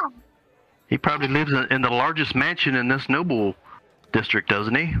 Yeah. He probably lives in the largest mansion in this noble district,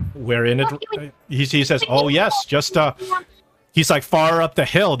 doesn't he? Wherein he says, oh yes, just he's like far up the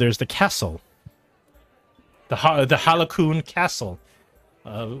hill there's the castle, the Halakun castle,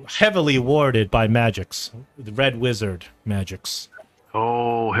 heavily warded by magics, the red wizard magics.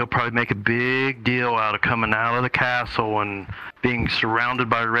 Oh, he'll probably make a big deal out of coming out of the castle and being surrounded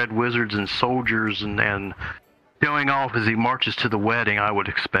by red wizards and soldiers and showing off as he marches to the wedding, I would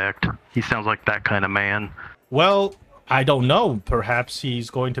expect. He sounds like that kind of man. Well, I don't know. Perhaps he's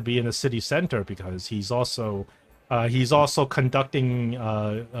going to be in the city center because he's also conducting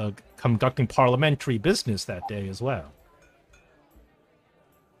parliamentary business that day as well.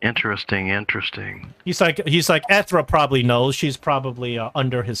 Interesting. He's like Ethra probably knows. She's probably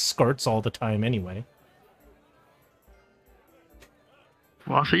under his skirts all the time anyway.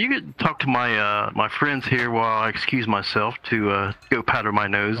 Well, so you could talk to my friends here while I excuse myself to go powder my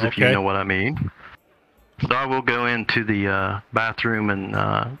nose, okay, if you know what I mean. So I will go into the bathroom and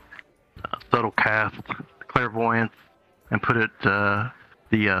subtle cast clairvoyance and put it the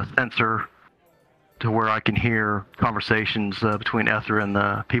sensor to where I can hear conversations between Ether and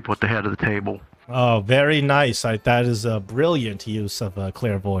the people at the head of the table. Oh, very nice. That is a brilliant use of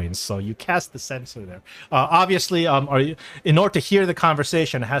clairvoyance. So you cast the sensor there. Obviously, in order to hear the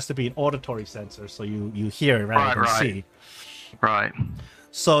conversation, it has to be an auditory sensor, so you hear it rather than see. Right.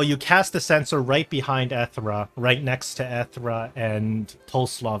 So you cast the sensor right behind Ethra, right next to Ethra and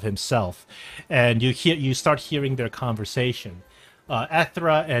Toslav himself, and you start hearing their conversation.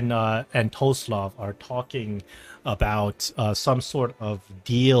 Ethra and Toslov are talking about some sort of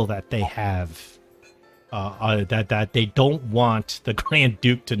deal that they have that they don't want the Grand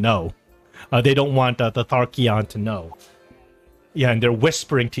Duke to know. They don't want the Tharchion to know. Yeah, and they're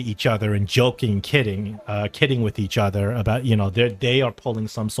whispering to each other and joking, kidding with each other about, they are pulling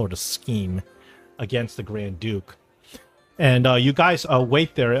some sort of scheme against the Grand Duke. And you guys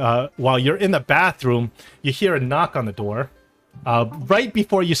wait there. While you're in the bathroom, you hear a knock on the door. Right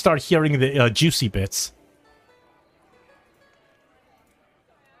before you start hearing the juicy bits.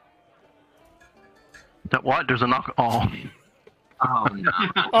 That what? There's a knock. Oh. Oh no.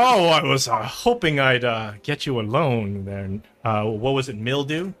 Oh, I was hoping I'd get you alone there. What was it,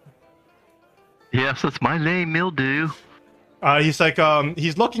 Mildew? Yes, that's my name, Mildew. He's like,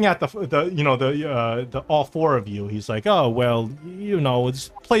 he's looking at the all four of you. He's like, oh, well, this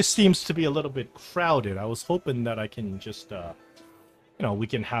place seems to be a little bit crowded. I was hoping that I can just, we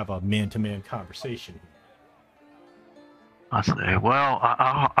can have a man-to-man conversation. I say, well,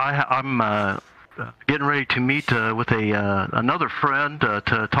 I'm getting ready to meet with another friend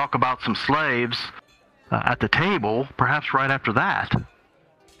to talk about some slaves at the table, perhaps right after that.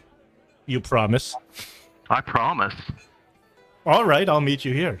 You promise? I promise. All right, I'll meet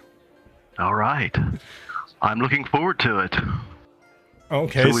you here. All right. I'm looking forward to it.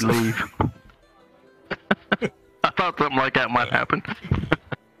 Okay. So we leave. I thought something like that might happen.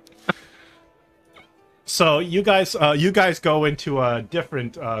 So you guys go into a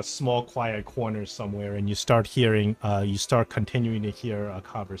different small quiet corner somewhere, and you start continuing to hear a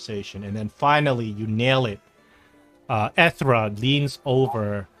conversation, and then finally you nail it. Ethra leans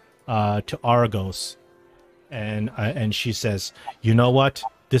over to Argos, and she says, "You know what?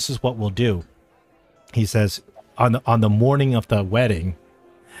 This is what we'll do." He says, "On the morning of the wedding,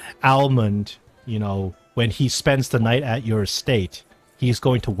 Almond, when he spends the night at your estate, he's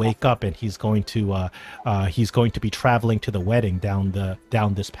going to wake up and he's going to be traveling to the wedding down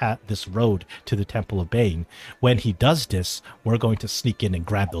this road to the Temple of Bane. When he does this, we're going to sneak in and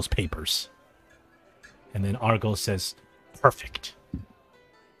grab those papers." And then Argo says, "Perfect.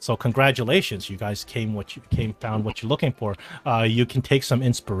 So congratulations, you guys found what you're looking for. You can take some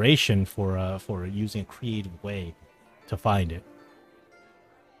inspiration for using a creative way to find it."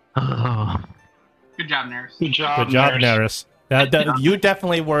 Good job, Neris. Good job, Good job, Neris. You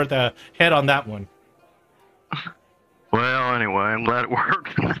definitely were the head on that one. Well, anyway, I'm glad it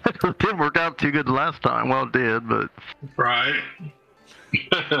worked. It didn't work out too good the last time. Well, it did, but... Right.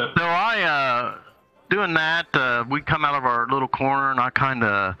 So doing that, we come out of our little corner,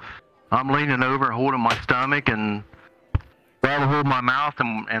 and I'm leaning over, holding my stomach, and grab a hold of my mouth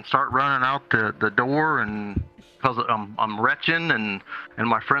and start running out the door, and because I'm retching, and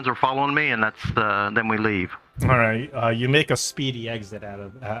my friends are following me, and then we leave. All right, you make a speedy exit out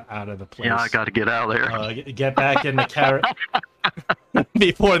of the place. Yeah, I got to get out of there. Get back in the carrot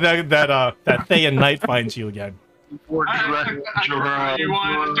before that Thayan Knight finds you again. You want to stick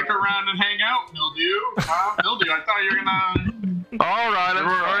around and hang out, Mildew? Mildew, I thought you were gonna. All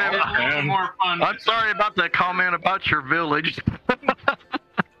right, more fun. I'm sorry about that comment about your village.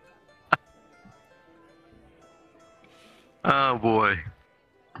 Oh boy.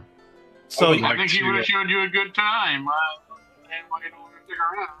 So I think he would have showed you a good time. Why you don't want to stick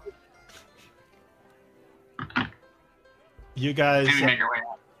around? You guys. Did we make our way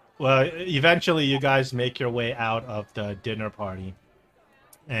out? Well, eventually you guys make your way out of the dinner party,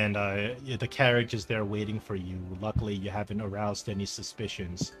 and the carriage is there waiting for you. Luckily, you haven't aroused any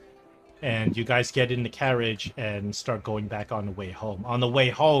suspicions, and you guys get in the carriage and start going back on the way home. On the way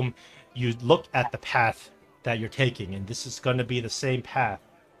home, you look at the path that you're taking, and this is going to be the same path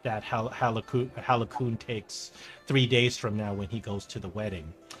that Halakun takes 3 days from now when he goes to the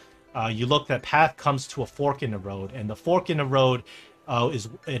wedding. You look, that path comes to a fork in the road, and the fork in the road is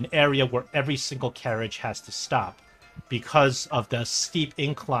an area where every single carriage has to stop because of the steep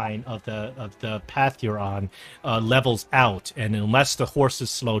incline of the path you're on. Levels out, and unless the horses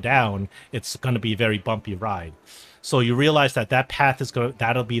slow down, it's going to be a very bumpy ride. So you realize that path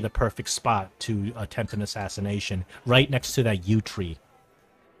that'll be the perfect spot to attempt an assassination, right next to that yew tree,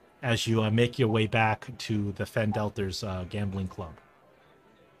 as you make your way back to the Fendelter's gambling club,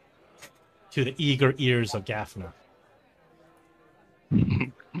 to the eager ears of Gafna.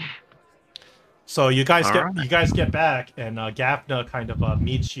 So you guys get back, and Gafna kind of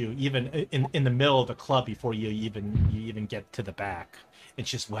meets you even in the middle of the club before you even get to the back. It's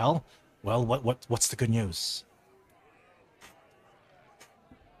just, well, what's the good news?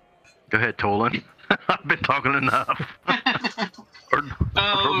 Go ahead, Tolan. I've been talking enough. or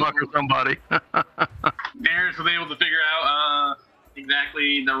somebody. Neris was able to figure out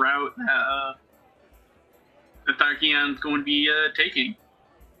exactly the route that the tharchion's going to be taking.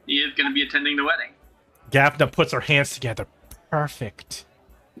 He is going to be attending the wedding. Gafna puts her hands together. Perfect.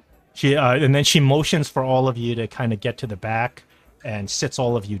 She and then she motions for all of you to kind of get to the back and sits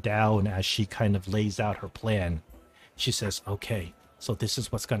all of you down as she kind of lays out her plan. She says, okay, so this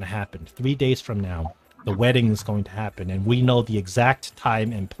is what's going to happen. 3 days from now, the wedding is going to happen, and we know the exact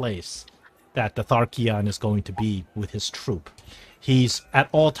time and place that the tharchion is going to be with his troop. He's at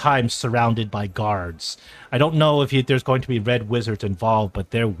all times surrounded by guards. I don't know if there's going to be red wizards involved,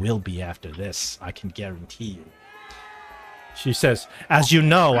 but there will be after this, I can guarantee you. She says, as you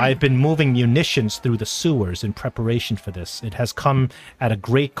know, I've been moving munitions through the sewers in preparation for this. It has come at a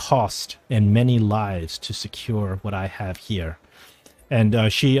great cost and many lives to secure what I have here.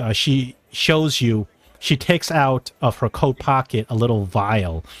 And she shows you, she takes out of her coat pocket a little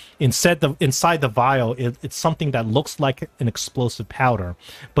vial. Inside the vial, it's something that looks like an explosive powder,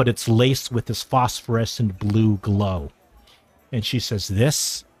 but it's laced with this phosphorescent blue glow. And she says,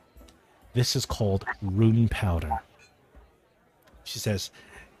 this is called rune powder. She says,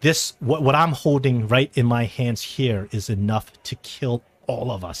 what I'm holding right in my hands here is enough to kill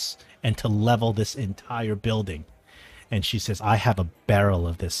all of us and to level this entire building. And she says, I have a barrel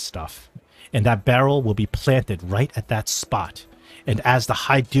of this stuff. And that barrel will be planted right at that spot. And as the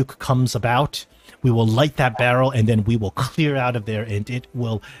High Duke comes about, we will light that barrel and then we will clear out of there, and it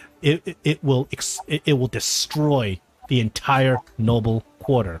will destroy the entire noble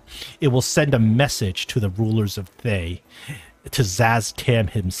quarter. It will send a message to the rulers of Thay, to Zaz-Tam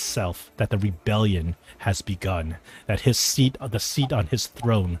himself, that the rebellion has begun, that the seat on his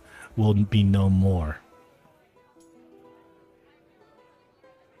throne will be no more.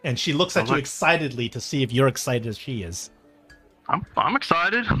 And she looks at you excitedly to see if you're excited as she is. I'm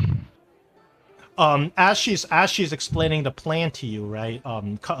excited. As she's explaining the plan to you, right?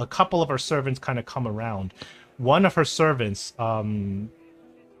 A couple of her servants kind of come around. One of her servants, Dolrak,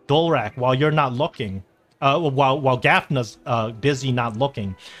 while you're not looking, while Gafna's busy not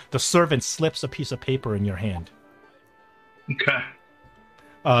looking, the servant slips a piece of paper in your hand. Okay.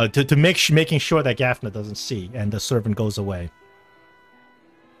 Making sure that Gafna doesn't see, and the servant goes away.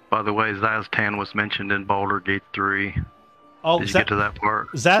 By the way, Zaz-Tam was mentioned in Baldur's Gate 3. Oh, did you get to that part?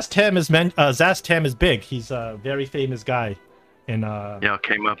 Zaz-Tam is big. He's a very famous guy. In yeah,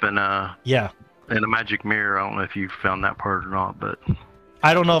 came up in in a magic mirror. I don't know if you found that part or not, but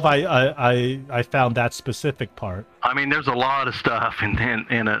I don't know if I found that specific part. I mean, there's a lot of stuff in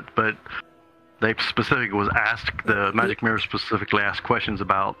it, but they specifically was asked, the magic mirror specifically asked questions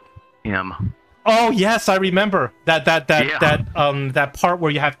about him. Oh yes, I remember that part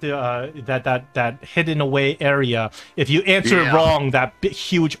where you have to that hidden away area. If you answer it wrong, that big,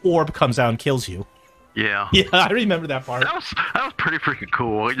 huge orb comes out and kills you. Yeah. Yeah, I remember that part. That was pretty freaking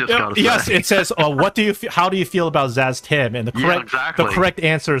cool. I just gotta say. Yes, it says, how do you feel about Zaz-Tam? And the correct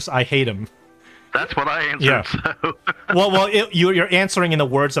answer is, I hate him. That's what I answered. Yeah. So. well, you're answering in the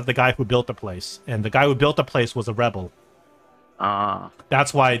words of the guy who built the place, and the guy who built the place was a rebel.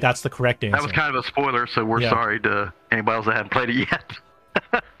 That's why that's the correct answer. That was kind of a spoiler, so we're sorry to anybody else that hadn't played it yet.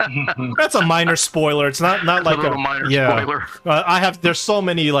 That's a minor spoiler. It's not like a minor spoiler. There's so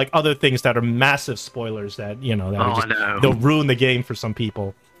many like other things that are massive spoilers that I know. They'll ruin the game for some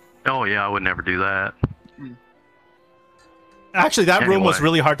people. Oh yeah, I would never do that. Actually, that room was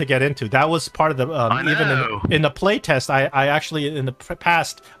really hard to get into. That was part of the even in the playtest. I actually in the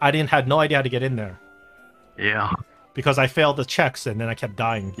past I had no idea how to get in there. Yeah. Because I failed the checks and then I kept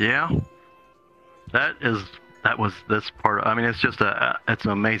dying. Yeah. That was this part. I mean, it's just it's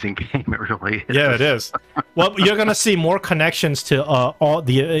an amazing game. It really is. Yeah, it is. Well, you're gonna see more connections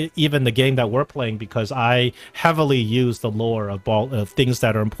to even the game that we're playing, because I heavily use the lore of things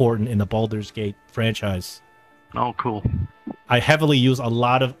that are important in the Baldur's Gate franchise. Oh, cool. I heavily use a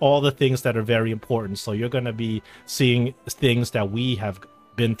lot of all the things that are very important. So you're gonna be seeing things that we have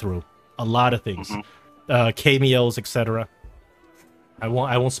been through. A lot of things. Mm-hmm. Cameos, etc. I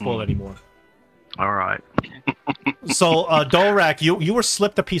won't spoil anymore. All right. So, Dolrak, you were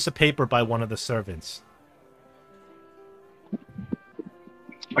slipped a piece of paper by one of the servants.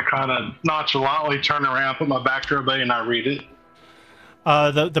 I kind of nonchalantly turn around, put my back to everybody, and I read it.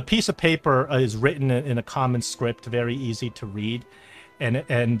 The piece of paper is written in a common script, very easy to read,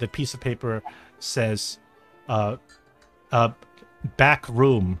 and the piece of paper says, "Back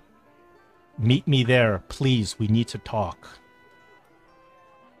room. Meet me there, please. We need to talk."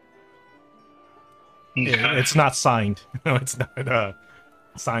 Okay. It's not signed. No, it's not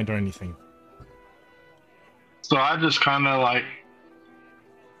signed or anything. So I just kind of like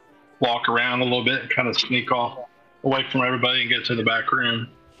walk around a little bit and kind of sneak off away from everybody and get to the back room.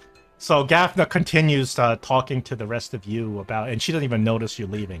 So Gafna continues talking to the rest of you about, and she doesn't even notice you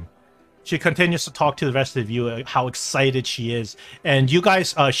leaving. She continues to talk to the rest of you how excited she is, and you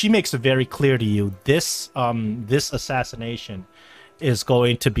guys. She makes it very clear to you this assassination is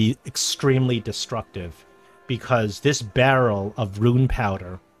going to be extremely destructive, because this barrel of rune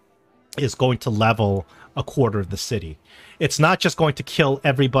powder is going to level a quarter of the city. It's not just going to kill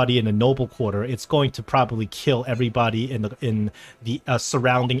everybody in the noble quarter. It's going to probably kill everybody in the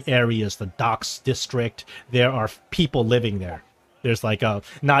surrounding areas, the docks district. There are people living there. There's like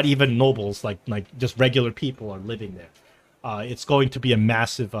not even nobles, like just regular people are living there. It's going to be a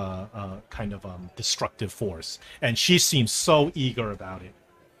massive kind of destructive force, and she seems so eager about it.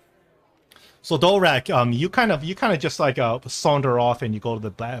 So Dorak, you kind of just like saunter off and you go to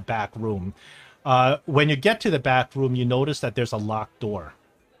the back room. When you get to the back room, you notice that there's a locked door.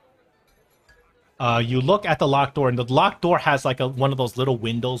 You look at the locked door, and the locked door has like one of those little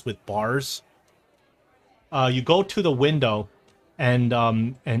windows with bars. You go to the window, and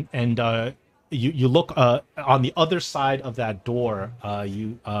you look on the other side of that door.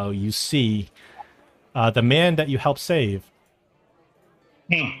 You see the man that you helped save.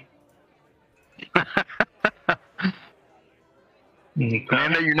 The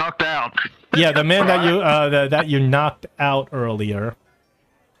man that you knocked out. Yeah, the man that you knocked out earlier,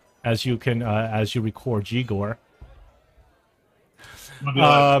 as you record Gigor.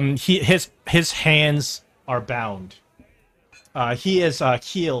 His hands are bound. He is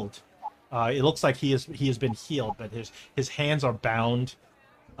healed. It looks like he has been healed, but his hands are bound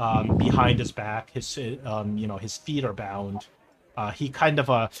behind his back. His his feet are bound. He kind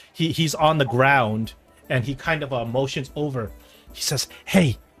of he's on the ground, and he kind of motions over. He says,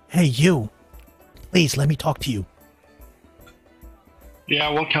 hey, you. Please, let me talk to you. Yeah,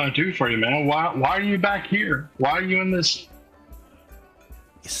 what can I do for you, man? Why are you back here? Why are you in this?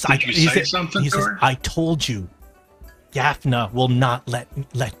 Did you say something to her? I told you. Gafna will not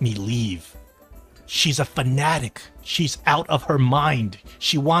let me leave. She's a fanatic. She's out of her mind.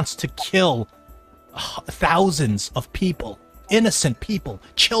 She wants to kill thousands of people. Innocent people.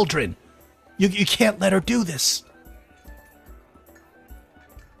 Children. You can't let her do this.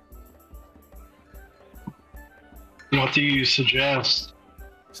 What do you suggest?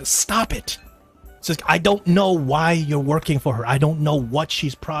 Says, stop it. Says, I don't know why you're working for her. I don't know what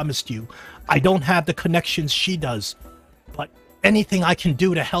she's promised you. I don't have the connections she does. But anything I can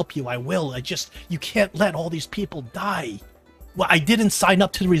do to help you, I will. You can't let all these people die. Well, I didn't sign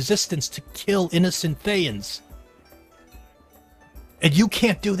up to the resistance to kill innocent Thayans. And you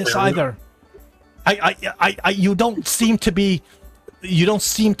can't do this either. You don't seem to be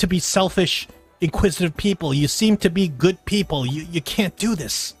selfish, inquisitive people. You seem to be good people. You can't do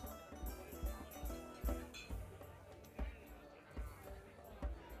this.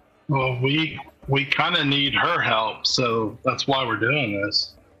 Well, we kind of need her help, so that's why we're doing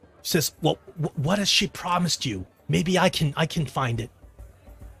this. He says, well, what has she promised you? Maybe I can find it.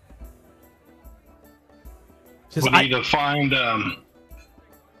 Says, we need to find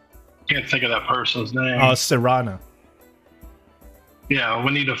can't think of that person's name. Serana. Yeah,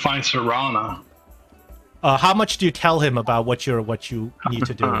 we need to find Serana. How much do you tell him about what you need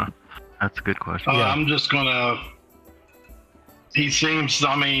to do? That's a good question. Yeah. I'm just gonna. He seems.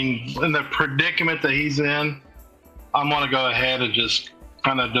 I mean, in the predicament that he's in, I'm gonna go ahead and just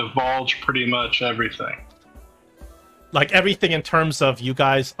kind of divulge pretty much everything. Like everything in terms of you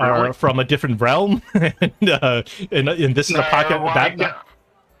guys are from a different realm, and this is a pocket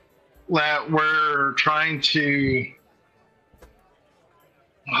that we're trying to.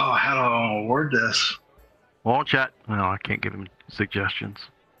 Oh, how do I word this? Won't chat. No, I can't give him suggestions.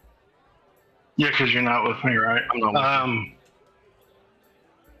 Yeah, because you're not with me, right? I'm not with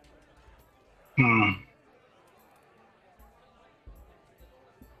you.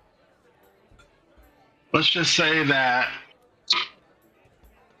 Let's just say that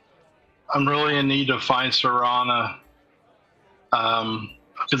I'm really in need to find Serana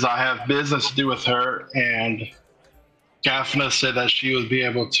because I have business to do with her, and Gafna said that she would be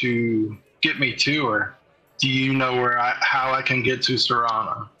able to get me to her. Do you know how I can get to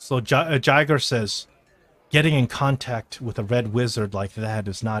Serana? So Jiger says, getting in contact with a red wizard like that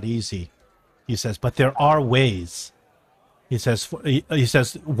is not easy. He says, but there are ways. He says,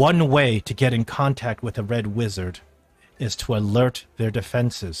 one way to get in contact with a red wizard is to alert their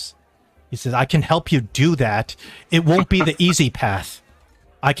defenses. He says, I can help you do that. It won't be the easy path.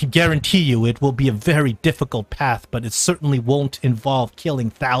 I can guarantee you it will be a very difficult path, but it certainly won't involve killing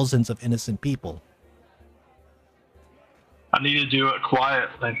thousands of innocent people. I need to do it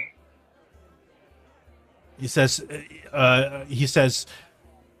quietly. He says,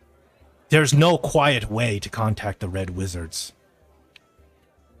 there's no quiet way to contact the Red Wizards.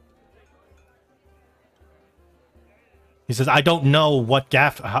 He says, I don't know what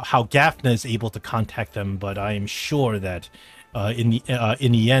how Gafna is able to contact them, but I am sure that in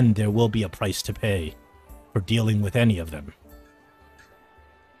the end there will be a price to pay for dealing with any of them.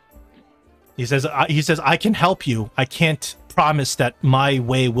 He says, I can help you. I can't promise that my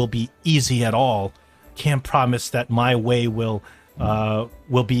way will be easy at all. Can't promise that my way will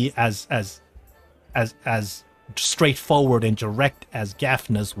be as straightforward and direct as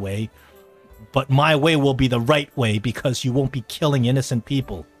Gafna's way. But my way will be the right way because you won't be killing innocent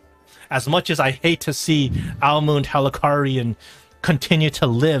people. As much as I hate to see Almund Halikarian continue to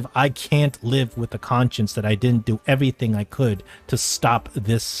live, I can't live with the conscience that I didn't do everything I could to stop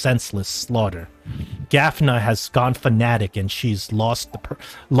this senseless slaughter. Gafna has gone fanatic, and she's lost sight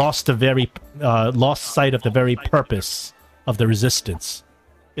of the very purpose of the resistance.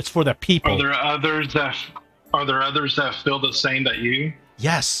 It's for the people. Are there others that feel the same that you?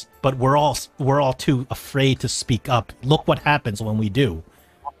 Yes, but we're all too afraid to speak up. Look what happens when we do.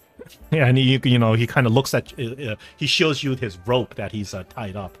 Yeah, and he kind of looks at, he shows you his rope that he's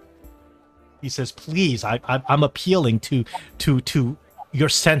tied up. He says, "Please, I'm appealing to your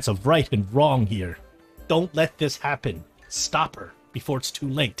sense of right and wrong here. Don't let this happen. Stop her before it's too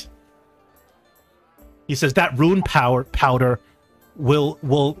late." He says that rune powder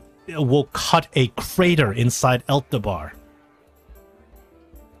will cut a crater inside Eltabbar.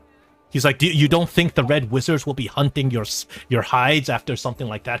 He's like, you don't think the Red Wizards will be hunting your hides after something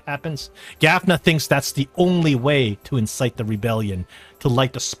like that happens? Gafna thinks that's the only way to incite the rebellion, to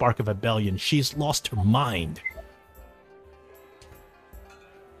light the spark of rebellion. She's lost her mind.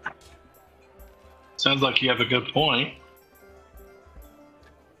 Sounds like you have a good point.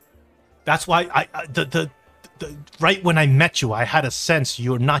 That's why right when I met you, I had a sense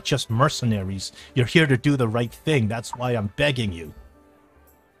you're not just mercenaries. You're here to do the right thing. That's why I'm begging you.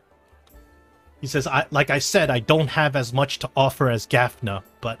 He says, like I said, I don't have as much to offer as Gafna,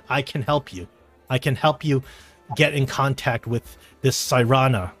 but I can help you. I can help you get in contact with this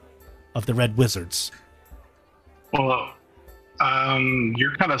Sirana of the Red Wizards. Well,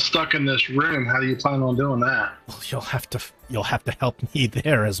 you're kind of stuck in this room. How do you plan on doing that? Well, you'll have to help me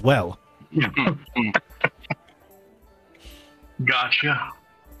there as well. Gotcha.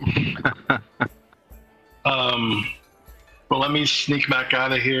 Well, let me sneak back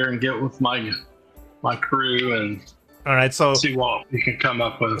out of here and get with my crew and all right, so see what we can come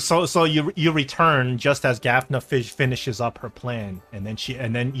up with. So you return just as Gafna finishes up her plan, and then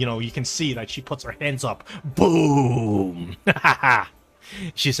you can see that she puts her hands up. Boom!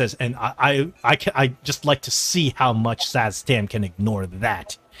 She says, and I just like to see how much Sazstan can ignore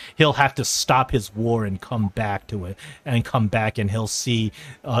that. He'll have to stop his war and come back to it, and he'll see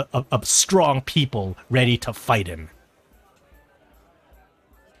a strong people ready to fight him.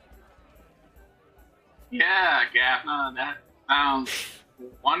 Yeah, Gafna, that sounds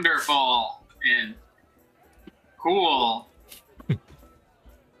wonderful and cool. And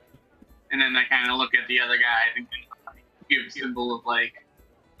then I kind of look at the other guy and give a symbol of like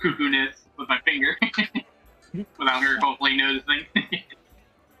cuckoo-ness with my finger without her hopefully noticing.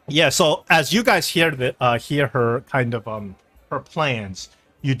 Yeah, so as you guys hear her kind of her plans,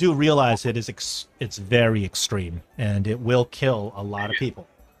 you do realize it's very extreme and it will kill a lot of people.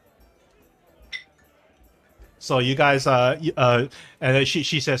 So you guys, and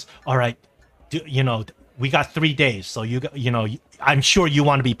she says, "All right, we got 3 days. So I'm sure you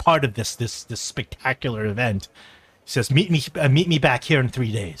want to be part of this spectacular event." She says, "Meet me back here in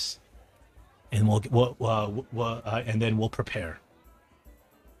 3 days, and and then we'll prepare."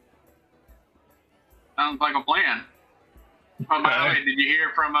 Sounds like a plan. Oh, by the way, did you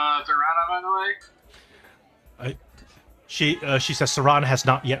hear from Serrano, by the way? She says Serrano has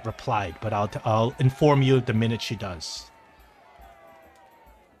not yet replied, but I'll inform you the minute she does.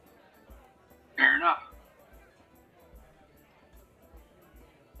 Fair enough.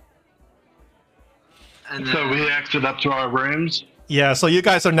 And so we exit up to our rooms. Yeah, so you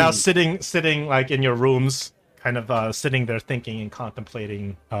guys are now sitting like in your rooms, kind of sitting there thinking and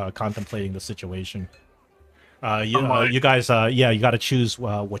contemplating the situation. You guys, you got to choose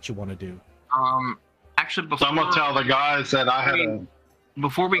what you want to do. Actually, before I'm gonna tell the guys that I had a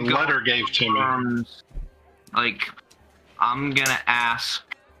letter gave to me. Like, I'm gonna ask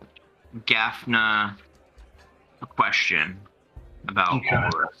Gafna a question about all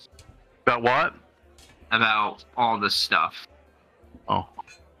this. About what? About all this stuff. Oh.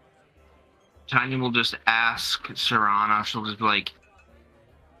 Tiny will just ask Serrano. She'll just be like,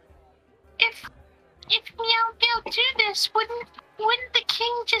 if Meow do this, wouldn't the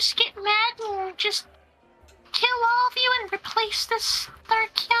king just get mad and just kill all of you and replace this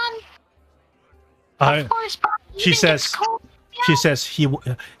tharchion? She says. She says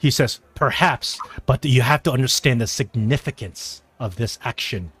he says perhaps, but you have to understand the significance of this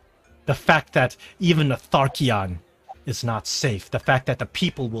action. The fact that even a tharchion is not safe. The fact that the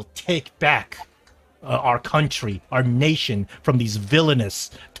people will take back our country, our nation, from these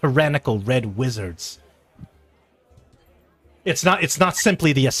villainous, tyrannical red wizards. It's not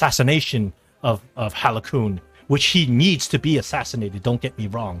simply the assassination of Halakun, which he needs to be assassinated, don't get me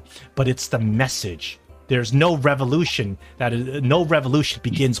wrong, but it's the message. There's no revolution no revolution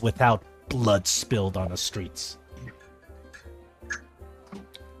begins without blood spilled on the streets.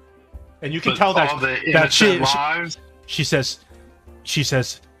 And you can tell that she says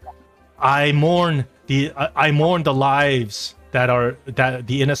I mourn the lives that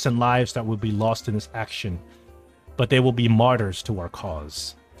the innocent lives that will be lost in this action, but they will be martyrs to our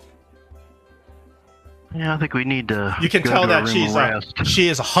cause. Yeah, I think we need to. You can tell that she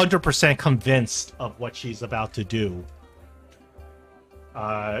is 100% convinced of what she's about to do.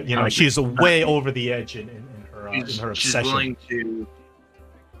 She's way over the edge in her obsession. She's willing to.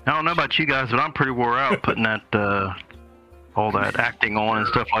 I don't know about you guys, but I'm pretty wore out putting that all that acting on and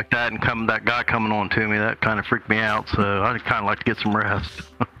stuff like that, and that guy coming on to me, that kind of freaked me out. So I'd kind of like to get some rest.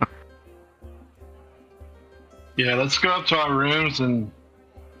 Yeah, let's go up to our rooms and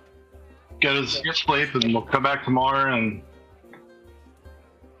get us sleep, and we'll come back tomorrow and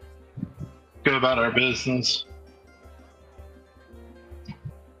go about our business.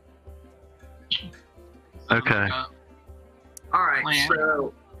 Okay. All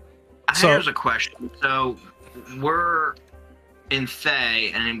right. So here's a question. So we're in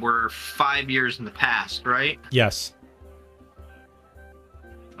Thay, and we're 5 years in the past, right? Yes.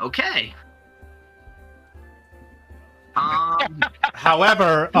 Okay.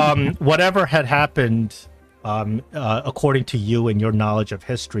 However, whatever had happened, according to you and your knowledge of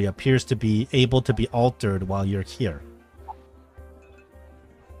history, appears to be able to be altered while you're here.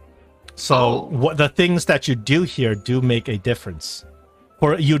 So the things that you do here do make a difference.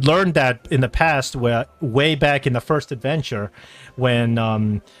 Or you learned that in the past, way back in the first adventure, when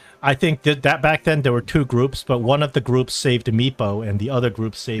I think that back then there were two groups, but one of the groups saved Meepo and the other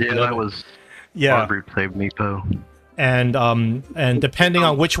group saved the other. Our group saved Meepo. And depending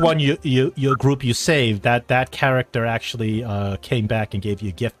on which one your group you saved, that character actually came back and gave you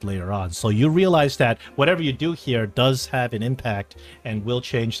a gift later on. So you realize that whatever you do here does have an impact and will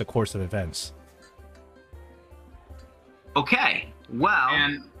change the course of events. Okay. Well,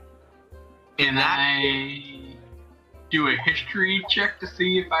 can I do a history check to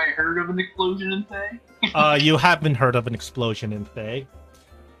see if I heard of an explosion in Thay? You haven't heard of an explosion in Thay.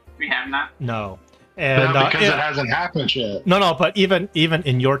 We have not? No. And because it hasn't happened yet. No, but even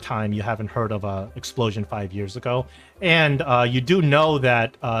in your time, you haven't heard of an explosion 5 years ago. And you do know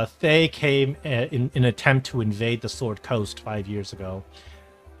that Thay came in an attempt to invade the Sword Coast 5 years ago.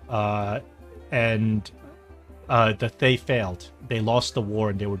 And the Thay failed. They lost the war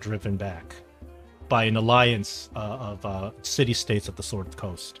and they were driven back by an alliance of city-states of the Sword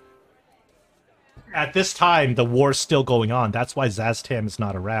Coast. At this time, the war is still going on. That's why Zaztam is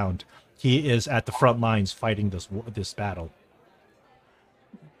not around. He is at the front lines fighting this battle.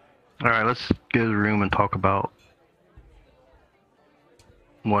 All right, let's go to the room and talk about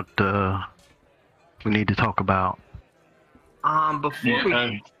what we need to talk about.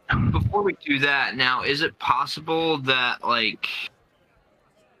 Before we do that, now, is it possible that, like,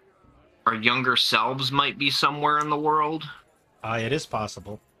 our younger selves might be somewhere in the world? It is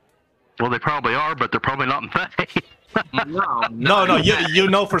possible. Well, they probably are, but they're probably not in Thay. No. You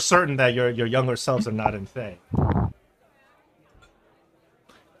know for certain that your younger selves are not in Thay.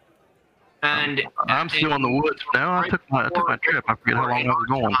 And I'm still in the woods now. I took my trip. I forget how long I was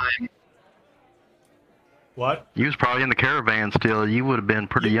going. What? You was probably in the caravan still. You would have been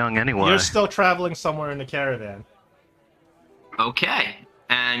pretty young anyway. You're still traveling somewhere in the caravan. Okay.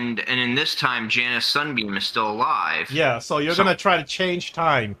 And in this time, Janice Sunbeam is still alive. Yeah, so you're going to try to change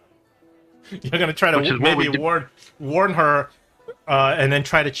time. You're going to try to maybe warn her and then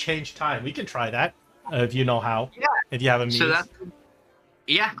try to change time. We can try that if you know how. Yeah. If you have a means.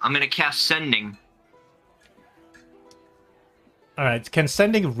 Yeah, I'm going to cast Sending. All right. Can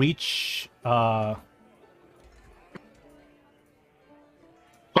Sending reach...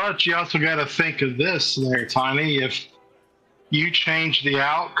 But you also got to think of this there, Tiny. If you change the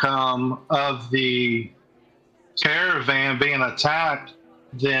outcome of the caravan being attacked,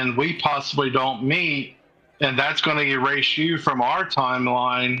 then we possibly don't meet, and that's going to erase you from our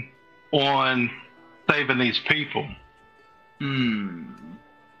timeline on saving these people.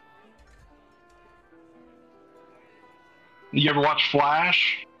 You ever watch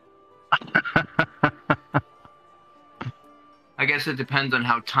Flash? I guess it depends on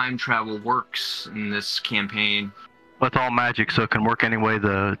how time travel works in this campaign. Well, it's all magic, so it can work any way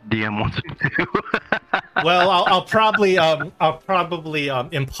the DM wants it to. Well, I'll probably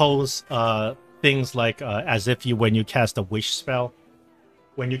impose things like as if when you cast a wish spell.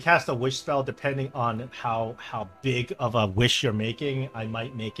 When you cast a wish spell, depending on how big of a wish you're making, I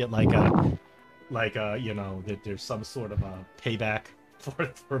might make it like a you know, that there's some sort of a payback for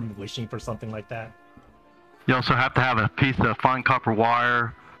wishing for something like that. You also have to have a piece of fine copper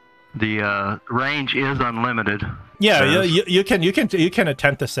wire. The range is unlimited. Yeah, you can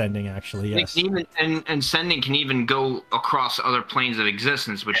attempt ascending, actually. Yes. And sending can even go across other planes of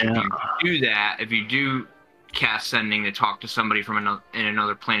existence. Which if you do cast sending to talk to somebody from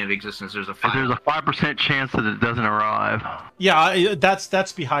another plane of existence, there's a 5% chance that it doesn't arrive. Yeah,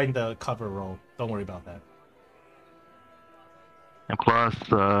 that's behind the cover roll. Don't worry about that. And plus,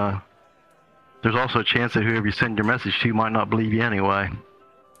 there's also a chance that whoever you send your message to might not believe you anyway.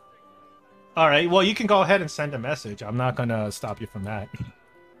 All right. Well, you can go ahead and send a message. I'm not gonna stop you from that.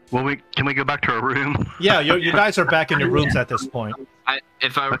 Well, can we go back to our room? Yeah, you guys are back in your rooms at this point.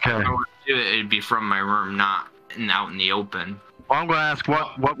 If I were to do it, it'd be from my room, not out in the open. Well, I'm going to ask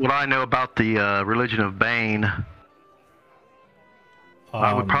what would I know about the religion of Bane?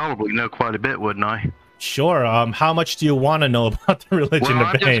 I would probably know quite a bit, wouldn't I? Sure. How much do you want to know about the religion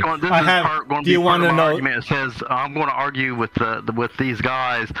of Bane? Do you want to know? It says I'm going to argue with these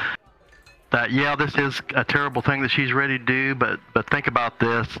guys that this is a terrible thing that she's ready to do, but think about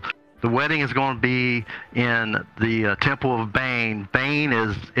this. The wedding is going to be in the temple of Bane. Bane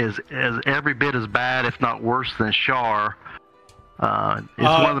is every bit as bad, if not worse, than Shar. It's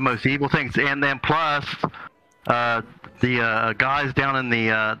one of the most evil things. And then plus, the guys down in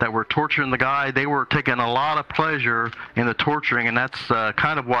the that were torturing the guy, they were taking a lot of pleasure in the torturing, and that's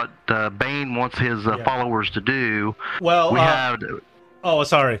kind of what Bane wants his followers to do. Well, we had. Oh,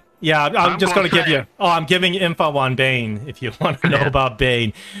 sorry. Yeah, I'm just going to give you... Oh, I'm giving you info on Bane, if you want to know about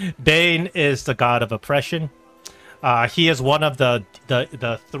Bane. Bane is the god of oppression. He is one of the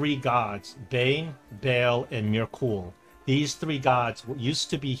three gods, Bane, Baal, and Mirkul. These three gods used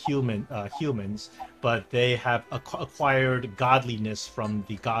to be humans, but they have acquired godliness from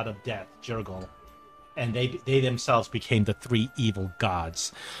the god of death, Jurgal. And they themselves became the three evil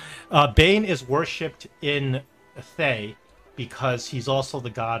gods. Bane is worshipped in Thay, because he's also the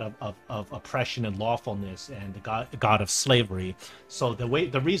god of oppression and lawfulness, and the god of slavery. So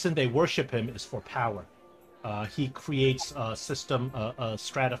the reason they worship him is for power. He creates a system, a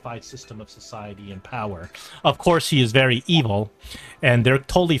stratified system of society and power. Of course, he is very evil, and they're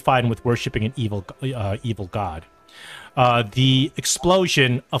totally fine with worshiping an evil god. The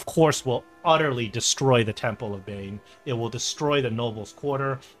explosion, of course, will utterly destroy the Temple of Bane. It will destroy the Noble's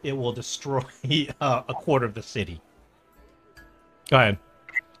Quarter. It will destroy a quarter of the city. Go ahead.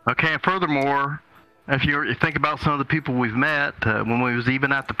 Okay, and furthermore, if you think about some of the people we've met, when we was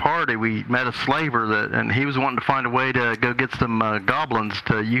even at the party, we met a slaver and he was wanting to find a way to go get some goblins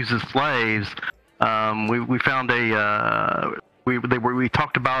to use as slaves. We found we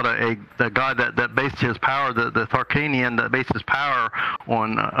talked about a guy that based his power, the Tharchion, that based his power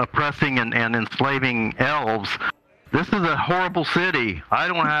on oppressing and enslaving elves. This is a horrible city. I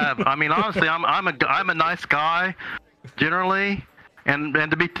don't have. I mean, honestly, I'm a nice guy, generally. And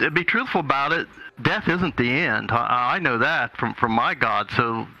to be truthful about it, death isn't the end. I know that from my God.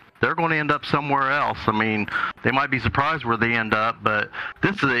 So they're going to end up somewhere else. I mean, they might be surprised where they end up, but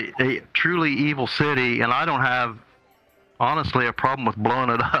this is a truly evil city, and I don't have, honestly, a problem with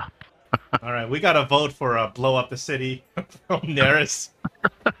blowing it up. All right, we got to vote for blow up the city from Neris.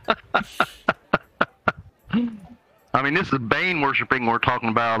 I mean, this is Bane worshipping we're talking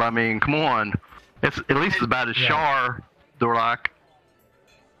about. I mean, come on. It's at least as bad as Shar, Dorlak.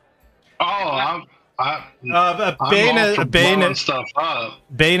 Oh, Bane is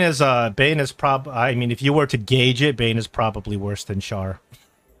I mean, if you were to gauge it, Bane is probably worse than Shar.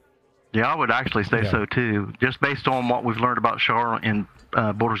 Yeah, I would actually say so too, just based on what we've learned about Shar in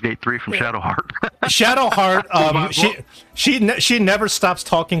Baldur's Gate 3 from Shadowheart. Shadowheart, she never stops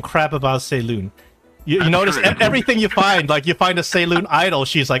talking crap about Saloon. You notice everything you find, like you find a Saloon idol,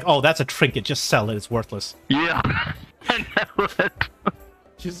 she's like, oh, that's a trinket, just sell it, it's worthless. Yeah, I know it.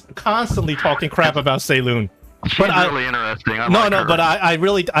 She's constantly talking crap about Saloon. She's really interesting. But I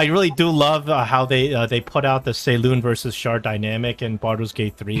really do love how they put out the Saloon versus Shar dynamic in Baldur's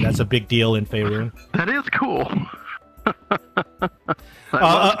Gate 3. That's a big deal in Faerun. That is cool.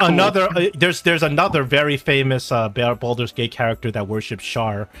 There's another very famous Baldur's Gate character that worships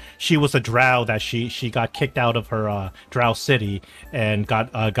Shar. She was a drow that she got kicked out of her drow city and got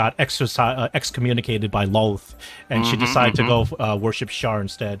excommunicated by Loth, and she decided to go worship Shar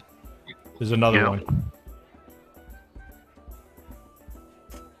instead. There's another one.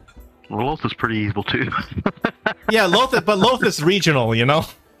 Well, Loth is pretty evil too. Yeah, Loth is regional, you know.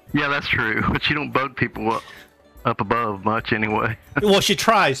 Yeah, that's true. But she don't bug people up above much anyway. Well, she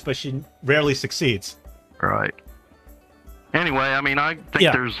tries, but she rarely succeeds. Right. Anyway, I mean, I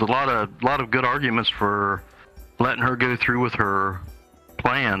think there's a lot of good arguments for letting her go through with her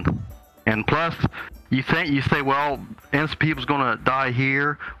plan. And plus, you say, well, innocent people's going to die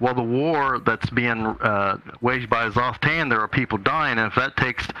here. Well, the war that's being waged by Zoftan, there are people dying, and if that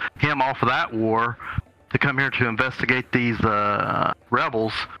takes him off of that war to come here to investigate these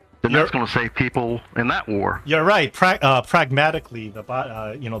rebels, then that's going to save people in that war. You're right. Pragmatically, the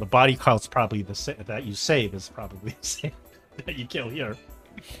body count's probably that you save is probably the same that you kill here.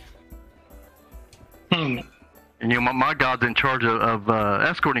 And my god's in charge of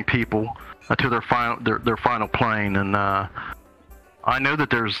escorting people to their final plane, and I know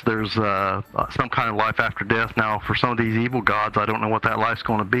that there's some kind of life after death. Now, for some of these evil gods, I don't know what that life's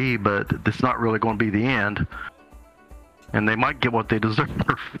going to be, but it's not really going to be the end. And they might get what they deserve.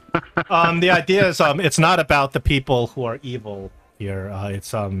 The idea is, it's not about the people who are evil here.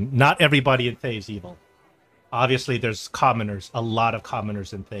 It's not everybody in Thay is evil. Obviously, there's commoners, a lot of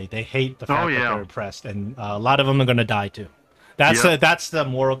commoners in Thay. They hate the fact that they're oppressed, and a lot of them are going to die too. That's the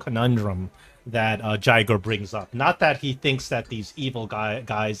moral conundrum that Jaigor brings up. Not that he thinks that these evil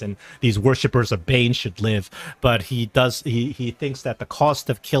guys and these worshippers of Bane should live, but he thinks that the cost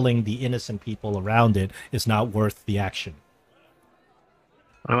of killing the innocent people around it is not worth the action.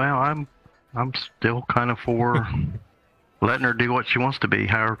 Well, I'm still kind of for letting her do what she wants to be,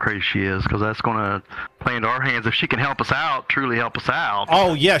 however crazy she is, because that's going to play into our hands. If she can help us out, truly help us out.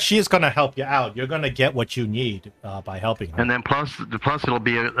 Oh yeah, she is going to help you out. You're going to get what you need by helping her. And then plus it'll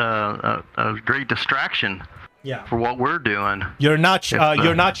be a great distraction. Yeah. For what we're doing. You're not sure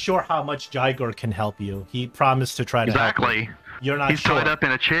how much Jaigor can help you. He promised to try to help you. Exactly. You're not He's sure. tied up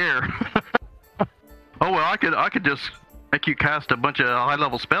in a chair. Oh well, I could just make you cast a bunch of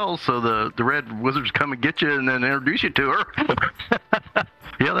high-level spells so the red wizards come and get you and then introduce you to her.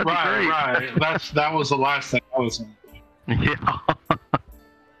 Yeah, that'd be great. Right. That was the last thing I was thinking. Yeah.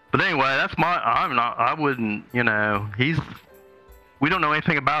 But anyway, I wouldn't, we don't know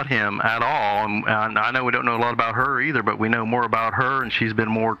anything about him at all, and I know we don't know a lot about her either, but we know more about her, and she's been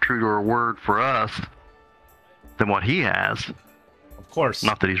more true to her word for us than what he has. Of course.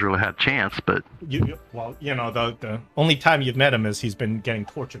 Not that he's really had a chance, but... the only time you've met him is he's been getting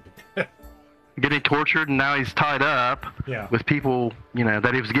tortured. Getting tortured, and now he's tied up with people,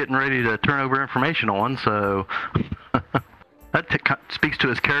 that he was getting ready to turn over information on, so... that speaks to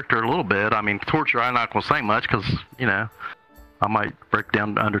his character a little bit. I mean, torture, I'm not going to say much, because, I might break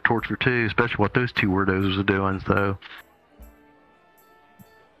down under torture, too, especially what those two weirdos are doing, so...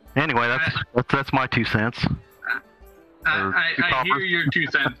 Anyway, that's my 2 cents. I hear your 2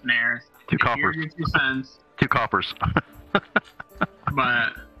 cents, Nair. 2 coppers. I hear your 2 cents. 2 coppers.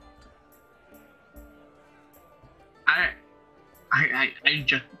 But I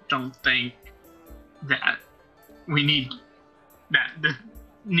just don't think that we need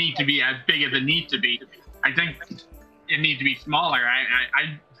to be as big as it needs to be. I think it needs to be smaller.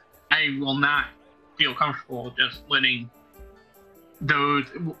 I will not feel comfortable just letting those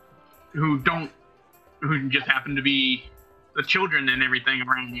who just happen to be the children and everything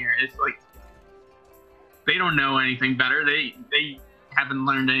around here. It's like they don't know anything better. They haven't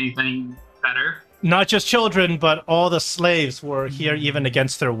learned anything better. Not just children, but all the slaves were here even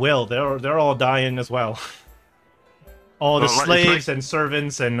against their will. They're all dying as well. All the slaves and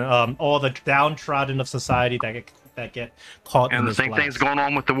servants and all the downtrodden of society that get caught in this blast. And the same thing's going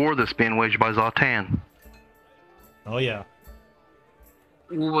on with the war that's being waged by Zoftan. Oh yeah.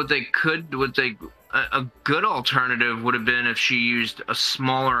 A good alternative would have been if she used a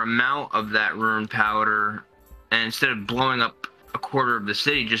smaller amount of that rune powder, and instead of blowing up a quarter of the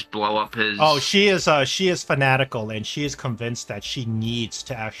city, just blow up his... Oh, she is fanatical, and she is convinced that she needs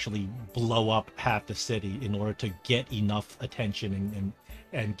to actually blow up half the city in order to get enough attention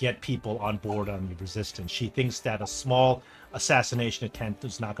and get people on board on the resistance. She thinks that a small assassination attempt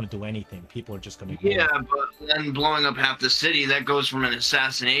is not going to do anything. People are just going to... Yeah, but then blowing up half the city, that goes from an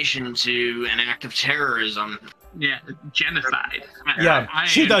assassination to an act of terrorism. Yeah, genocide. Yeah,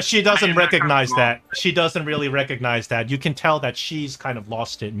 she doesn't recognize that. She doesn't really recognize that. You can tell that she's kind of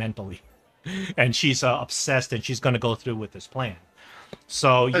lost it mentally. and she's obsessed, and she's going to go through with this plan.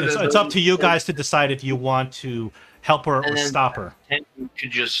 So it's up to you guys to decide if you want to help her or stop her.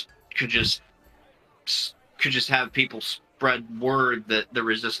 Could just have people spread word that the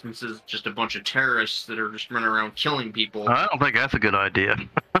resistance is just a bunch of terrorists that are just running around killing people. I don't think that's a good idea.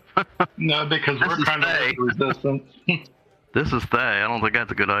 No, because we're kind of resistant. This is Thay. I don't think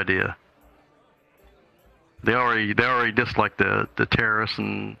that's a good idea. They already dislike the terrorists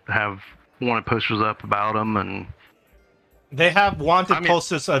and have wanted posters up about them, and they have wanted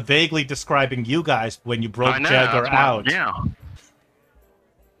posters vaguely describing you guys when you broke Jagger out. Yeah.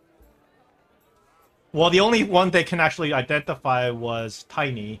 Well, the only one they can actually identify was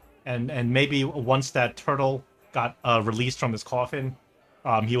Tiny, and maybe once that turtle got released from his coffin,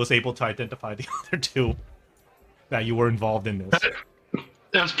 he was able to identify the other two that you were involved in this.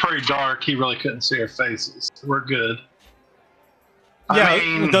 It was pretty dark. He really couldn't see our faces. We're good. Yeah, I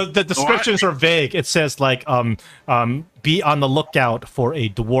mean, the descriptions are vague. It says like, be on the lookout for a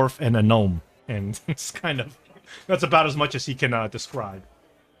dwarf and a gnome, and it's kind of that's about as much as he can describe.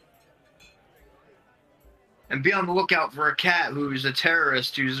 And be on the lookout for a cat who's a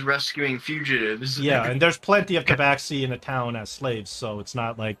terrorist who's rescuing fugitives. Yeah, and there's plenty of tabaxi in the town as slaves, so it's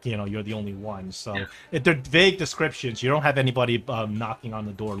not like, you're the only one. So they're vague descriptions. You don't have anybody knocking on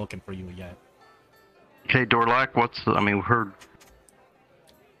the door looking for you yet. Okay, Dorlac, we've heard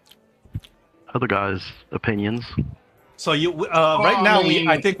other guys' opinions. So right now,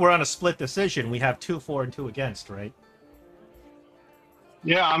 I think we're on a split decision. We have 2 for and 2 against, right?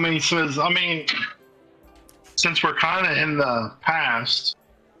 Yeah, since we're kind of in the past,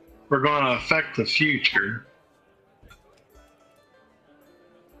 we're going to affect the future.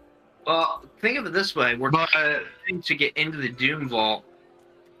 Well, think of it this way: we're trying to get into the Doom Vault.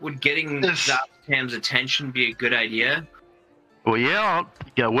 Would getting Zaptam's attention be a good idea? Well, yeah,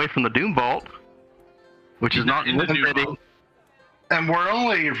 get away from the Doom Vault, which is not in the city. And we're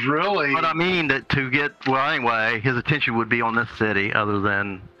only really... But I mean that anyway, his attention would be on this city other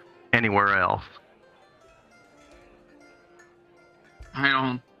than anywhere else. I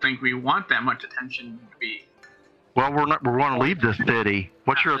don't think we want that much attention to be. Well, we're going to leave this city.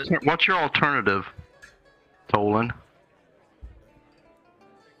 What's your alternative, Tolan?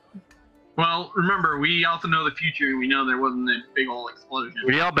 Well, remember, we also know the future, and we know there wasn't a big old explosion.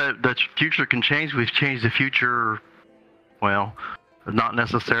 Yeah, but the future can change. We've changed the future. Well, not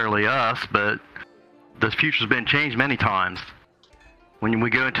necessarily us, but the future's been changed many times. When we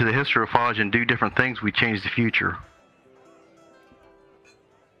go into the history of Fudge and do different things, we change the future.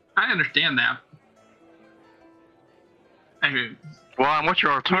 I understand that. Anyway, well, and what's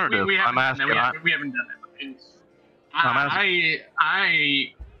your alternative? I'm asking. We haven't done it.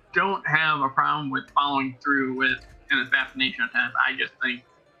 I don't have a problem with following through with an assassination attempt. I just think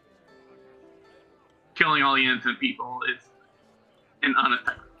killing all the innocent people is an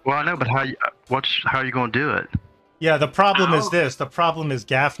unethical. Well, I know, but how are you going to do it? Yeah, the problem is this. The problem is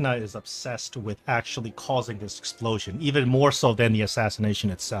Gafna is obsessed with actually causing this explosion, even more so than the assassination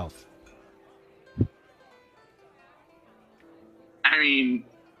itself. I mean,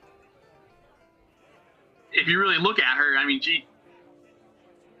 if you really look at her, I mean, she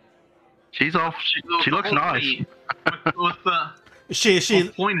looks nice. What's the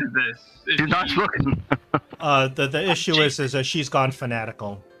point of this? She's nice looking. The issue is that she's gone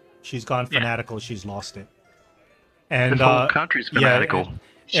fanatical. She's gone fanatical. Yeah. She's lost it. And the whole country's fanatical.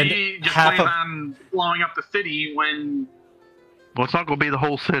 She just plans on blowing up the city when... Well, it's not going to be the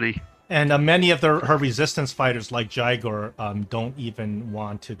whole city. And many of her resistance fighters, like Jaigor, don't even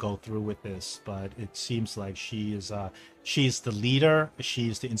want to go through with this. But it seems like she's the leader.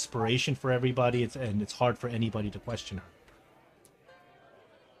 She's the inspiration for everybody. And it's hard for anybody to question her.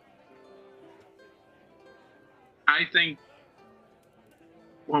 I think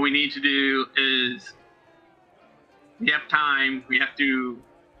what we need to do is... We have time. We have to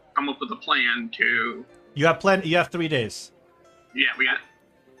come up with a plan to... You have 3 days. Yeah,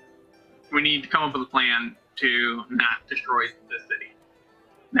 we need to come up with a plan to not destroy the city.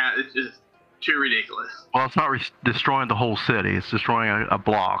 That is just too ridiculous. Well, it's not destroying the whole city. It's destroying a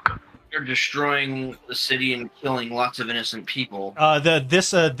block. You're destroying the city and killing lots of innocent people.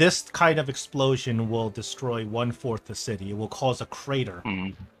 This kind of explosion will destroy 1/4 the city. It will cause a crater.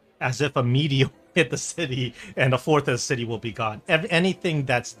 As if a meteor hit the city and 1/4 of the city will be gone. Anything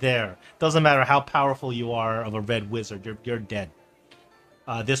that's there, doesn't matter how powerful you are of a red wizard, you're dead.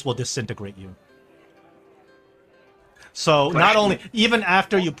 This will disintegrate you. So not only, even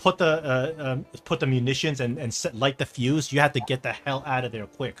after you put the munitions and light the fuse, you have to get the hell out of there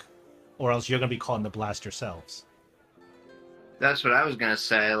quick, or else you're gonna be caught in the blast yourselves. That's what I was gonna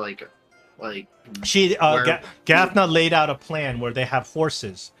say. Like, Like She where- Gafna laid out a plan where they have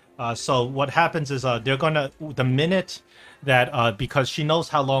horses. So what happens is they're gonna the minute that because she knows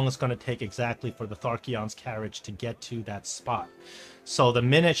how long it's gonna take exactly for the Tharchion's carriage to get to that spot. So the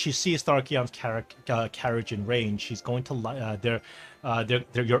minute she sees Tharchion's carriage in range, she's going to they're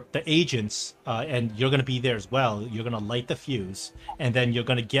the agents and you're gonna be there as well. You're gonna light the fuse, and then you're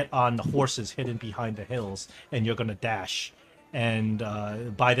gonna get on the horses hidden behind the hills, and you're gonna dash. And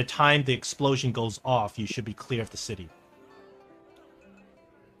by the time the explosion goes off, you should be clear of the city.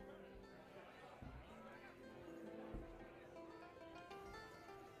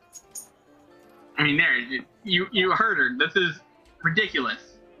 I mean, there, you heard her. This is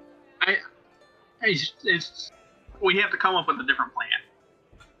ridiculous. We have to come up with a different plan.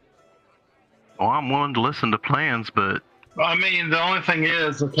 Well, I'm willing to listen to plans, but I mean, the only thing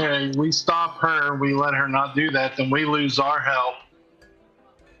is, okay, we stop her, we let her not do that, then we lose our help.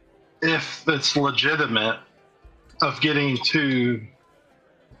 If it's legitimate, of getting to,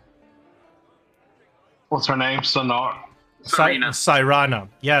 what's her name? Cyrana.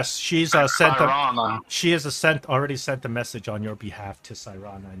 Yes, she's sent. Cyrana. She has already sent a message on your behalf to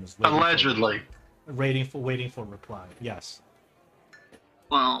Cyrana and is Allegedly. waiting for reply. Yes.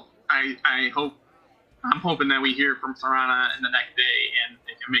 Well, I'm hoping that we hear from Sarana in the next day and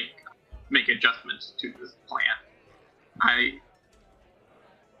they can make adjustments to this plan.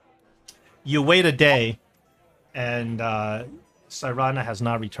 You wait a day, and Cyrana has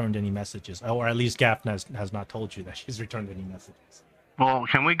not returned any messages, or at least Gafna has not told you that she's returned any messages. well,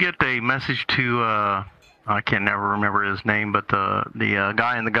 can we get a message to I can never remember his name, but the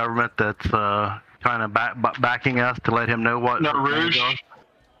guy in the government that's kind of backing us to let him know what. No, Rouge.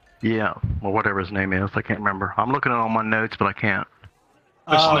 Yeah, well, whatever his name is, I can't remember. I'm looking at all my notes, but I can't.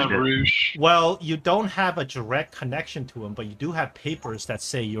 Rouge. Well, you don't have a direct connection to him, but you do have papers that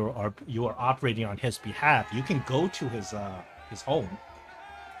say you are operating on his behalf. You can go to his home.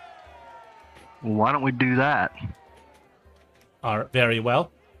 Well, why don't we do that? Very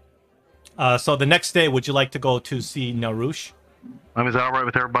well. So the next day, would you like to go to see Narush? I mean, is that all right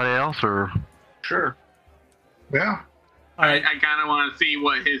with everybody else, or? Sure. Yeah. I kind of want to see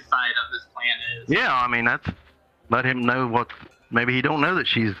what his side of this plan is. Yeah, I mean, that's let him know what. Maybe he don't know that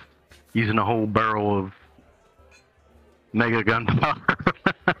she's using a whole barrel of mega gunpowder.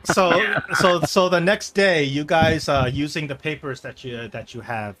 So the next day, you guys using the papers that you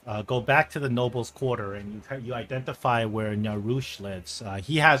have go back to the noble's quarter, and you identify where Narush lives.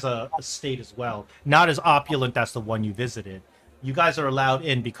 He has a estate as well, not as opulent as the one you visited. You guys are allowed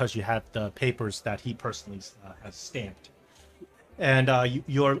in because you have the papers that he personally has stamped. And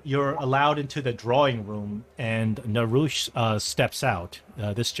you're allowed into the drawing room, and Narush steps out,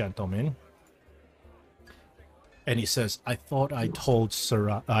 this gentleman, and he says, I thought I told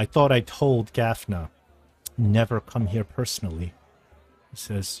Gafna, never come here personally. He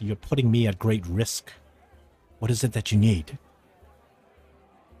says, you're putting me at great risk. What is it that you need?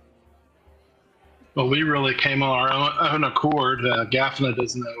 Well, we really came on our own accord. Gafna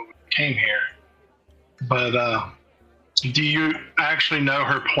doesn't know we came here. But do you actually know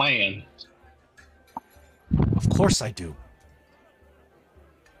her plan? Of course I do.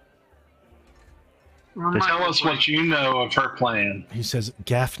 Tell us what you know of her plan. He says,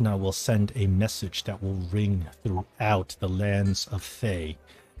 Gafna will send a message that will ring throughout the lands of Thay,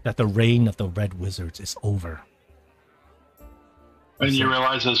 that the reign of the Red Wizards is over. And you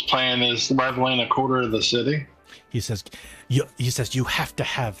realize his plan is leveling a quarter of the city? He says, you have to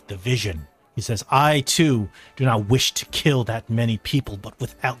have the vision. He says, I too do not wish to kill that many people, but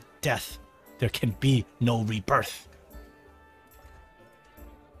without death, there can be no rebirth.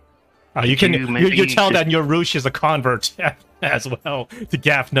 You tell that your Roosh is a convert as well to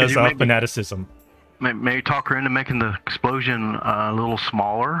Gafna's fanaticism. Maybe talk her into making the explosion a little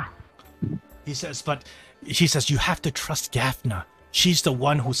smaller. He says, you have to trust Gafna. She's the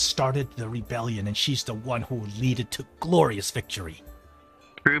one who started the rebellion, and she's the one who will lead it to glorious victory.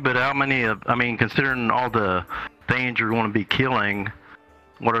 True, but how many considering all the things you're going to be killing,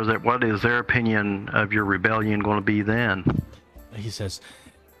 what is their opinion of your rebellion going to be then? He says,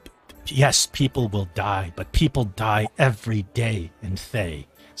 yes, people will die, but people die every day in Thay.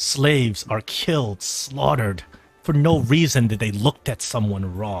 Slaves are killed, slaughtered, for no reason that they looked at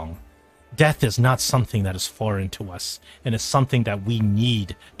someone wrong. Death is not something that is foreign to us, and is something that we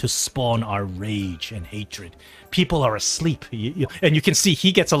need to spawn our rage and hatred. People are asleep, and you can see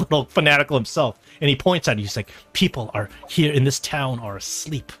he gets a little fanatical himself, and he points at you, he's like, people are here in this town are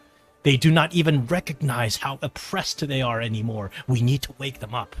asleep. They do not even recognize how oppressed they are anymore. We need to wake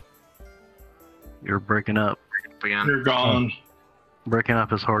them up. You're breaking up. You're gone. Breaking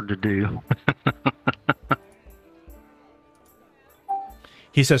up is hard to do.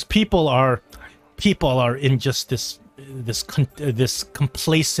 He says people are in just this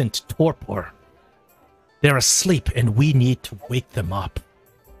complacent torpor. They're asleep, and we need to wake them up.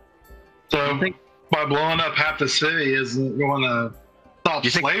 So by blowing up half the city isn't going to stop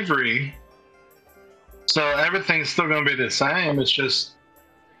slavery. So everything's still going to be the same. It's just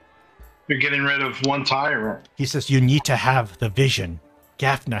you're getting rid of one tyrant. He says you need to have the vision.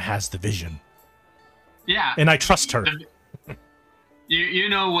 Gafna has the vision. Yeah. And I trust her. You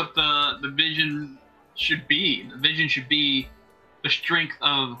know what the vision should be. The vision should be the strength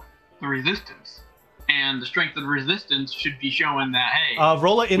of the resistance. And the strength of the resistance should be showing that, hey...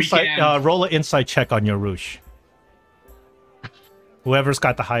 roll an insight check on your Roosh. Whoever's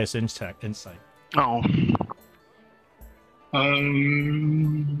got the highest insight. Oh.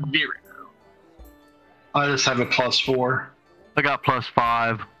 0. I just have a +4. I got +5.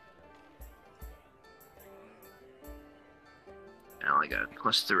 I only got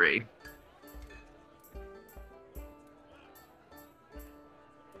 +3.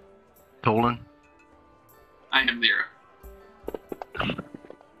 Tolan? I have 0.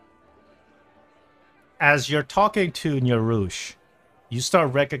 As you're talking to Narush, you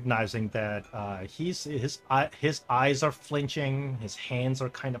start recognizing that his eyes are flinching, his hands are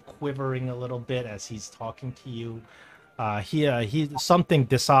kind of quivering a little bit as he's talking to you. He something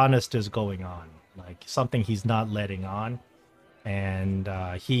dishonest is going on, like something he's not letting on, and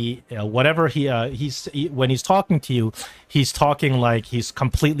when he's talking to you, he's talking like he's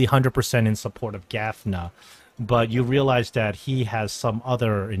completely 100% in support of Gafna. But you realize that he has some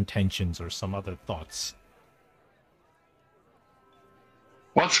other intentions or some other thoughts.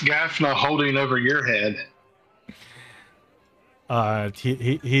 What's Gafna holding over your head?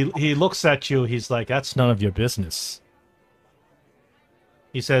 He looks at you. He's like, "That's none of your business."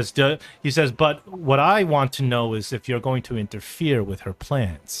 He says, "But what I want to know is if you're going to interfere with her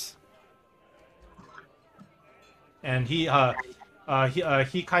plans." And he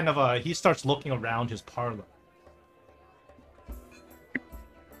starts looking around his parlor.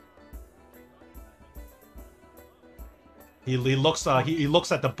 He looks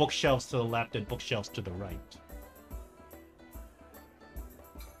at the bookshelves to the left and bookshelves to the right.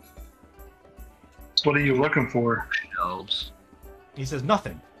 What are you looking for? Shelves. He says,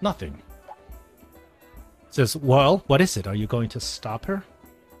 nothing. He says, well, what is it? Are you going to stop her?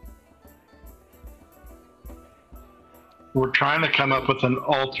 We're trying to come up with an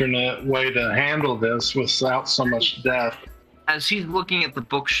alternate way to handle this without so much death. As he's looking at the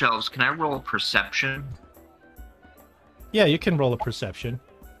bookshelves, can I roll perception? Yeah, you can roll a perception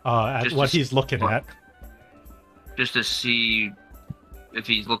at what he's looking at. Just to see if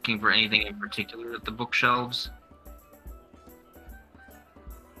he's looking for anything in particular at the bookshelves.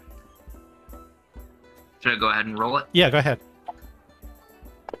 Should I go ahead and roll it? Yeah, go ahead.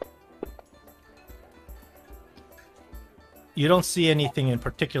 You don't see anything in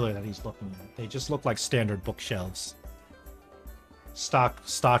particular that he's looking at. They just look like standard bookshelves.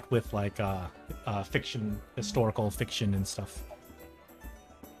 Stocked with like fiction, historical fiction and stuff.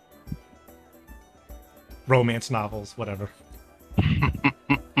 Romance novels, whatever.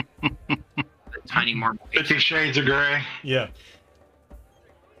 Tiny marble. 50 Shades of Grey. Yeah.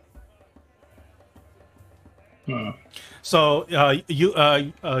 Hmm. So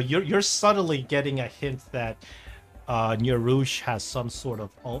you're subtly getting a hint that Narush has some sort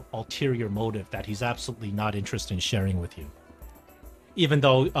of ulterior motive that he's absolutely not interested in sharing with you. Even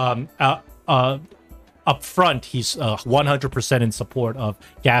though up front he's 100% in support of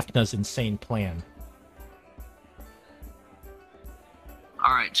Gafna's insane plan.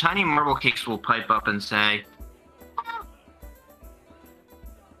 All right, Tiny Marble Cakes will pipe up and say,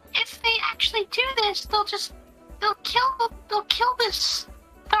 If they actually do this, they'll kill this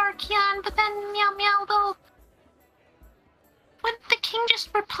tharchion, but then meow meow wouldn't the king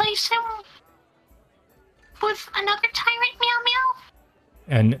just replace him with another tyrant meow meow?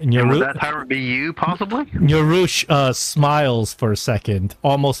 And would that tyrant be you, possibly? Narush smiles for a second,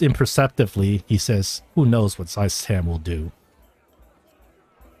 almost imperceptibly. He says, "Who knows what Sam will do?"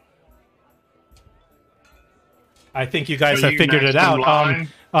 I think you guys have figured it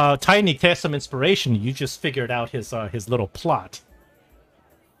out. Tiny, cast some inspiration. You just figured out his little plot.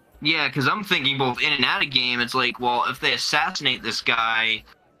 yeah, because I'm thinking both in and out of game, it's like, well, if they assassinate this guy,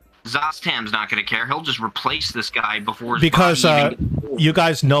 Zastam's not going to care. He'll just replace this guy before his because body even... you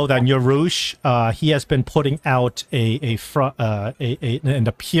guys know that Narush, he has been putting out an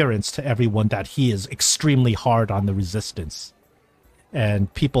appearance to everyone that he is extremely hard on the resistance,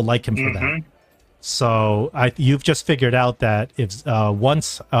 and people like him for that. So you've just figured out that if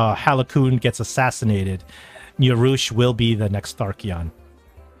once Halakun gets assassinated, Nirush will be the next Tharchion.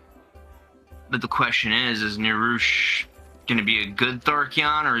 But the question is Nirush going to be a good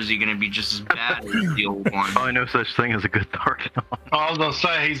Tharchion, or is he going to be just as bad as the old one? Probably no such thing as a good Tharchion. I was gonna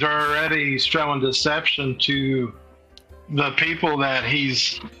say he's already showing deception to the people that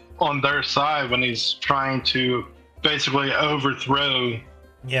he's on their side when he's trying to basically overthrow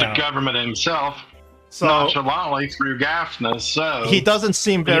the government himself, so nonchalantly through Gafna. So he doesn't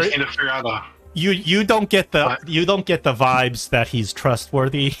seem very. Need to figure out a. You don't get the vibes that he's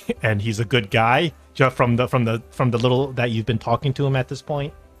trustworthy and he's a good guy just from the little that you've been talking to him at this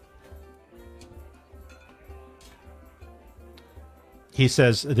point. He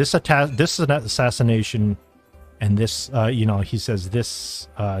says this is an assassination, and this he says this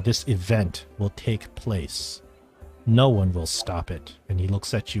event will take place. No one will stop it, and he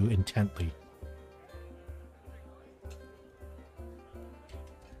looks at you intently.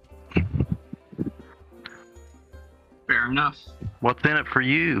 Fair enough. What's in it for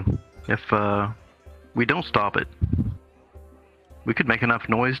you if we don't stop it? We could make enough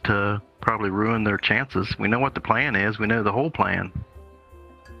noise to probably ruin their chances. We know what the plan is. We know the whole plan.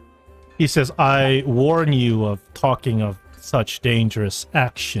 He says, I warn you of talking of such dangerous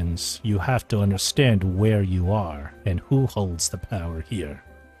actions. You have to understand where you are and who holds the power here.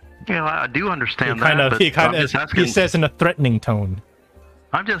 Yeah, I do understand He says in a threatening tone.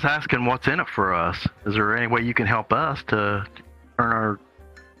 I'm just asking what's in it for us. Is there any way you can help us to turn our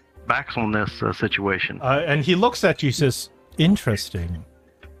backs on this situation? And he looks at you and says, interesting.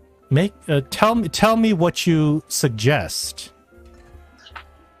 Tell me what you suggest.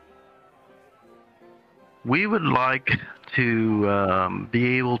 We would like to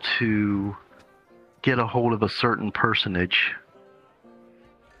be able to get a hold of a certain personage.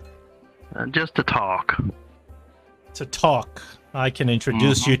 Just to talk. To talk. I can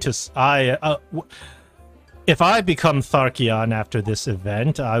introduce you to... if I become Tharchion after this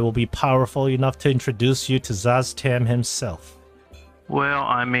event, I will be powerful enough to introduce you to Zaztam himself. Well,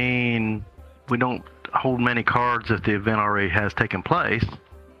 I mean, we don't hold many cards if the event already has taken place.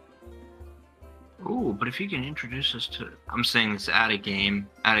 Ooh, but if you can introduce us to... I'm saying this out of game,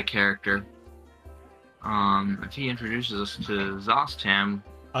 out of character. If he introduces us to Zaztam...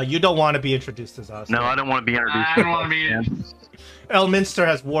 you don't want to be introduced to Zaztam. No, I don't want to be introduced I to don't want to be... Elminster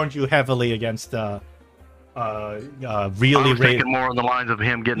has warned you heavily against really... I was thinking more on the lines of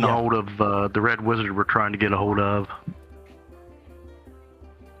him getting a hold of the Red Wizard we're trying to get a hold of.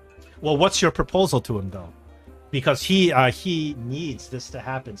 Well, what's your proposal to him, though? Because he needs this to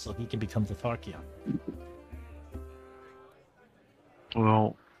happen so he can become the Tharchion.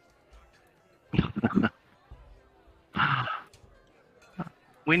 Well...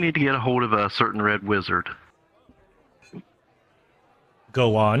 we need to get a hold of a certain Red Wizard.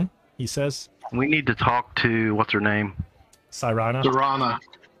 Go on, he says. We need to talk to... what's her name? Sirana?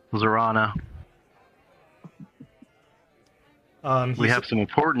 Zarana. We have an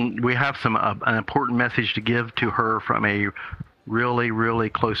important message to give to her from a really, really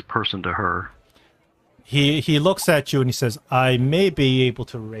close person to her. He looks at you and he says, I may be able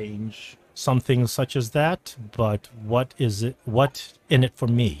to arrange something such as that, but what is it? What in it for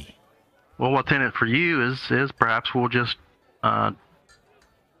me? Well, what's in it for you is perhaps we'll just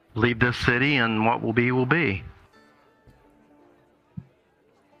leave this city, and what will be will be.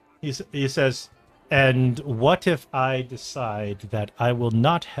 He says, and what if I decide that I will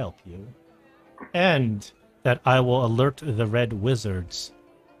not help you, and that I will alert the Red Wizards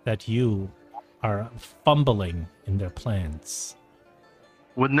that you are fumbling in their plans?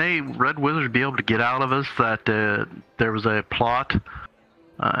 Wouldn't Red Wizards be able to get out of us that there was a plot,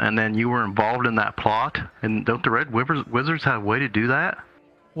 and then you were involved in that plot? And don't the Red Wizards have a way to do that?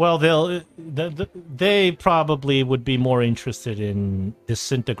 Well, they probably would be more interested in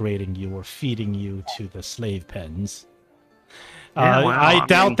disintegrating you or feeding you to the slave pens. I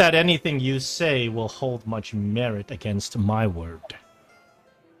doubt that anything you say will hold much merit against my word.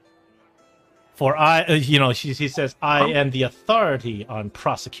 For he says, I am the authority on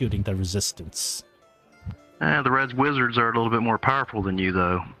prosecuting the resistance. The Red Wizards are a little bit more powerful than you,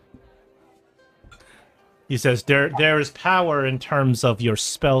 though. He says, there is power in terms of your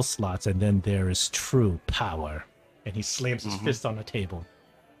spell slots, and then there is true power. And he slams his fist on the table.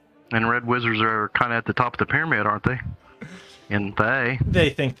 And Red Wizards are kind of at the top of the pyramid, aren't they? They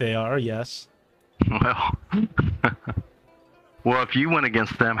think they are, yes. Well, if you went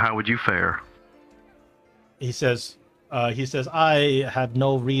against them, how would you fare? He says, I have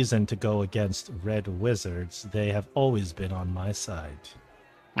no reason to go against Red Wizards. They have always been on my side.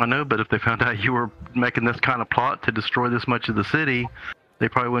 I know, but if they found out you were making this kind of plot to destroy this much of the city, they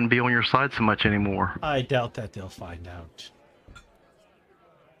probably wouldn't be on your side so much anymore. I doubt that they'll find out.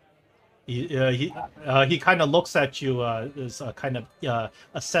 He kind of looks at you, is kind of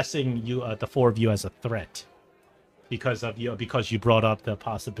assessing you, the four of you, as a threat, because you brought up the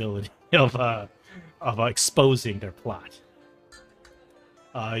possibility of exposing their plot.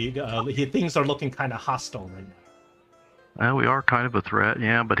 Things are looking kind of hostile right now. Well, we are kind of a threat,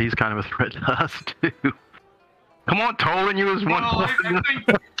 yeah, but he's kind of a threat to us too. Come on, Tolan, you was one. Well,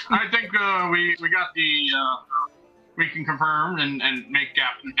 I think we got the we can confirm and make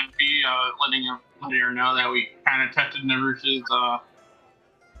Gafna happy, letting her know that we kind of tested Narush's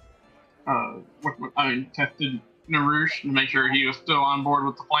tested Narush to make sure he was still on board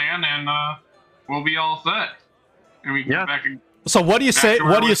with the plan, and we'll be all set. And we can get back. So what do you say?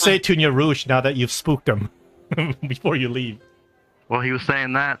 What do you say to Narush now that you've spooked him before you leave? Well, he was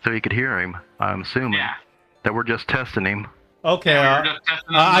saying that so he could hear him. I'm assuming that we're just testing him. Okay,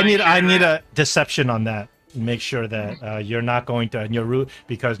 I need a deception on that. Make sure that you're not going to Narush,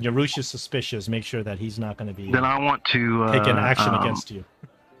 because Narush is suspicious. Make sure that he's not going to be. Then I want to take an action against you.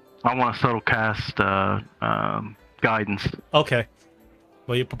 I want to subtle cast guidance. Okay,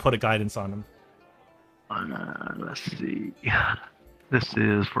 well, you put a guidance on him. Let's see. This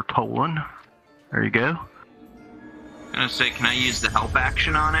is for Tolan. There you go. I'm gonna say, can I use the help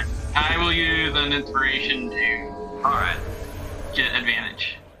action on it? I will use an inspiration to. All right. Get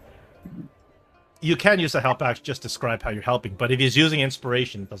advantage. You can use the help action, just describe how you're helping, but if he's using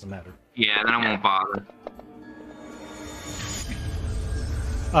inspiration, it doesn't matter. Yeah, then I won't bother.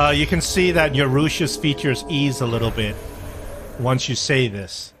 You can see that Narush's features ease a little bit once you say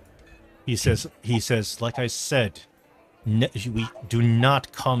this. He says, like I said, we do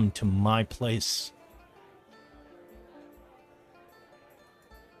not come to my place.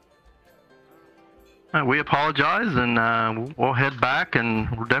 We apologize, and we'll head back, and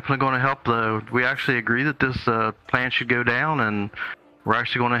we're definitely going to help. We actually agree that this plan should go down, and we're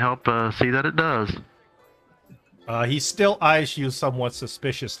actually going to help see that it does. He still eyes you somewhat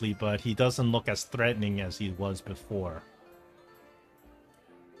suspiciously, but he doesn't look as threatening as he was before.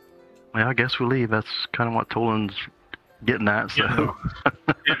 Yeah, I guess we leave. That's kind of what Tolan's getting at, so...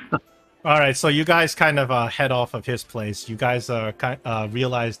 All right, so you guys kind of head off of his place. You guys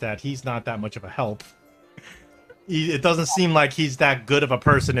realize that he's not that much of a help. It doesn't seem like he's that good of a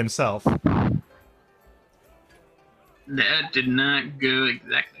person himself. That did not go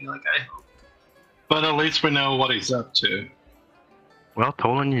exactly like I hoped. But at least we know what he's up to. Well,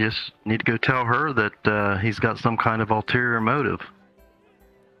 Tolan, you just need to go tell her that he's got some kind of ulterior motive.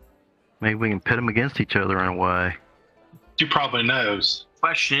 Maybe we can pit them against each other in a way. She probably knows.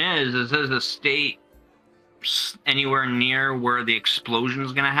 Question is his estate anywhere near where the explosion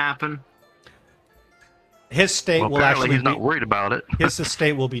is going to happen? His estate will actually he's not worried about it. His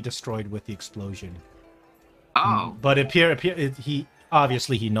estate will be destroyed with the explosion. Oh. But he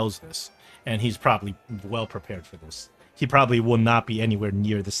obviously knows this, and he's probably well prepared for this. He probably will not be anywhere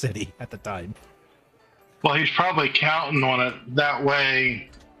near the city at the time. Well, he's probably counting on it that way.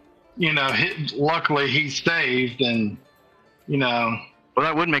 You know, luckily he's saved, and you know. Well,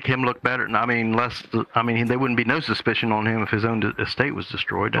 that would make him look better. I mean, there wouldn't be no suspicion on him if his own estate was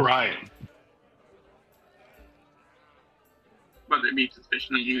destroyed. Right. But there'd be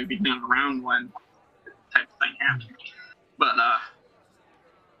suspicion that he would be not around when this type of thing happens. But, I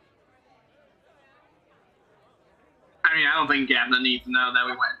mean, I don't think Gafna needs to know that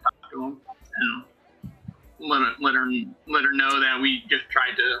we went and talked to him. And let her know that we just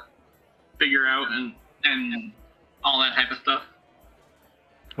tried to figure out and all that type of stuff.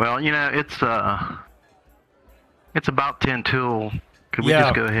 Well, you know, it's about 10 till. Could we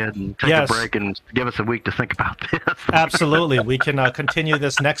just go ahead and take a break and give us a week to think about this? Absolutely. We can continue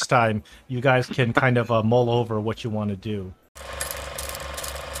this next time. You guys can kind of mull over what you want to do.